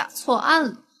冤假错案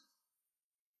了。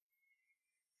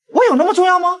我有那么重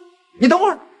要吗？你等会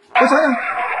儿，我想想，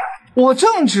我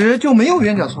正直就没有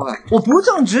冤假错案，我不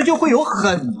正直就会有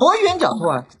很多冤假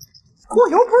错案。我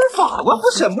又不是法官，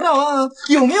我审不了啊。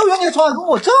有没有冤假错案跟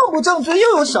我正不正直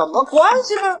又有什么关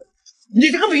系呢？你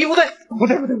这个比喻不对，不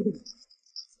对。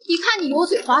你看你油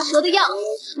嘴滑舌的样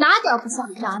子，哪点不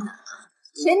像渣男？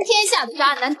全天下的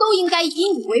渣男都应该以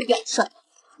你为表率。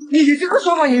你这个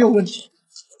说法也有问题。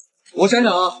我想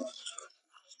想啊，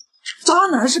渣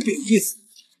男是贬义词，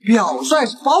表率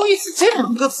是褒义词，这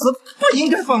两个词不应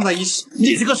该放在一起。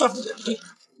你这个说法对。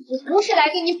我不是来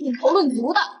跟你品头论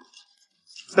足的。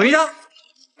等一下，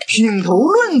品头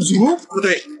论足不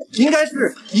对，应该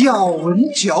是咬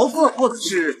文嚼字或者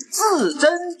是字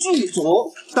斟句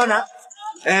酌。当然。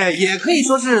也可以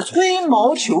说是吹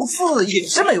毛求疵，也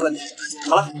是没问题。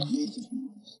好了，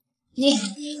你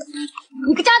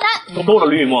个渣男！都够了，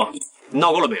吕雨墨，你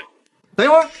闹够了没有？等一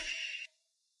会儿，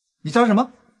你叫什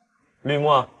么？吕雨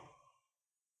墨。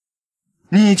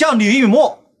你叫吕雨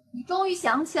墨。你终于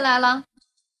想起来了？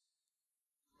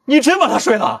你真把他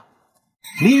睡了？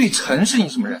李雨辰是你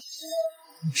什么人？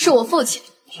是我父亲。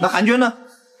那韩娟呢？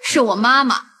是我妈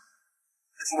妈。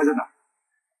现在在哪？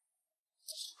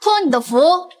托你的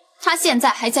福，他现在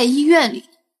还在医院里。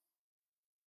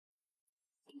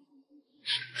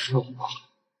是我。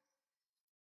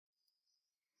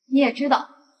你也知道，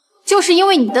就是因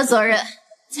为你的责任，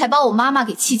才把我妈妈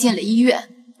给气进了医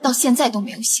院，到现在都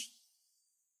没有醒。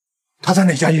他在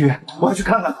哪家医院？我要去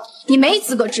看看。你没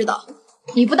资格知道，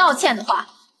你不道歉的话，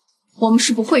我们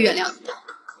是不会原谅你的。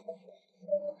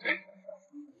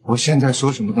我现在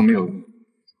说什么都没有用。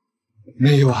那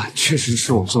一晚确实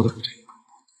是我做的不对。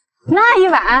那一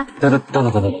晚，等，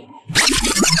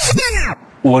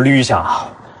我捋一下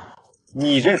啊，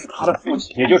你认识他的父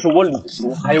亲，也就是我李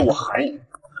叔，还有我韩姨，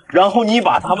然后你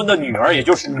把他们的女儿，也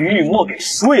就是吕雨墨给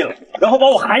睡了，然后把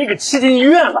我韩姨给气进医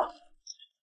院了。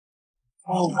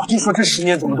哦，我就说这10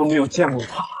年怎么都没有见过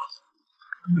他，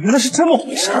原来是这么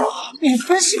回事啊！你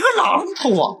真是个榔头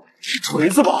啊！是锤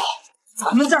子吧？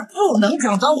咱们这儿不能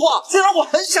讲脏话，虽然我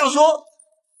很想说，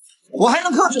我还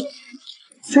能克制。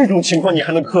这种情况你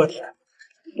还能克制，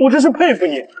我真是佩服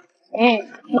你。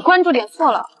你关注点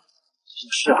错了。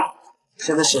是啊，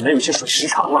现在显得有些水时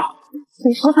长了。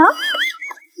水时长？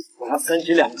我要3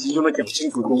集2集就能讲清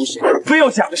楚东西，非要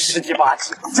讲个10集8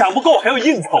集，讲不够还要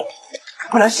应酬，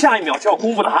不然下一秒就要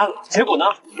公布答案了。结果呢？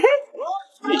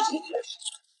一集结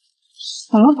束。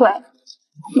什么鬼？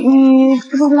你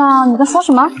不知道你在说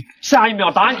什么？下一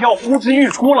秒答案就要呼之欲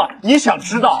出了，你想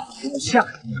知道？下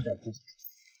一秒再知道。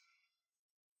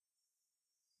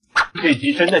这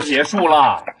集真的结束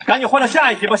了，赶紧换到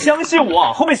下一集吧！相信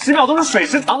我，后面10秒都是水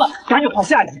时长的，赶紧换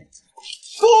下一集。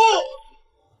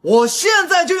不，我现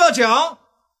在就要讲，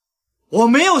我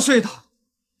没有睡她，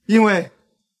因为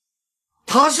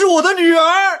她是我的女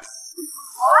儿。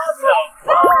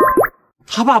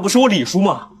他爸不是我李叔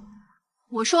吗？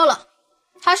我说了，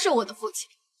他是我的父亲，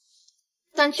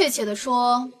但确切的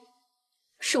说，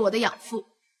是我的养父。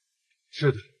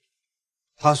是的，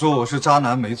他说我是渣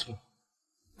男，没错。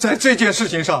在这件事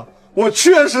情上，我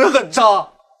确实很渣。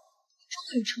终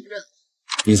于承认了。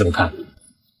你怎么看？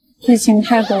剧情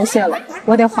太狗血了，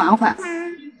我得缓缓，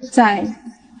再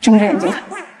睁着眼睛看。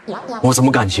我怎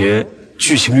么感觉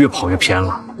剧情越跑越偏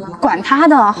了？管他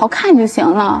的，好看就行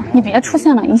了，你别出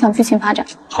现了，影响剧情发展。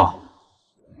好，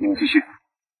你们继续。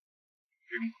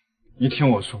你听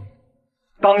我说，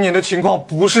当年的情况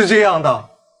不是这样的。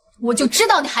我就知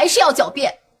道你还是要狡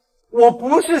辩。我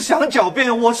不是想狡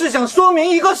辩，我是想说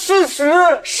明一个事实。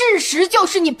事实就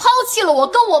是你抛弃了我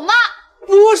跟我妈。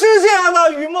不是这样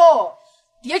的，雨梦。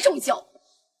别这么叫我，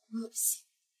恶心。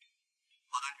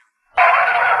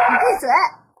你闭嘴！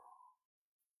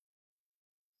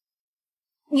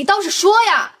你倒是说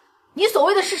呀，你所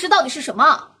谓的事实到底是什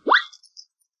么？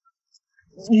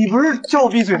你不是叫我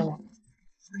闭嘴了吗？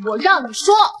我让你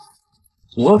说。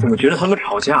我怎么觉得他们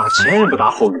吵架前言不搭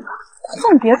后语呢？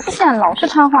你别出现老是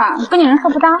插话，跟你人设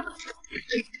不搭。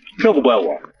这不怪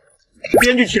我，是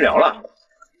编剧去聊了。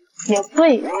也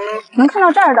对，能看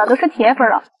到这儿的都是铁粉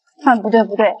了。不对，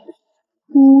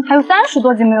还有30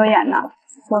多集没有演呢。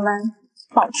我们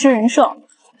保持人设，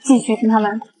继续听他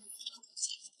们。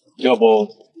要不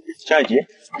下一集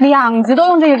2集都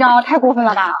用这一招，太过分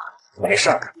了吧？没事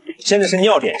儿，现在是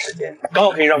尿点时间，刚好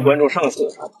可以让观众上色。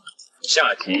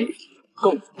下集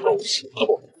更狗血，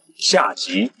不，下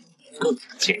集更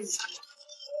精彩。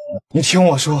你听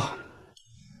我说，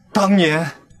当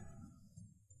年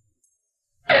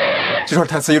这段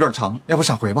台词有点长，要不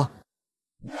闪回吧？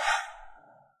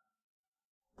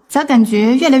咋感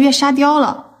觉越来越沙雕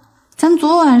了？咱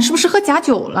昨晚是不是喝假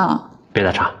酒了？别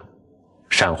打岔，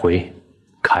闪回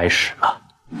开始了。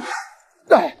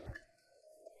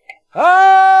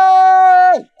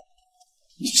哎，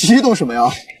你激动什么呀？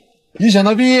一想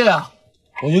到毕业啊，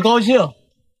我就高兴。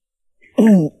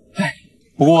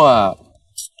不过啊，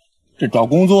这找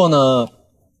工作呢，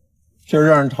确实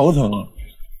让人头疼啊。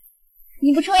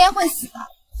你不抽烟会死的。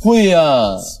会呀。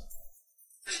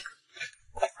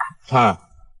嗨，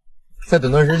再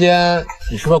等段时间，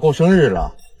你是不是要过生日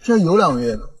了？这有2个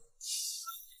月呢。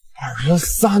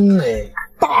23呢，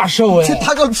大寿哎！这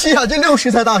大个屁啊！这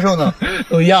60才大寿呢，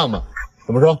都一样嘛。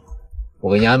怎么说？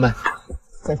我给你安排。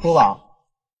再说吧。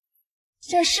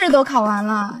这试都考完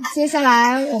了，接下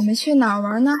来我们去哪儿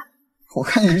玩呢？我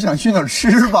看你是想去哪儿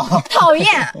吃吧。讨厌！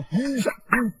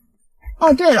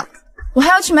哦，对了，我还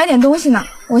要去买点东西呢，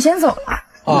我先走了。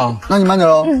啊，那你慢点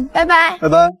喽。拜拜。拜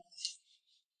拜。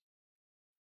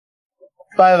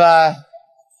拜拜。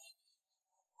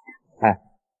哎，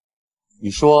你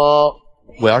说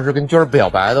我要是跟娟儿表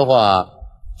白的话，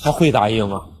她会答应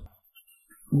吗？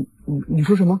你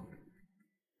说什么？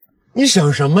你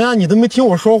想什么呀？你都没听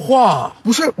我说话。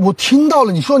不是，我听到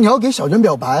了，你说你要给小娟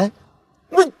表白，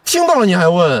不听到了你还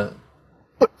问？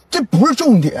不，这不是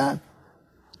重点。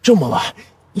这么吧，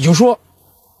你就说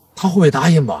她会不会答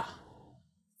应吧？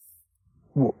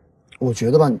我觉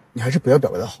得吧，你还是不要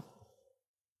表白的好。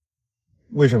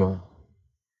为什么？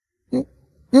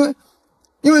因为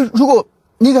如果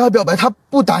你给她表白，她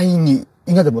不答应你，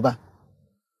应该怎么办？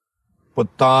不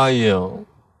答应。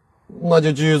那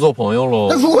就继续做朋友喽。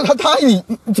那如果他答应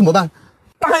你怎么办？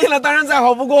答应了当然再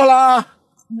好不过啦。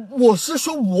我是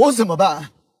说我怎么办？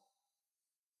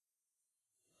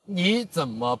你怎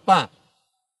么办？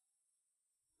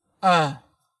哎，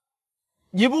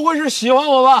你不会是喜欢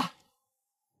我吧？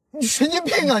你神经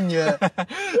病啊你！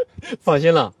放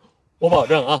心了，我保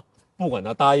证啊，不管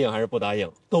他答应还是不答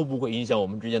应，都不会影响我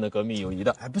们之间的革命友谊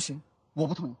的。哎，不行，我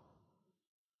不同意。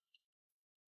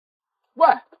喂！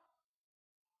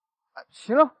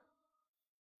行了，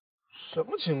什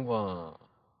么情况啊？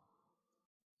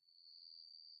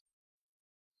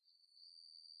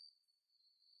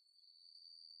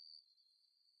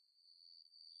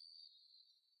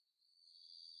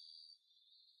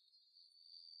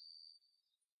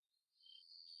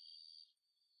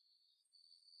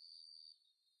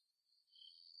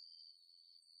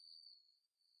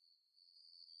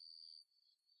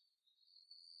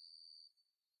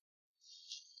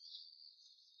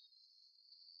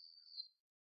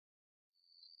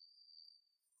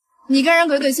你跟人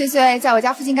鬼鬼祟祟，在我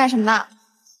家附近干什么呢？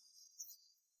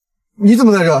你怎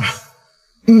么在这儿？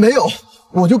没有，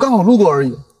我就刚好路过而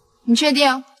已。你确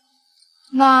定？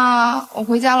那我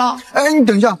回家喽。哎，你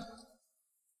等一下，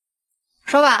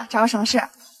说吧，找个什么事？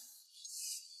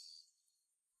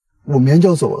我明天就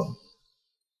要走了。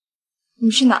你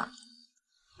去哪？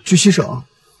去西省，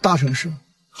大城市，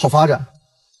好发展。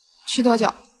去多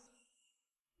久？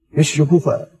也许就不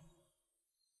回来了。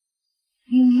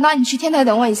那你去天台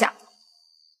等我一下。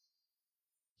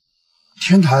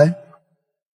天台？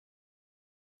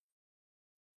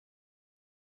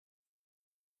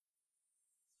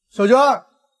小娟儿，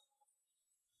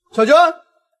小娟儿。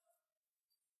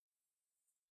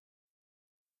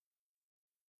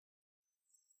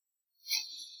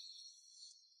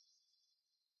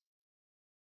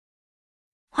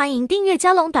欢迎订阅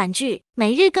蛟龙短剧，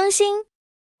每日更新。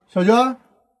小娟，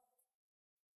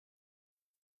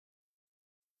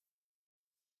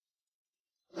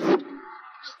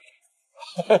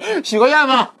许个愿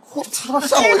吧。我操！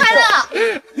生日快乐！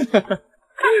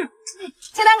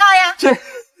切蛋糕呀！这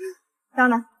刀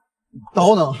呢？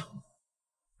刀呢？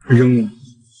扔了。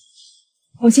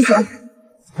我去捡。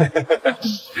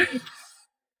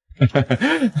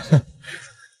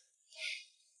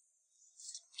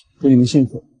祝你们幸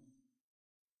福。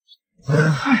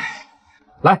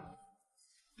来，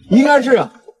应该是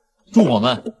祝我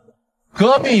们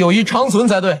革命友谊长存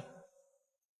才对。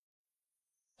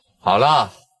好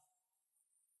了，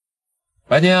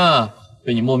白天啊，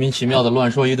被你莫名其妙的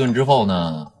乱说一顿之后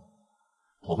呢，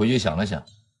我回去想了想，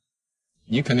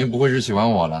你肯定不会是喜欢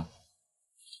我了，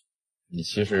你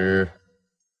其实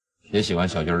也喜欢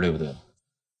小军，对不对？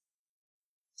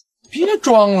别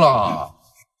装了，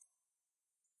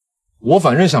我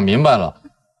反正想明白了，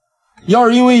要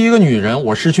是因为一个女人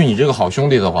我失去你这个好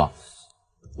兄弟的话，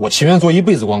我情愿做一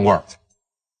辈子光棍。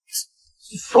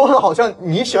说的好像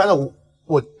你喜欢的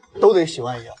我都得喜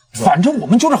欢一样。反正我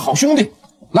们就是好兄弟，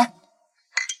来，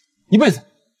一辈子。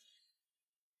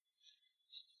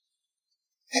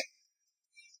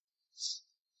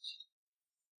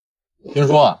听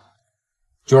说啊，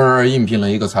军儿应聘了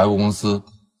一个财务公司，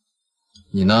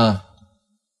你呢，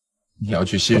你要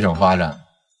去新省发展，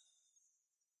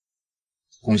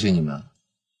恭喜你们。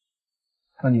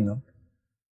那你呢？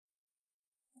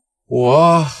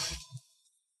我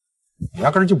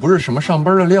压根儿就不是什么上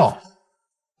班的料，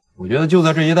我觉得就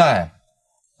在这一带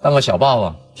当个小霸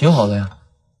王挺好的呀。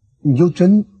你就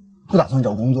真不打算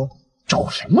找工作？找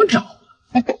什么找？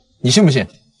哎，你信不信？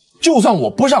就算我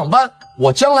不上班，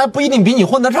我将来不一定比你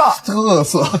混得差。嘚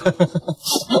瑟！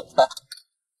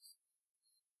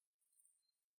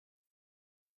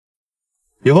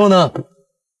以后呢，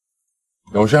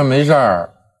有事没事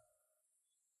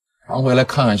常回来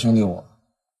看看兄弟我。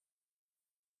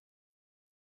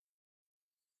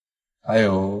还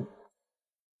有，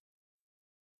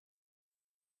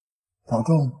保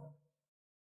重。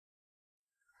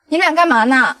你俩干嘛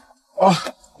呢？哦，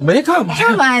没干嘛。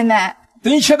这么暧昧？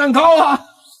等你切蛋糕啊！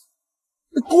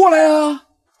过来啊！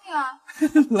对啊。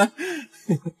来。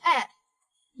哎，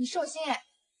你寿星哎。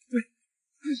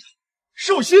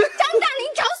寿星。张大林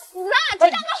找死啊！这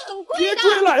蛋糕很贵的。别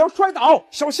追了，要摔倒，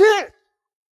小心。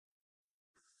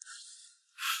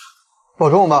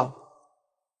保重吧。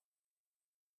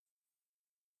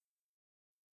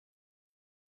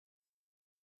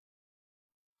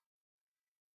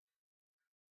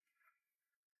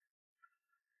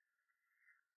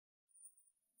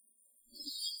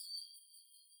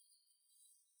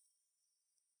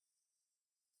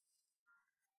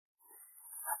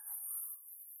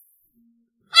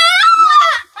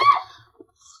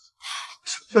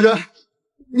小娟，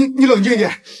你冷静一点。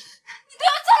你对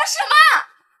我做了什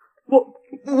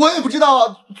么？我也不知道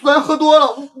啊，昨天喝多了，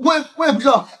我也不知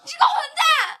道。你这个混蛋！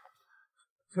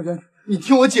小娟，你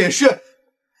听我解释。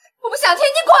我不想听，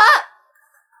你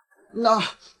滚！那滚！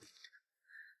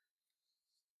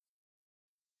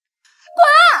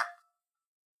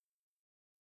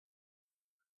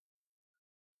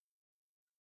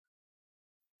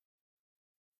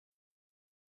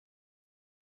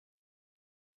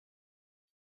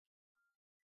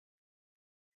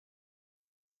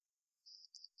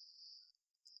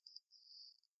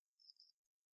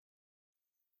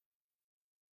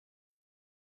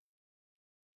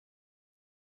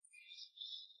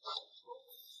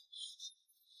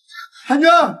韩娟，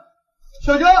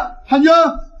小娟，韩娟，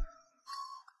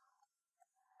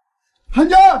韩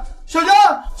娟，小娟，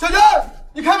小娟，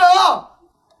你开门啊！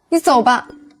你走吧。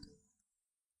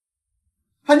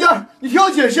韩娟，你听我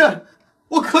解释，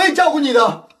我可以照顾你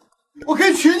的，我可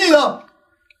以娶你的。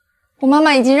我妈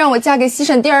妈已经让我嫁给西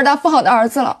省第2大富豪的儿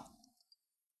子了。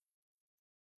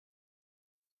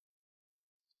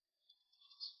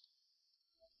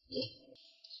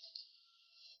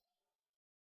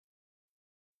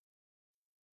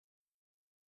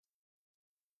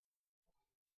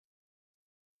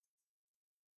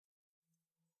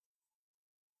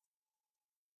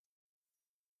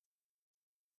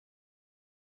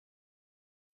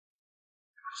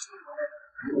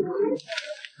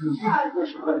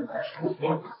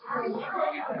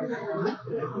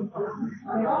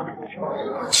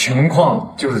情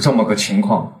况就是这么个情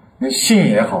况，你信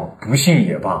也好，不信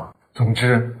也罢，总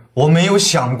之我没有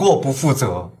想过不负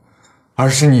责，而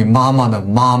是你妈妈的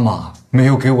妈妈没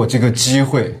有给我这个机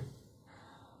会。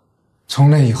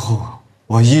从那以后，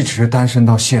我一直单身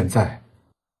到现在。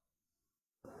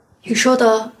你说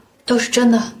的都是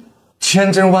真的？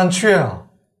千真万确啊！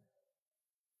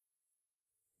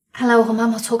看来我和妈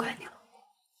妈错怪你了。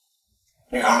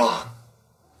女儿，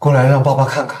过来让爸爸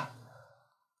看看。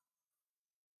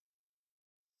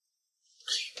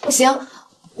不行，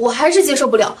我还是接受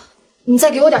不了，你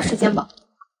再给我点时间吧。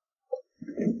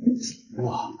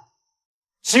哇，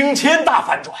惊天大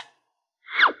反转！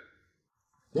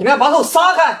你那把手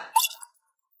撒开！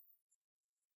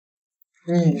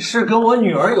你是跟我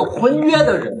女儿有婚约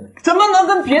的人，怎么能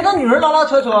跟别的女人拉拉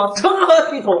扯扯，成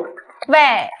何体统？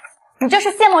喂，你这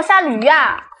是卸磨杀驴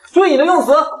呀！所以你的用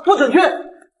词不准确。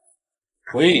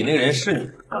回忆里那个人是你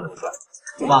干得出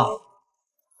来？妈，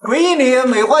回忆里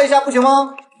美化一下不行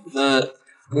吗？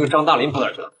那个张大林跑哪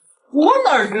儿去了？我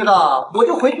哪知道？我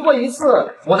就回去过一次，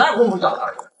我哪有功夫找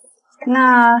他去？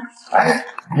那，哎，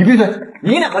你闭嘴！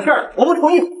你俩的事儿我不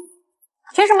同意。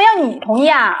凭什么要你同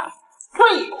意啊？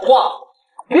废话，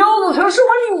彪子成是我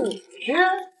女婿。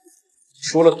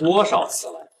说了多少次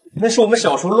了？那是我们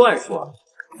小时候乱说。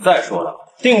再说了，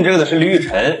定这个的是李雨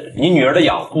辰，你女儿的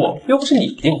养父又不是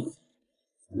你定的。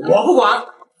我不管，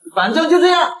反正就这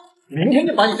样，明天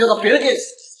就把你调到别的店去。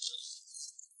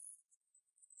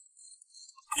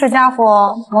这家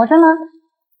伙魔怔了。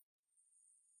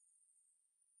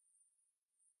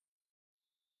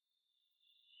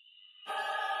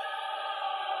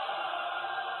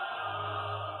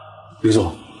李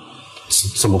总，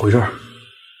怎么回事？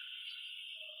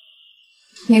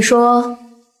你说，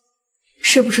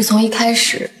是不是从一开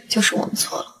始就是我们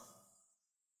错了？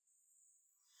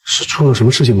是出了什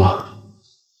么事情吗？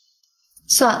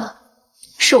算了，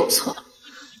是我错了，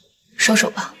收手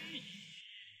吧。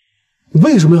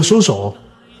为什么要收手？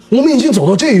我们已经走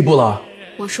到这一步了。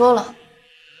我说了，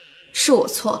是我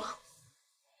错了。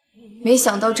没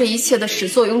想到这一切的始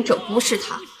作俑者不是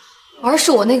他，而是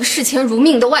我那个视钱如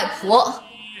命的外婆。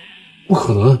不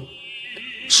可能，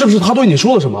是不是他对你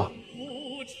说了什么？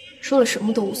说了什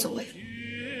么都无所谓，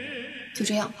就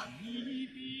这样吧。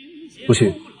不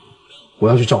行，我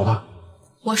要去找他。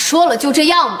我说了就这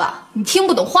样吧，你听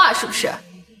不懂话是不是？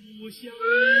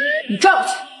你转过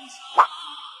去。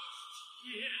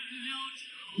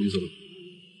李总，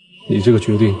你这个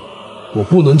决定我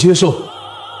不能接受。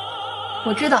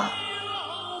我知道，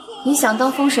你想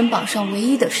当封神榜上唯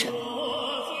一的神，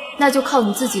那就靠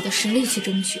你自己的实力去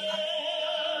争取吧。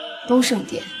东胜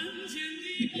殿，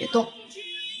你别动。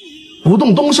不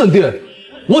动东胜殿，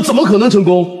我怎么可能成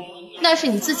功？那是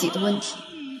你自己的问題。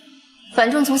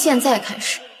反正從現在開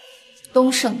始，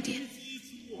東勝殿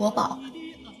我保了。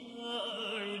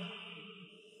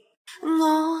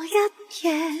我一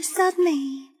夜失眠，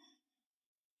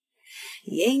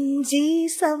仍知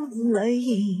心裏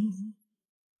言，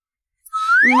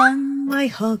問為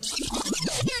何？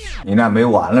你俩没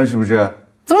完了是不是？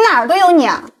怎么哪儿都有你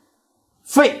啊？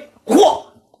废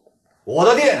话，我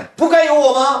的店不该有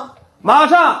我吗？马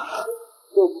上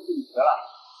就不是你的了。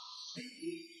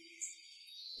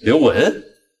刘文，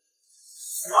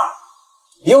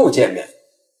又见面，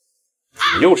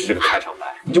你又是这个开场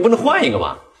白，你就不能换一个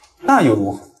吗？那又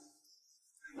如何？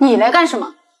你来干什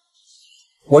么？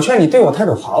我劝你对我态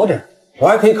度好点，我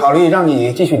还可以考虑让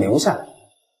你继续留下来。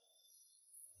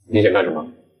你想干什么？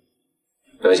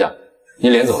等一下，你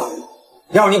脸怎么了？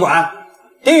要你管。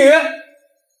丁宇，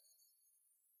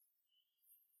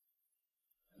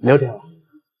聊天了。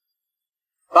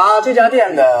把这家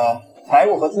店的财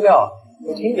务和资料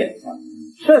都清点一下，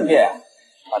顺便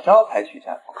把招牌取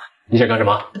下来。你想干什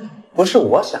么？不是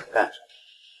我想干什么，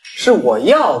是我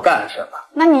要干什么。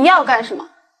那你要干什么？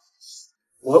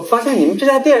我发现你们这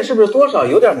家店是不是多少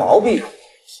有点毛病？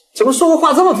怎么说个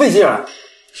话这么费劲啊？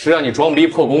是让你装逼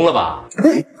破功了吧？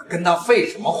跟他废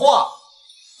什么话？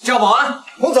叫保安，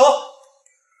轰走！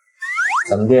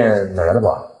咱们店哪来的保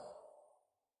安？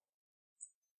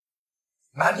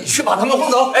那你去把他们轰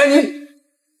走。哎，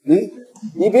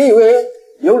你别以为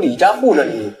有李家护着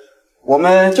你，我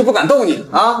们就不敢动你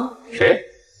啊？谁？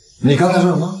你刚才说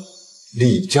什么？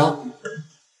李家？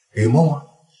雨梦吗？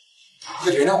他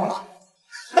原谅我了。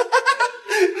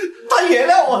他原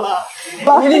谅我了。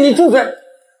你住嘴！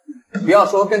不要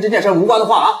说跟这件事无关的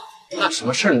话啊！那什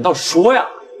么事儿你倒说呀？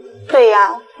对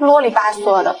呀，啰里吧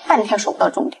嗦的，半天说不到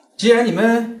重点。既然你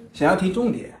们想要听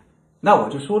重点，那我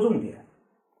就说重点，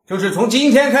就是从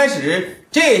今天开始，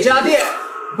这家店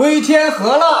归天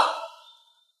河了。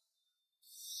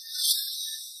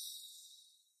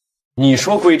你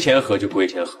说归天河就归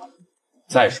天河。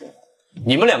再说，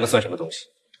你们两个算什么东西？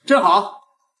正好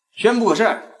宣布个事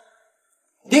儿，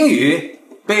丁宇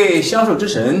被销售之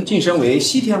神晋升为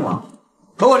西天王，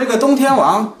和我这个东天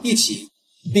王一起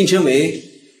并称为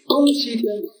东西天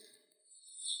王。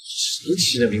谁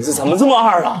起的名字怎么这么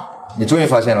二啊？你终于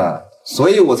发现了，所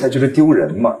以我才觉得丢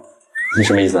人嘛。你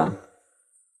什么意思啊？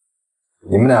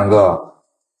你们两个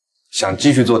想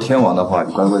继续做天王的话，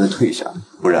就乖乖的退下，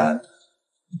不然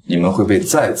你们会被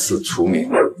再次除名。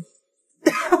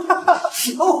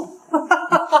哦，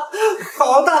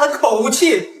好大的口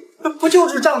气！不就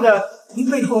是仗着您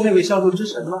背后那位销售之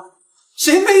神吗？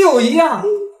谁没有一样？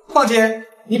况且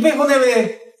你背后那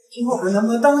位今后还能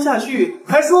不能当下去，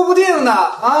还说不定呢！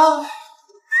啊，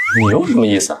你有什么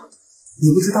意思啊？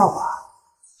你不知道吧？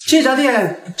这家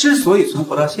店之所以存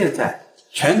活到现在，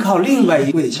全靠另外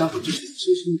一位销售之神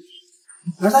支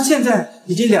撑，而他现在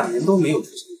已经2年多没有出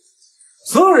现，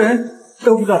所有人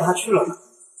都不知道他去了哪。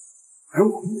而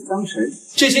我们的张神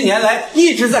这些年来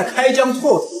一直在开疆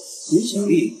拓土，影响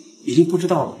力已经不知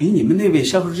道比你们那位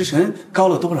销售之神高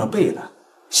了多少倍了。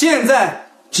现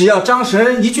在只要张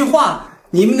神一句话，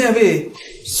你们那位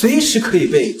随时可以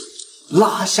被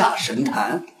拉下神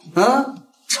坛啊！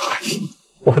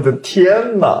我的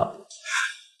天哪！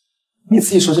你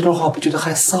自己说这段话不觉得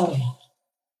害臊吗？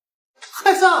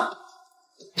害臊！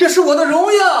这是我的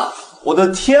荣耀！我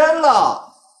的天哪！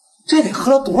这得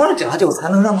喝了多少假酒才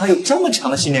能让他有这么强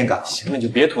的信念感？行了，你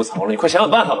就别吐槽了，你快想想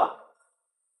办法吧。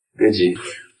别急，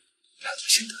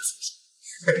先得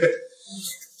瑟。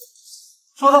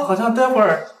说的好像待会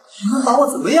儿你能把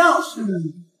我怎么样似的。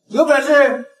有本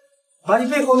事把你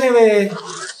背后那位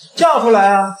叫出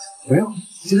来啊！不用，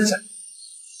现在讲。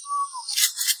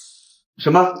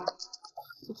什么？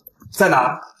在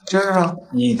哪？这儿啊！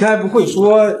你该不会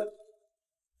说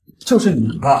就是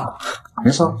你吧？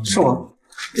没错，是我。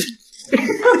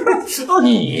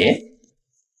你？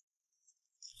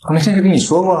我那天就跟你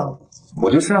说过了，我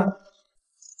就是啊。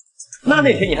那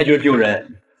天你还觉得丢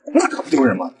人？那可不丢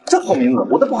人嘛！这好名字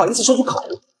我都不好意思说出口。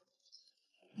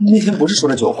那天不是说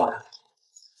的酒花，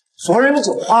说人的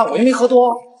酒花，我又没喝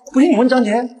多。不信你问张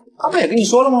杰，他不也跟你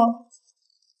说了吗？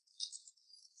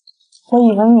我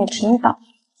以为你知道。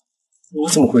我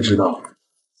怎么会知道？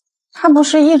他不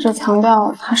是一直强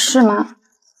调他是吗？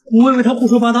我以为他胡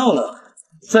说八道了。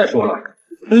再说了，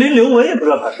连刘文也不知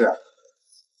道他是。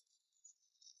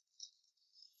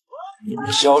你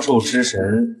们销售之神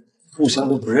互相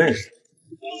都不认识。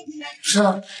是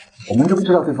啊，我们都不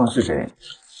知道对方是谁，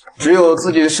只有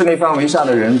自己势力范围下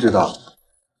的人知道。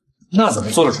那怎么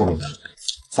做得出名呢？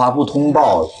发布通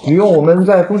报，用我们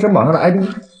在封神榜上的 ID，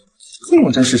 不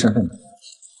用真实身份的，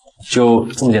就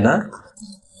这么简单？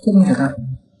就这么简单。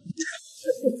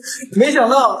没想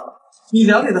到你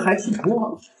了解的还挺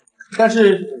多，但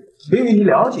是没以为你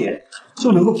了解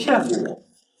就能够骗过我。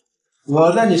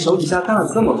我在你手底下干了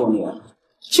这么多年，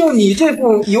就你这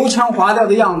副油腔滑调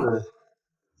的样子，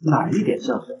哪一点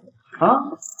像是啊？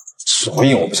所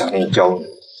以我不想跟你交流，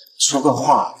说个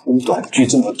话跟短剧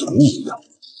这么毒一样。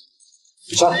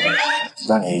算了，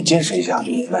让你见识一下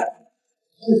就明白了。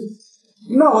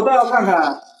那我倒要看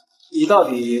看你到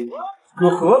底有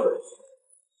何本事。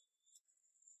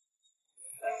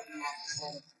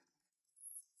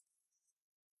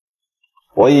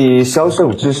我以销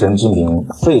售之神之名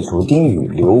废除丁宇、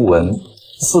刘文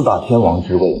4大天王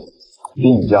之位，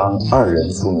并将2人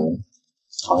除名，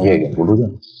行业永不录用。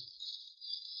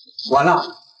完了，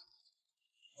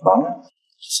完了，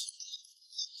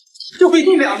就为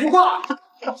你2句话。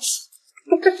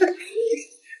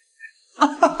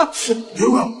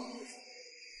如果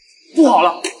不好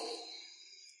了，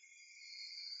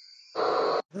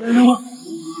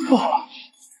不好了，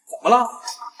怎么了？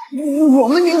我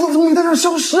们名字从名单上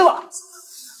消失了。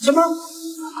什么？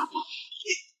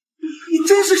你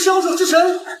真是销售之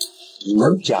神？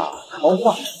无假豪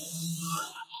化？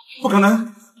不可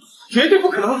能，绝对不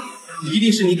可能！一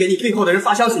定是你给你背后的人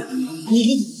发消息。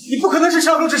你不可能是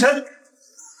销售之神！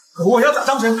我要打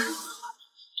张神。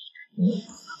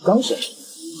张神？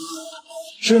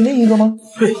是另一个吗？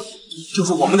对，就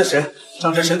是我们的神。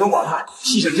张神神通广大，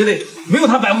西省之内没有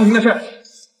他摆不平的事。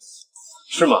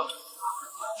是吗？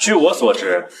据我所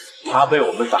知，他被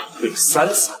我们打退3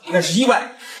次，那是意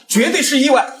外，绝对是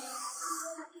意外。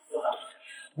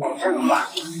我这怎么办？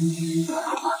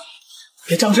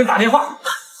给张神打电话。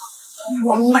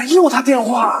我没有他电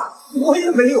话，我也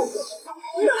没有，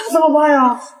那怎么办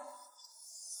呀？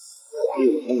我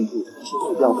有工具，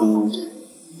要不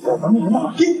我帮你们打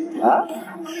啊？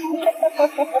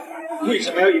为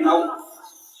什么要隐瞒我？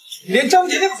连张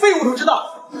杰那个废物都知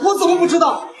道，我怎么不知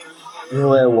道？因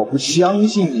为我不相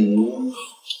信你。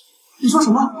你说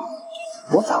什么？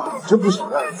我早就不想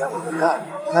让你在我这干，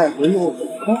奈何又怎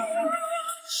么办？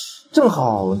正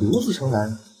好刘子成来，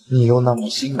你又那么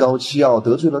心高气傲，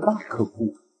得罪了大客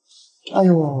户。哎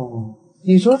呦，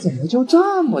你说怎么就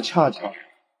这么恰巧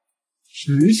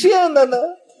实现了呢？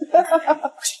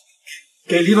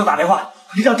给李总打电话，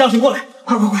你让张群过来，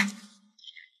快！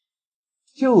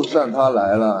就算他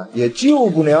来了，也救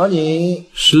不了你。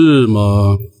是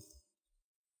吗？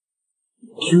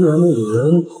居然那个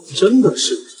人真的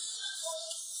是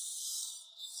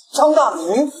张大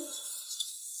明。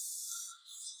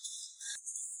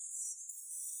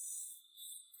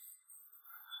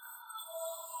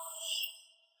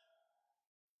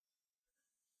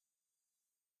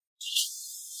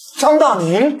张大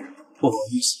明，不好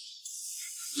意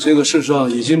思，这个世上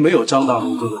已经没有张大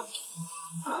明这个人。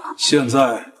现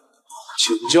在，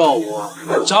请叫我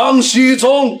张熙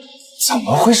宗。怎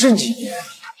么会是你？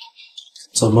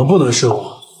怎么不能是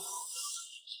我？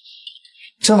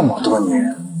这么多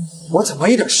年，我怎么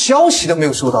一点消息都没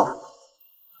有收到？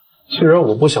既然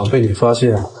我不想被你发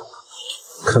现，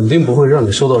肯定不会让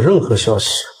你收到任何消息。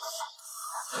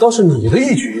倒是你的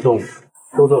一举一动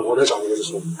都在我的掌握之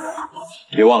中。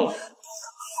别忘了，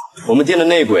我们店的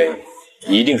内鬼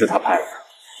一定是他派的。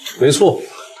没错，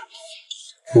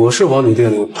我是往你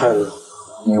店里派的。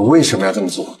你为什么要这么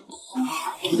做？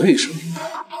为什么？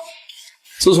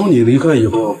自从你离开以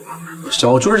后，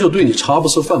小军就对你茶不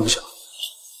思饭不想。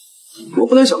我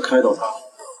本来想开导他，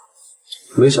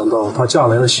没想到他嫁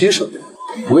来了西省，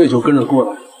我也就跟着过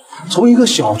来，从一个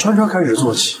小穿插开始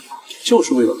做起，就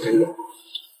是为了陪我。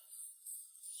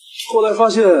后来发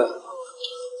现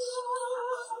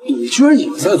你居然也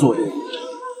在做这个，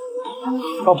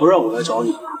他不让我来找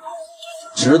你，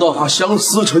直到他相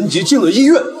思成疾进了医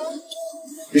院。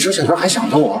你说小张还想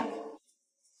着我？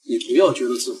你不要觉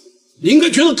得自负，你应该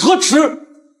觉得可耻。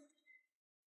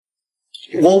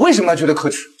我为什么要觉得可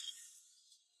耻？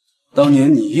当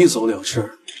年你一走了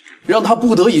之，让她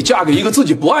不得已嫁给一个自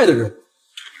己不爱的人，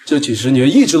这几十年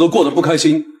一直都过得不开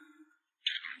心，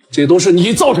这都是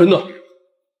你造成的。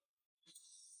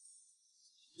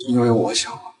因为我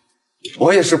想了，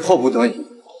我也是迫不得已，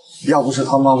要不是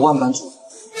他妈万般阻挠，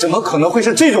怎么可能会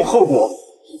是这种后果？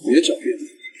别狡辩！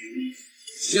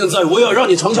现在我要让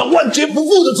你尝尝万劫不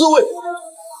复的滋味。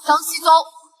张熙宗，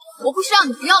我不是让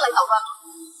你不要来捣乱吗？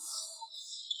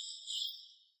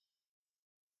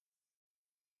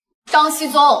张熙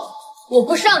宗，我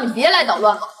不是让你别来捣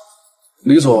乱吗？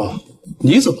李总，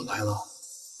你怎么来了？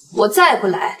我再不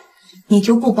来，你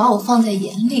就不把我放在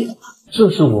眼里了吧？这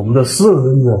是我们的私人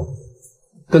恩怨，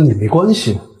跟你没关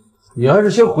系。你还是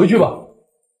先回去吧。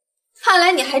看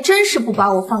来你还真是不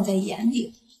把我放在眼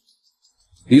里。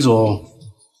李总，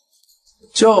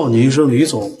叫你一声李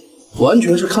总，完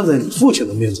全是看在你父亲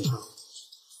的面子上。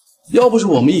要不是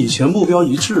我们以前目标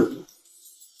一致，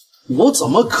我怎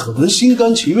么可能心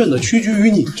甘情愿地屈居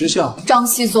于你之下？张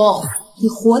熙宗，你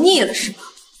活腻了是吧？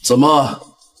怎么，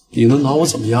你能拿我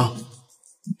怎么样？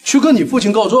去跟你父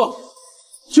亲告状？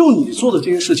就你做的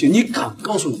这些事情，你敢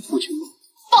告诉你父亲吗？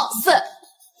放肆！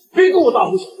别跟我大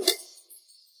呼小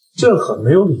叫，这很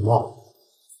没有礼貌。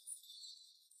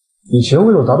以前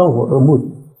为了达到我的目的，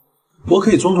我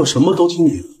可以装作什么都听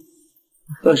你的，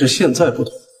但是现在不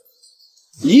同，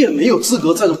你也没有资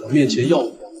格在我面前耀武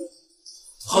扬威。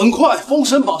很快，封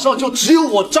神榜上就只有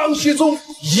我张熙宗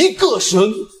一个神。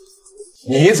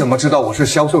你怎么知道我是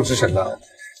销售之神的？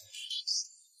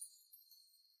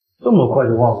这么快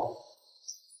就忘了？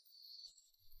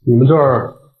你们这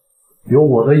儿有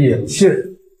我的眼线，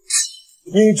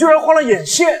你居然花了眼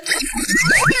线！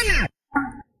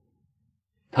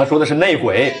他说的是内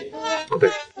鬼，不对，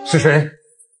是谁？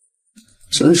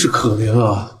真是可怜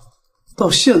啊，到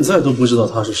现在都不知道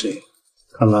他是谁。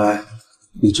看来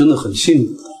你真的很幸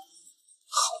运。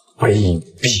好卑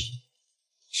鄙！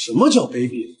什么叫卑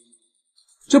鄙？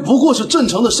这不过是正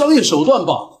常的商业手段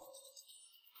吧。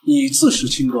你自视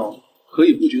清高，可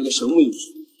以不觉得神威无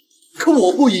数。可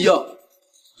我不一样，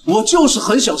我就是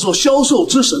很享受销售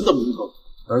之神的名头，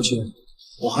而且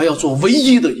我还要做唯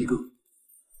一的一个。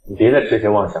你别再痴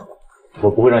心妄想了，我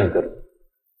不会让你得逞。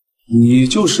你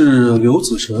就是刘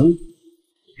子辰？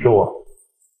是我。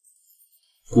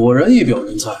果然一表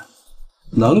人才，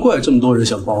难怪这么多人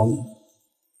想保你。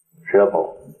谁要保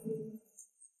我？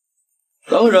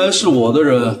当然是我的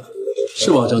人，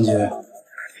是吧，江姐？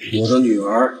我的女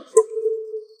儿。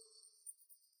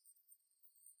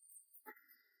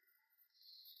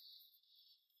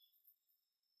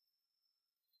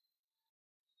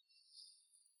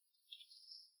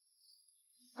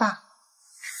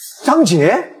张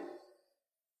姐，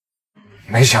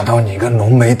没想到你个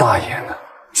浓眉大眼的，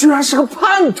居然是个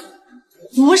叛徒！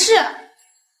不是，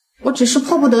我只是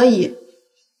迫不得已。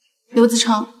刘子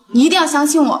成，你一定要相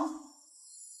信我。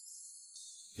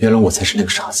原来我才是那个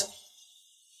傻子，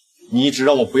你一直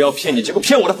让我不要骗你，结果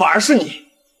骗我的反而是你。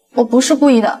我不是故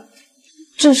意的，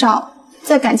至少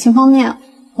在感情方面，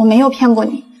我没有骗过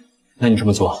你。那你这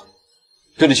么做，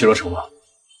对得起罗成吗？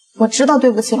我知道对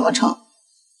不起罗成，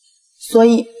所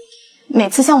以每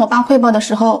次向我爸汇报的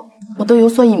时候，我都有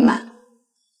所隐瞒。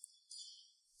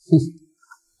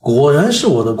果然是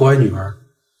我的乖女儿，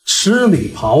吃里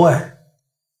扒外。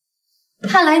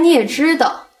看来你也知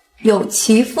道，有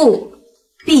其父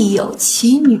必有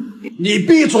其女。你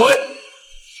闭嘴！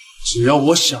只要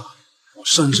我想，我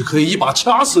甚至可以一把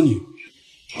掐死你。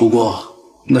不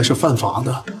过那是犯法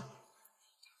的。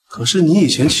可是你以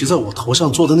前骑在我头上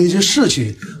做的那些事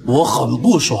情，我很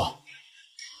不爽。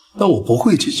但我不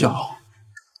会计较，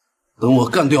等我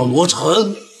干掉罗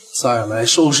晨，再来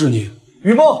收拾你。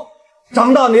雨墨，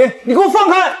张大民，你给我放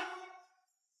开！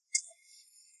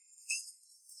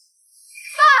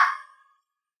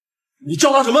你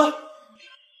叫他什么？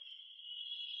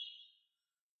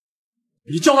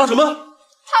你叫他什么？他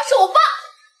是我爸！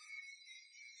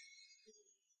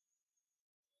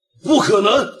不可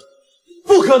能，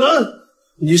不可能！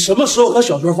你什么时候和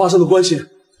小娟发生的关系？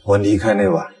我离开那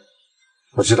晚，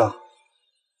我知道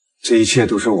这一切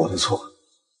都是我的错，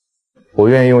我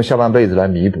愿意用下半辈子来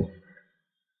弥补。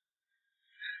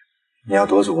你要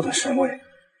夺走我的神位，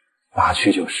拿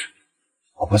去就是，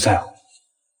我不在乎。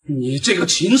你这个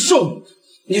禽兽，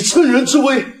你趁人之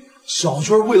危！小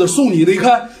娟为了送你离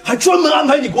开，还专门安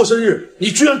排你过生日，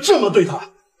你居然这么对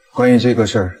她！关于这个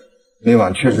事儿，那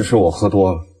晚确实是我喝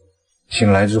多了，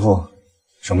醒来之后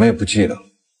什么也不记得，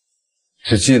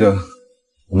只记得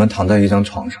我们躺在一张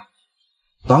床上。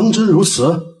当真如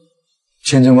此？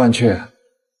千真万确。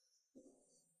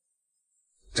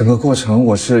整个过程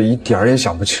我是一点儿也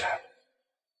想不起来。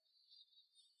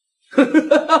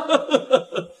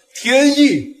天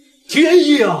意，天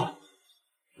意啊！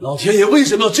老天爷为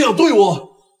什么要这样对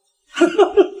我？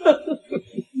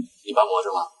你爸摸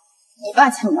着吗？你爸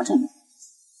才魔怔呢。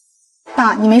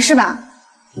爸，你没事吧？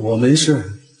我没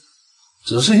事，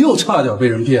只是又差点被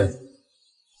人骗。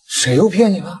谁又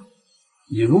骗你了？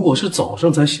你如果是早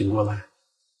上才醒过来，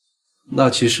那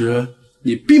其实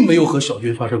你并没有和小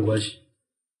军发生关系。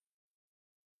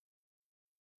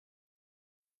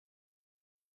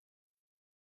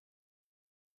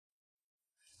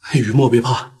雨墨别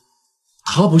怕，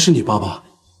他不是你爸爸，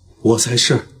我才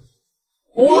是。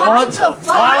What the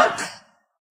fuck？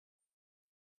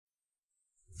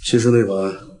 其实那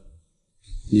晚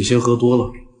你先喝多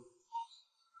了，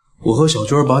我和小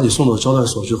娟把你送到招待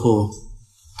所之后，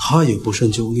她也不胜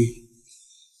酒力。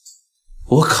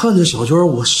我看着小娟，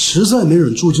我实在没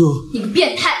忍住就……你个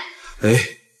变态！哎，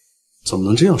怎么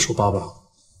能这样说爸爸？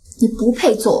你不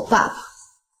配做我爸爸。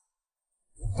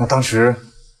那当时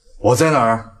我在哪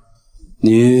儿？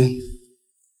你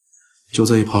就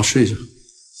在一旁睡着。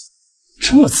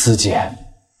这么刺激？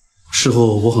事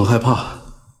后我很害怕，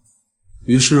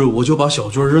于是我就把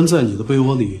小娟扔在你的被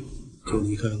窝里，就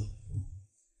离开了。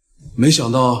没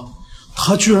想到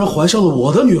她居然怀上了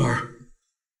我的女儿。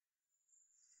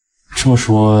这么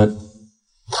说，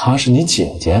她是你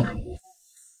姐姐？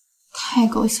太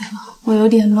狗血了，我有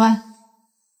点乱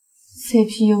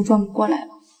 ，CP 又转不过来了，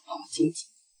让我静静。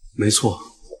没错，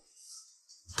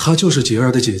她就是杰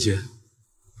儿的姐姐，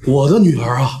我的女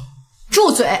儿啊！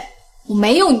住嘴！我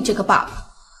没有你这个爸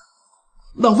爸。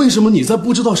那为什么你在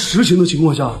不知道实情的情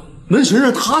况下，能承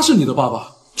认他是你的爸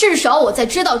爸？至少我在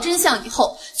知道真相以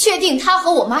后，确定他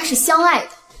和我妈是相爱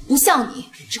的，不像你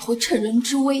只会趁人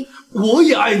之危。我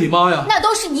也爱你妈呀！那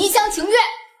都是你一厢情愿。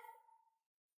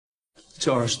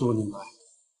这20多年来，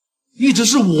一直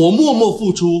是我默默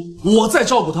付出，我在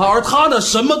照顾她，而她呢，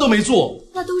什么都没做。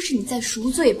那都是你在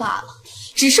赎罪罢了，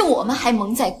只是我们还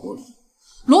蒙在鼓里。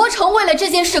罗成为了这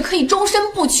件事可以终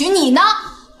身不娶你呢，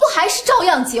不还是照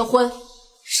样结婚，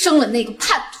生了那个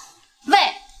叛徒。喂，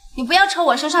你不要扯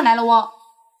我身上来了哦。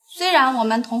虽然我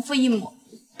们同父异母，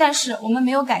但是我们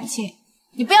没有感情。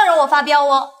你不要惹我发飙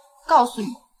哦！告诉你，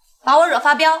把我惹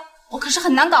发飙，我可是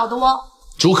很难搞的哦。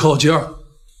住口，杰儿，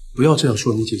不要这样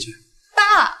说你姐姐。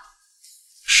爸，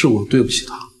是我对不起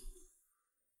她。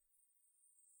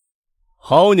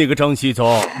好你个张西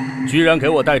总，居然给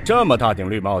我戴这么大顶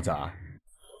绿帽子啊！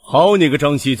好你个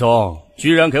张西总，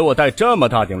居然给我戴这么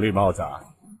大顶绿帽子啊！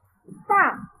爸，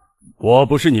我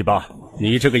不是你爸，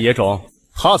你这个野种，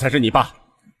他才是你爸。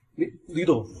李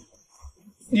董，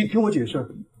你听我解释。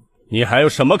你还有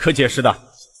什么可解释的？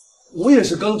我也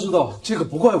是刚知道，这个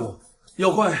不怪我，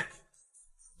要怪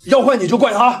你就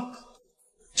怪他，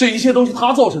这一切都是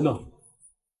他造成的。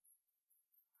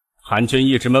韩军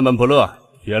一直闷闷不乐，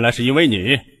原来是因为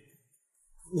你。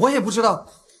我也不知道，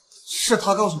是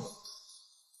他告诉我。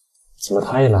怎么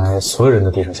他一来，所有人都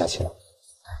低声下气了？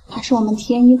他是我们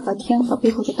天一和天河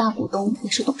背后的大股东，也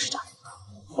是董事长。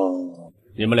哦，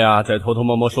你们俩在偷偷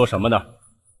摸摸说什么呢？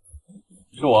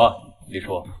是我，李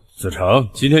叔。子成，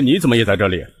今天你怎么也在这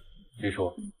里？李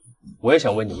叔，我也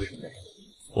想问你为什么在这里。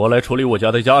我来处理我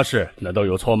家的家事，难道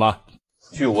有错吗？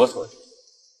据我所知，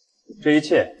这一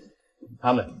切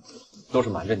他们都是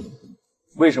瞒着你。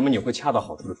为什么你会恰到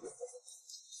好处的出现？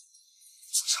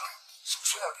少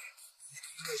说两句，你都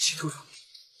应该气头上。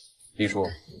李叔，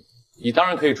你当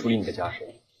然可以处理你的家事，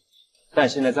但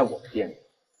现在在我们店里，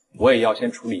我也要先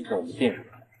处理一个我们店上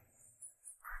的案子。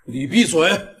你闭嘴！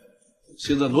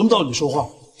现在轮到你说话。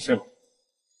是吗？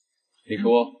李叔，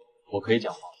我可以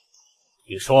讲话。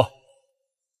你说。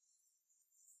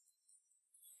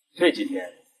这几天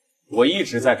我一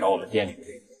直在找我们店里的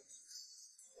人。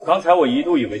刚才我一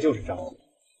度以为就是张杰，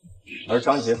而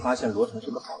张杰发现罗成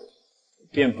是个好人，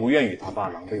便不愿与他爸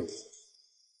狼狈为奸，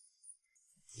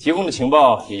提供的情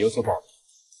报也有所保留。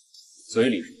所以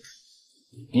李叔，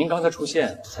您刚才出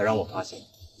现，才让我发现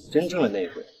真正的内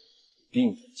鬼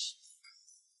并不齐。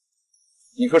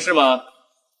你说是吗，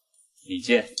李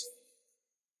健？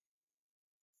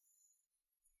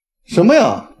什么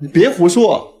呀？你别胡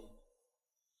说！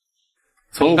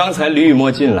从刚才李雨墨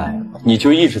进来，你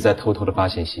就一直在偷偷的发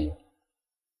信息。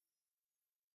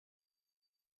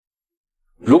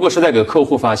如果是在给客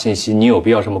户发信息，你有必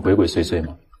要这么鬼鬼祟祟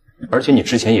吗？而且你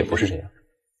之前也不是这样，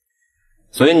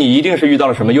所以你一定是遇到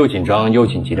了什么又紧张又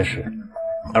紧急的事。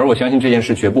而我相信这件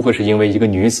事绝不会是因为一个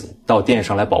女子到店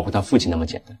上来保护她父亲那么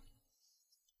简单。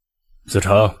子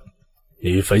成，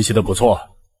你分析的不错，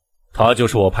他就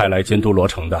是我派来监督罗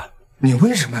成的。你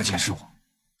为什么要监视我？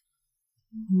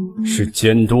是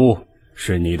监督，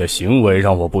是你的行为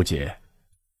让我不解。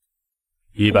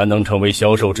一般能成为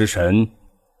销售之神，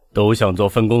都想做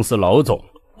分公司老总，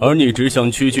而你只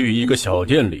想屈居于一个小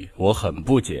店里，我很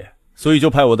不解，所以就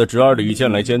派我的侄儿李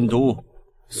健来监督，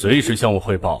随时向我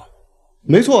汇报。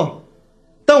没错，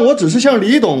但我只是向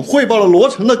李董汇报了罗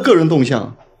成的个人动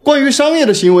向，关于商业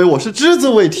的行为，我是只字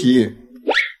未提。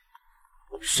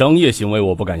商业行为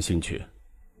我不感兴趣。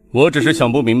我只是想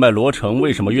不明白罗成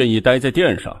为什么愿意待在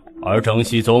店上，而张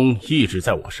熙宗一直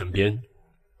在我身边。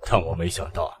但我没想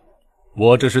到，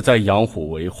我这是在养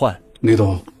虎为患。李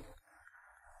董，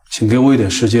请给我一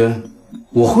点时间，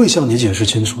我会向你解释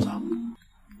清楚的。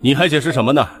你还解释什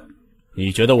么呢？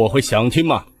你觉得我会想听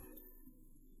吗？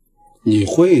你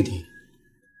会的。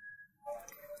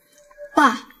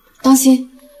爸，当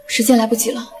心，时间来不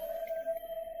及了。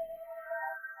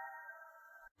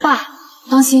爸，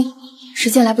当心。时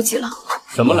间来不及了。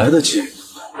什么来得及？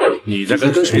你在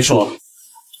跟谁说？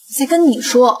在跟你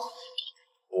说。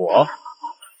我？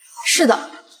是的，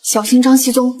小心张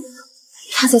熙宗，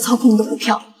他在操控你的股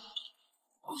票。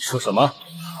你说什么？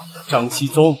张熙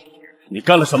宗，你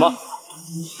干了什么？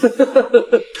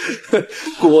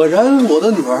果然，我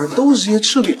的女儿都是些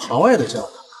吃里扒外的家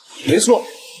伙。没错，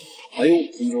还有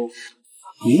5分钟，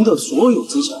您的所有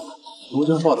资产都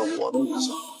将划到我的名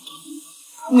下。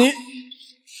你。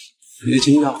别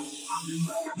惊讶，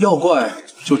要怪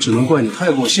就只能怪你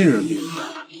太过信任别人。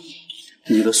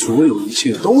你的所有一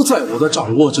切都在我的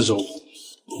掌握之中。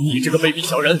你这个卑鄙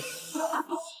小人！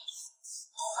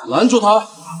拦住他！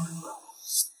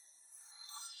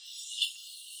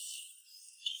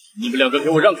你们两个给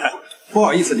我让开！不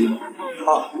好意思，李总。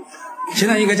啊，现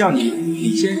在应该叫你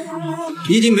李先生。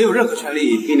你已经没有任何权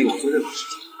利命令我做任何事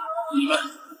情。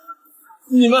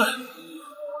你们。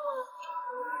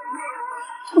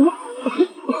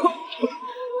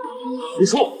李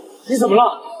叔，你怎么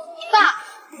了？爸，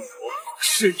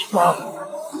是你爸？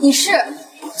你是，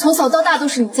从小到大都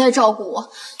是你在照顾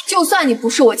我，就算你不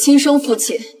是我亲生父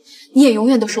亲，你也永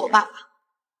远都是我爸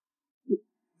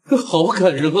爸。好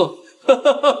感人啊！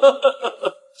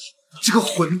这个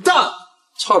混蛋，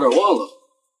差点忘了，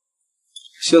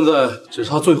现在只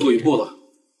差最后一步了。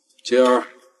杰儿，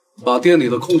把店里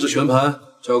的控制权盘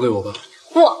交给我吧。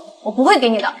不，我不会给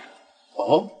你的。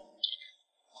哦。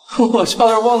我差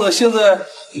点忘了，现在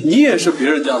你也是别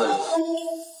人家的人。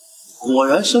果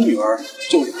然生女儿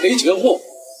就是赔钱货。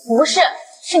不是，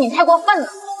是你太过分了。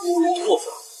过分？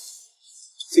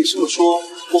你这么说，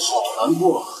我好难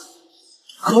过。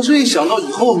可是，一想到以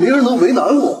后没人能为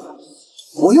难我，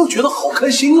我又觉得好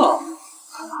开心啊。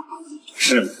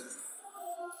是吗？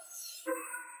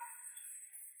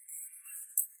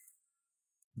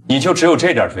你就只有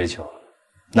这点追求，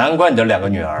难怪你的2个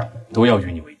女儿都要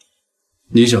与你为敌。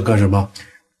你想干什么？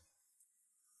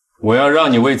我要让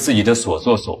你为自己的所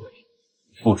作所为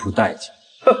付出代价。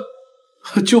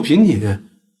哼，就凭你？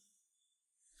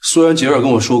虽然杰尔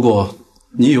跟我说过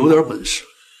你有点本事，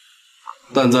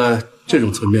但在这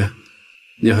种层面，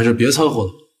你还是别掺和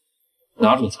了。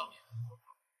哪种层面？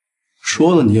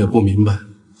说了你也不明白，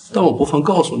但我不妨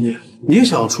告诉你，你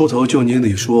想出头就你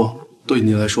李叔，对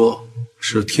你来说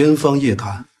是天方夜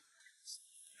谭。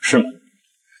是吗？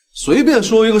随便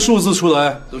说一个数字出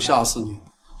来都吓死你。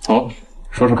哦，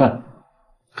说说看。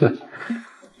哼，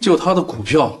就他的股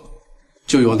票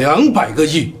就有200个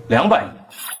亿，200亿。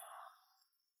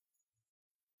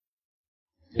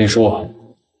李叔，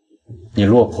你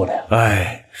落魄了呀。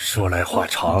哎，说来话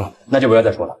长，那就不要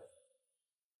再说了。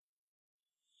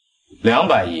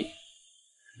200亿，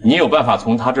你有办法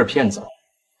从他这儿骗走，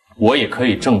我也可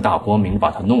以正大光明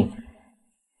把他弄回来。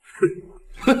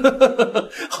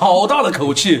好大的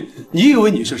口气！你以为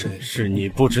你是谁？是你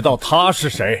不知道他是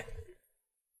谁。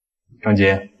张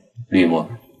杰、李默，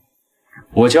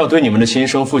我就要对你们的亲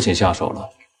生父亲下手了，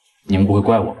你们不会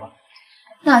怪我吧？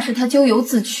那是他咎由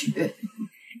自取。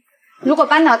如果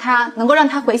扳倒他，能够让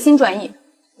他回心转意，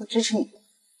我支持你。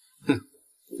哼，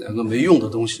两个没用的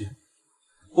东西，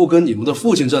不跟你们的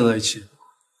父亲站在一起，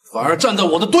反而站在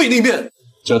我的对立面，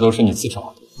这都是你自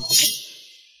找的。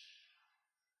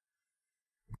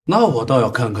那我倒要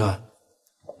看看，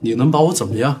你能把我怎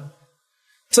么样？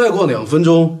再过2分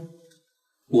钟，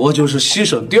我就是西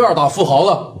省第2大富豪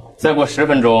了。再过10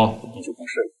分钟，你就不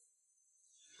是了。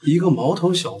一个毛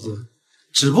头小子，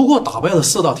只不过打败了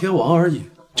4大天王而已，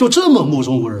就这么目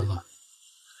中无人了？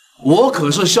我可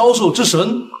是销售之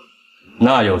神。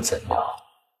那又怎样？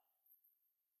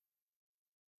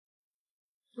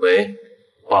喂，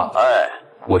爸。哎，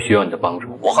我需要你的帮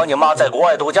助。我和你妈在国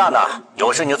外度假呢，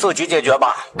有事你自己解决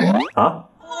吧。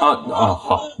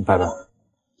好，拜拜。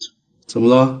怎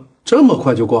么了？这么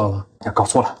快就挂了？搞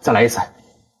错了，再来一次。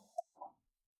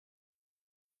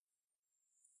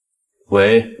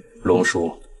喂，龙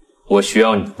叔，我需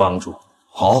要你的帮助。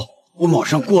好，我马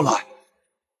上过来。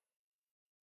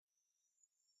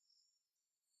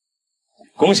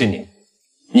恭喜你，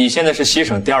你现在是西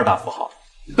省第2大富豪。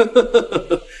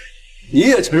你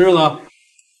也承认了？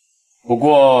不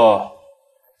过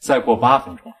再过8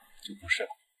分钟就不是了。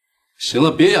行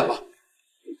了，别演了，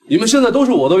你们现在都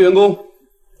是我的员工，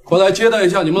快来接待一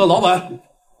下你们的老板。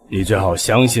你最好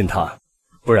相信他，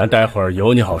不然待会儿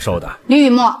有你好受的。李雨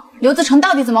墨，刘自成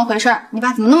到底怎么回事？你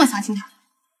爸怎么那么相信他？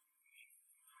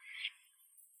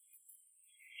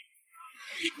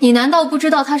你难道不知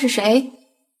道他是谁？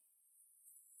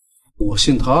我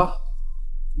信他，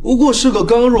不过是个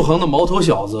刚入行的毛头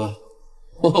小子，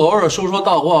我偶尔说说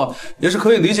大话也是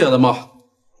可以理解的嘛。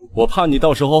我怕你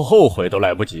到时候后悔都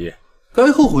来不及。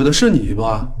该后悔的是你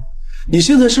吧？你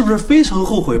现在是不是非常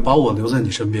后悔把我留在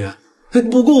你身边？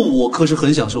不过我可是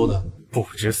很享受的。不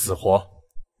知死活，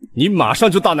你马上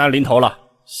就大难临头了，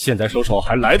现在收手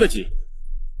还来得及。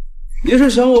你是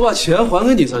想我把钱还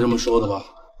给你才这么说的吧？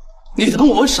你当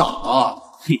我傻啊？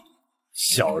哼，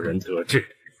小人得志，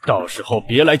到时候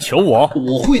别来求我。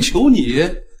我会求你，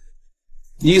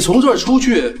你从这儿出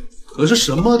去可是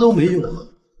什么都没有了。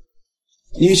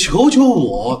你求求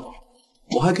我，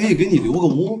我还可以给你留个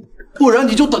窝，不然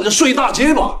你就等着睡大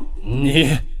街吧。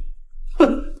你，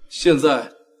哼！现在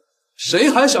谁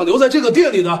还想留在这个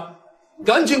店里的，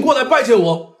赶紧过来拜见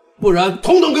我，不然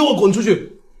统统给我滚出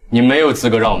去！你没有资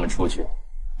格让我们出去，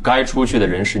该出去的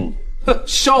人是你。哼，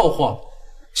笑话！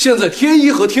现在天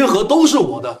一和天河都是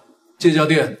我的，这家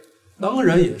店当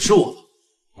然也是我的。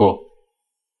不，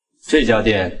这家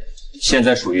店现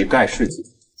在属于盖世集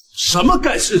团。什么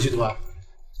盖世集团？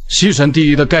西省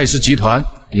第1的盖世集团，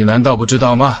你难道不知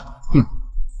道吗？哼，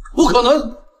不可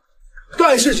能！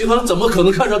盖世集团怎么可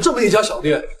能看上这么一家小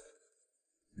店？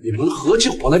你们合起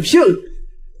伙来骗我？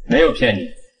没有骗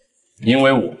你，因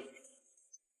为我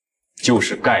就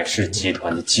是盖世集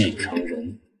团的继承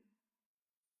人。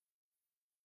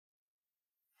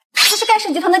他是盖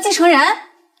世集团的继承人？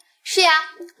是呀，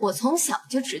我从小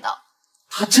就知道。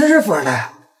他真是富二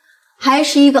代，还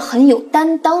是一个很有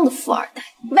担当的富二代。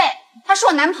喂，他是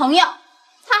我男朋友，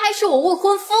他还是我未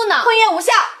婚夫呢。婚约无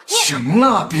效。行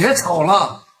了，别吵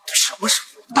了，这什么时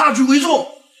候？大局为重。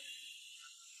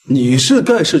你是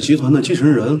盖世集团的继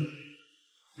承人，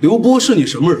刘波是你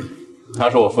什么人？他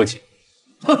是我父亲。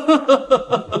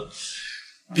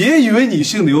别以为你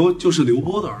姓刘就是刘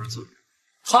波的儿子，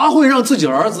他会让自己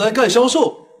的儿子来干销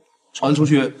售，传出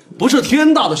去不是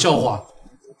天大的笑话。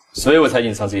所以我才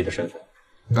隐藏自己的身份。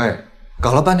哎，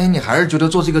搞了半天你还是觉得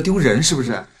做这个丢人是不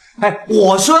是？哎，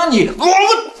我说你，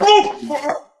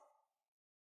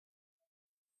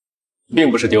并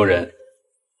不是丢人，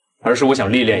而是我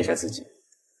想历练一下自己。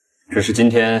只是今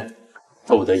天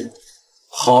迫不得已。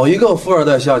好一个富二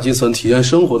代下基层体验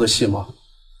生活的戏码，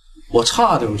我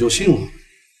差点就信了。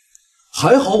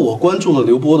还好我关注了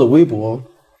刘波的微博，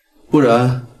不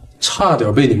然差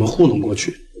点被你们糊弄过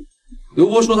去。刘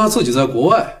波说他自己在国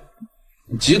外，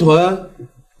集团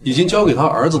已经交给他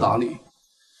儿子打理，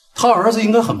他儿子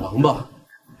应该很忙吧，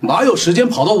哪有时间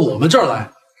跑到我们这儿来？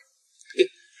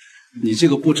你这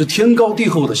个不知天高地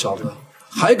厚的小子，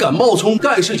还敢冒充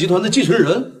盖世集团的继承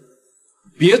人？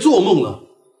别做梦了，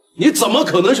你怎么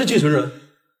可能是继承人？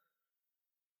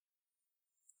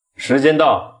时间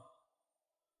到，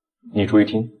你注意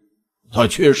听。他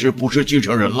确实不是继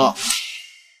承人了，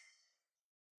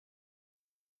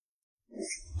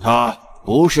他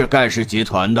不是盖世集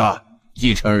团的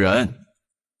继承人。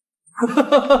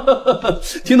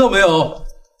听到没有？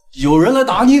有人来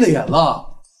打你脸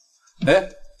了。哎，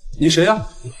你谁呀？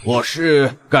我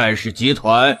是盖世集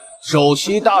团首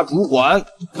席大主管。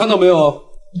看到没有？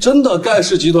真的盖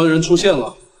世集团人出现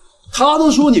了。他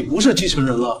都说你不是继承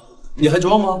人了，你还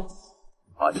装吗？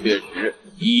他确实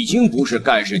已经不是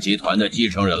盖世集团的继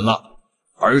承人了，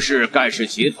而是盖世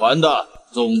集团的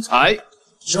总裁。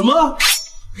什么？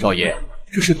少爷，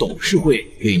这是董事会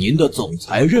给您的总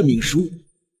裁任命书。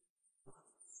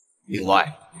另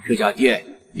外，这家店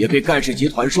也被盖世集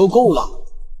团收购了。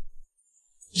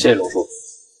谢谢龙叔。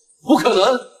不可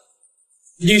能！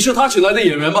你是他请来的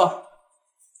演员吧？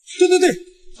对对对，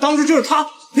当初就是他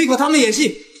配合他们演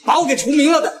戏，把我给除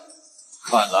名了的。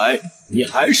看来你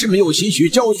还是没有吸取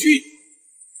教训。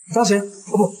张贤，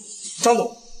哦不，张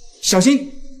总，小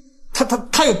心，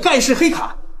他有盖世黑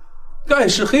卡。盖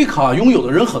世黑卡拥有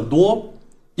的人很多，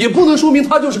也不能说明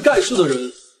他就是盖世的人。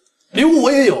比如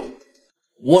我也有，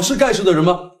我是盖世的人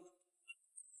吗？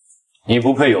你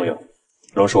不配拥有。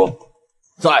龙叔，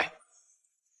在。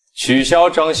取消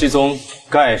张熙宗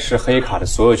盖世黑卡的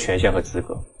所有权限和资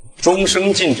格，终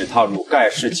生禁止踏入盖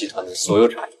世集团的所有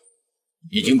产业。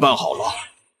已经办好了。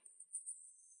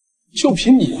就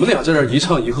凭你们俩在这一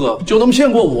唱一和，就能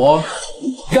骗过我？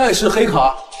盖世黑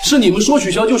卡是你们说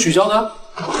取消就取消的？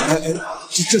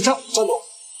张总，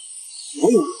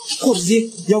我有破纸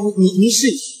机，要不您试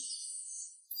一试。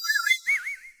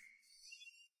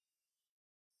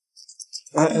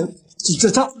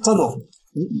张总，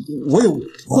我有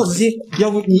破纸机，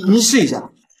要不您试一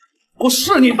下。我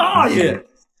试你大爷！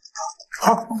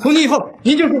好，从今以后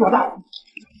您就是老大。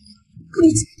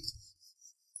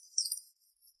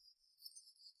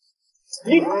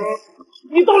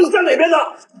你到底站哪边的？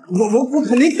我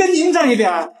肯定跟您站一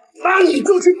边。那你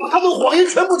就去把他们的谎言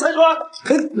全部拆穿。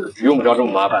用不着这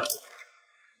么麻烦，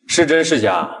是真是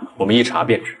假，我们一查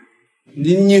便知。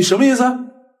你什么意思啊？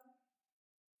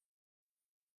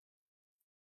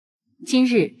今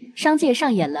日，商界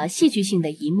上演了戏剧性的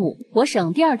一幕：我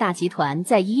省第二大集团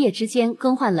在一夜之间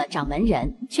更换了掌门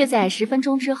人，却在10分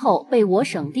钟之后被我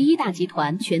省第一大集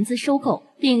团全资收购，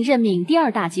并任命第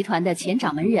二大集团的前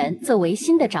掌门人作为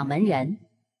新的掌门人。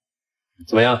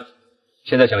怎么样？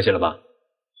现在相信了吧？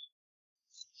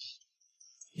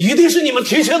一定是你们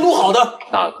提前录好的。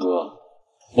大哥，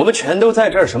我们全都在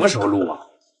这儿，什么时候录啊？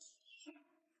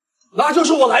那就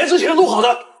是我来之前录好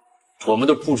的。我们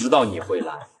都不知道你会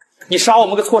来。你杀我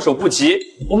们个措手不及，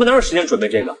我们哪有时间准备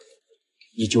这个？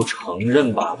你就承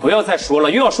认吧，不要再说了，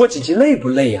又要说几集，累不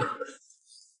累呀？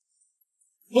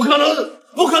不可能，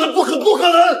不可能，不可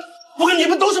能！你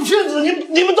们都是骗子，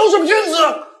你们都是骗子！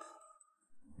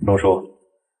龙叔，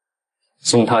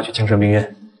送他去精神病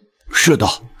院。是的，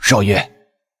少爷。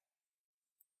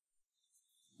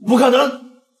不可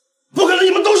能，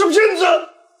你们都是骗子，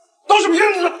都是骗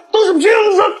子，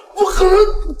不可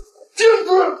能，骗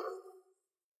子！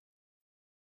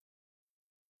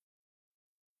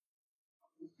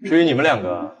至于你们两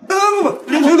个，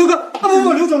刘哥，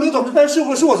刘总，师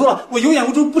傅是我错了，我有眼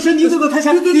无珠，不是您这个太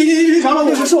瞎，你啥了？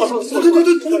是我错了，对，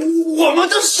我们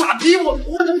这傻逼，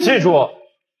记住，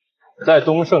在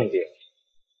东盛店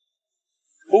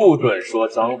不准说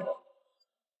脏话。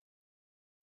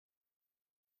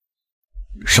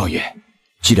少爷，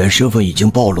既然身份已经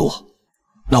暴露，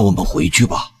那我们回去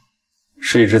吧。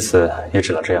事已至此，也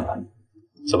只能这样了。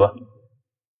走吧。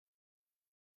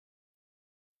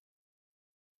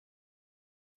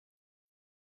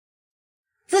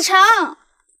子成，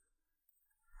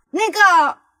那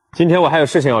个，今天我还有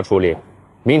事情要处理，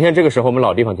明天这个时候我们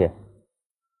老地方见。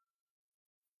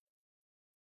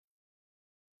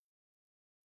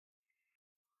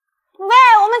喂，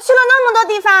我们去了那么多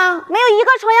地方，没有一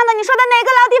个重样的，你说的哪个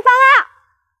老地方啊？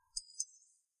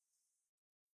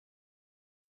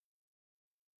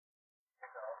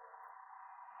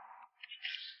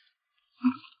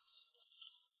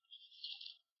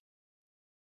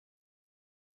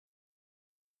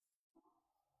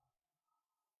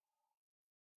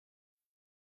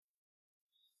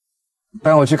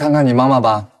带我去看看你妈妈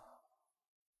吧。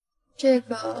这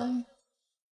个，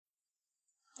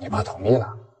你爸同意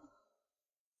了。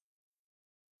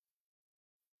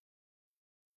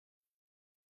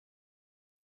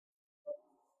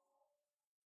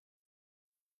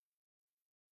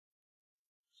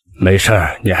没事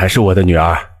儿，你还是我的女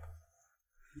儿。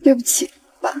对不起，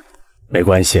爸。没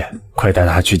关系，快带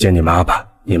她去见你妈吧，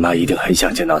你妈一定很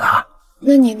想见到她。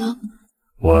那你呢？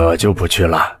我就不去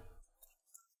了。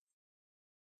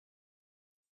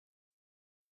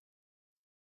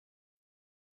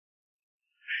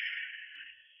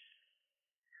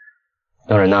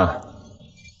等人呢？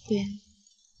对，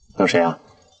等谁啊？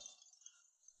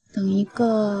等一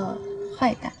个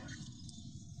坏蛋。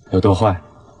有多坏？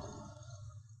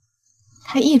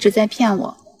他一直在骗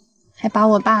我，还把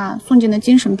我爸送进了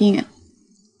精神病院。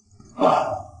啊，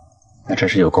那真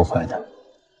是有够坏的。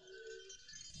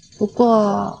不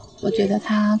过我觉得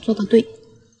他做得对。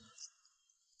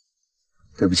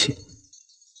对不起。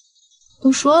都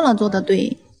说了做得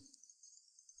对，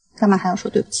干嘛还要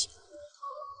说对不起？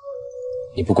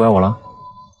你不怪我了？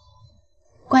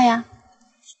怪呀，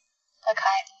太可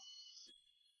爱了。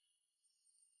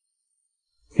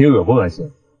你恶不恶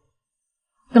心？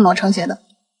跟罗成学的。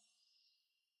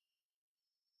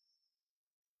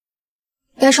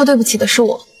该说对不起的是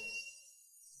我。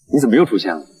你怎么又出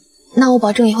现了？那我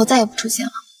保证以后再也不出现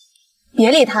了。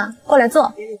别理他，过来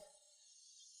坐。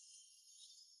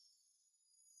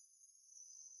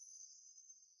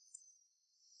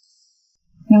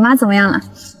你妈怎么样了？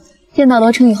见到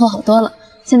罗成以后好多了，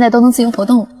现在都能自由活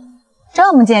动了。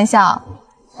这么见效，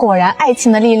果然爱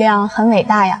情的力量很伟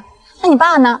大呀。那你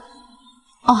爸呢？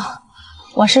哦，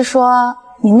我是说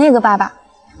你那个爸爸，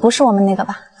不是我们那个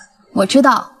爸。我知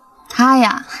道，他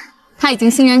呀，他已经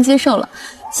欣然接受了。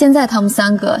现在他们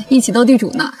3个一起斗地主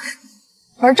呢。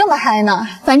玩这么嗨呢？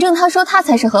反正他说他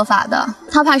才是合法的，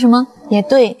他怕什么？也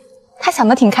对，他想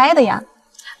得挺开的呀。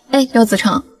哎，刘子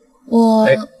成，我……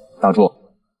哎，打住！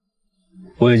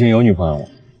我已经有女朋友了，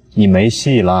你没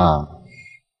戏啦！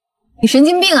你神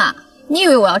经病啊！你以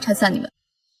为我要拆散你们？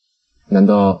难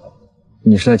道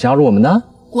你是来加入我们的？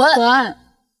滚！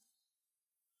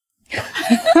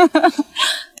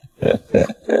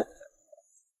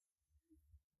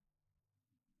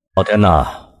老天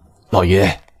呐，老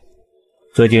爷，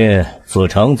最近子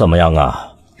成怎么样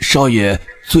啊？少爷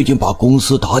最近把公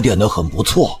司打点得很不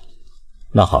错。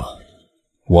那好，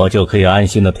我就可以安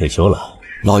心的退休了。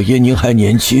老爷您还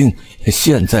年轻，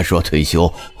现在说退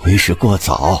休为时过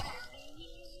早。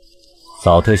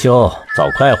早退休早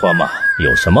快活嘛，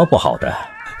有什么不好的？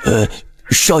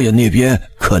少爷那边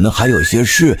可能还有些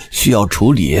事需要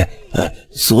处理，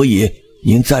所以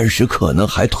您暂时可能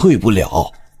还退不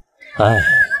了。哎，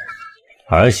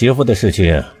儿媳妇的事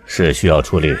情是需要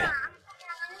处理。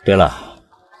对了，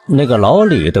那个老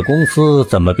李的公司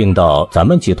怎么并到咱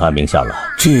们集团名下了？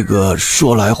这个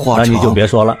说来话长。那你就别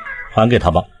说了，还给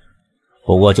他吧。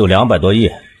不过就200多亿，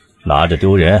拿着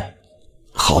丢人。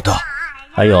好的。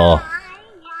还有，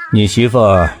你媳妇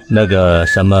儿那个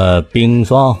什么冰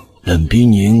霜，冷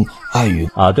冰凝爱云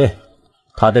啊，对，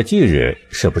她的忌日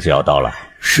是不是要到了？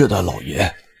是的，老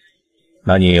爷。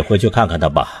那你回去看看她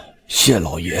吧。谢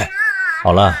老爷。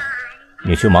好了，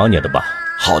你去忙你的吧。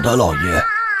好的，老爷。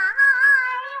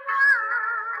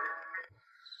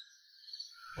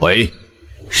喂，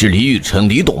是李雨辰、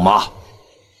李董吗？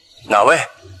哪位？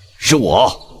是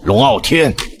我，龙傲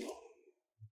天。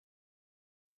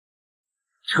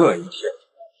这一天，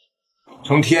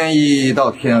从天一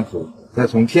到天河，再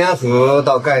从天河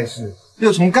到盖世，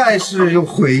又从盖世又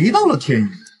回到了天一，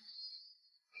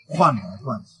换来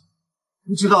换去，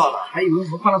不知道了，还以为我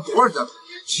们换了多少家，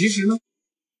其实呢，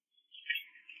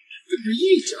就是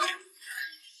一家。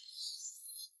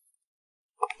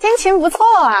心情不错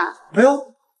啊！哎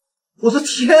呦，我的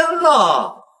天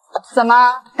哪！怎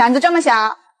么胆子这么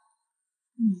小？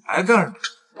你来干什么？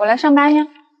我来上班呀。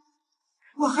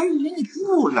我还以为你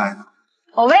不来呢。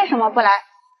我为什么不来？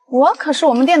我可是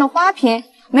我们店的花瓶，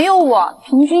没有我，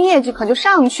平均业绩可就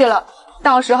上去了。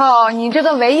到时候你这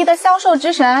个唯一的销售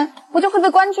之神，不就会被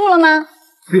关注了吗？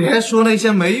别说那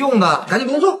些没用的，赶紧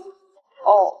工作。哦。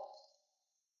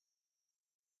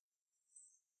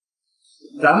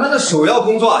咱们的首要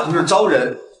工作啊，就是招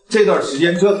人。这段时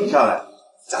间折腾下来，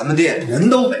咱们店人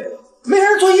都没了，没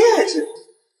人做业绩。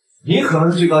你可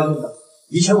能是最高兴的，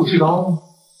以前我最高吗？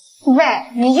喂，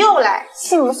你又来，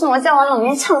信不信我叫我冷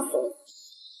面呛死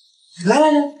你？来，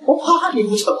我怕你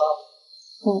不成啊。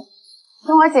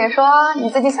跟我姐说你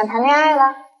最近想谈恋爱了。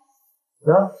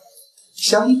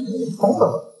想你通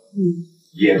了。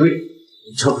也对，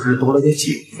你这不是多了点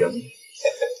姐姐吗？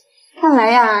看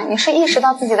来呀，你是意识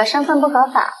到自己的身份不合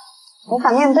法，无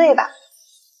法面对吧？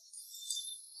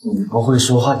你不会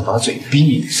说话，你把嘴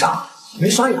闭上。没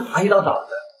刷牙，一大早的。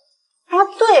啊，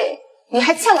对，你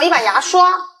还欠我一把牙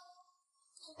刷。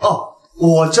哦，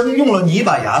我真用了你一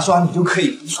把牙刷，你就可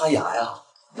以不刷牙呀？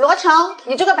罗成，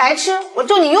你这个白痴，我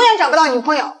祝你永远找不到女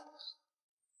朋友。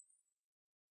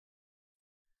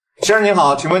先生您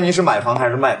好，请问您是买房还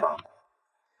是卖房？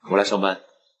我来上班。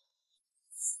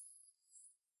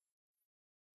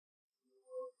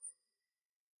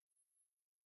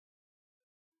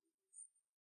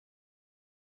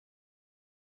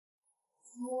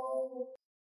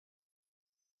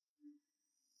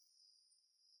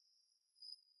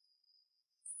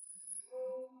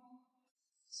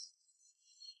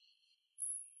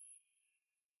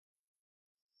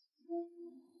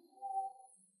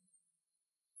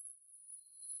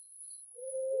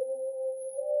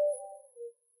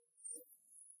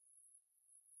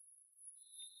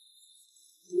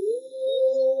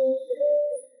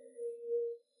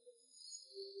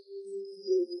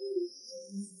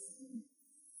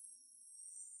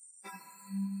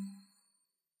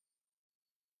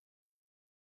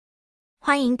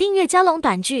欢迎订阅蛟龙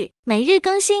短剧，每日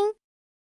更新。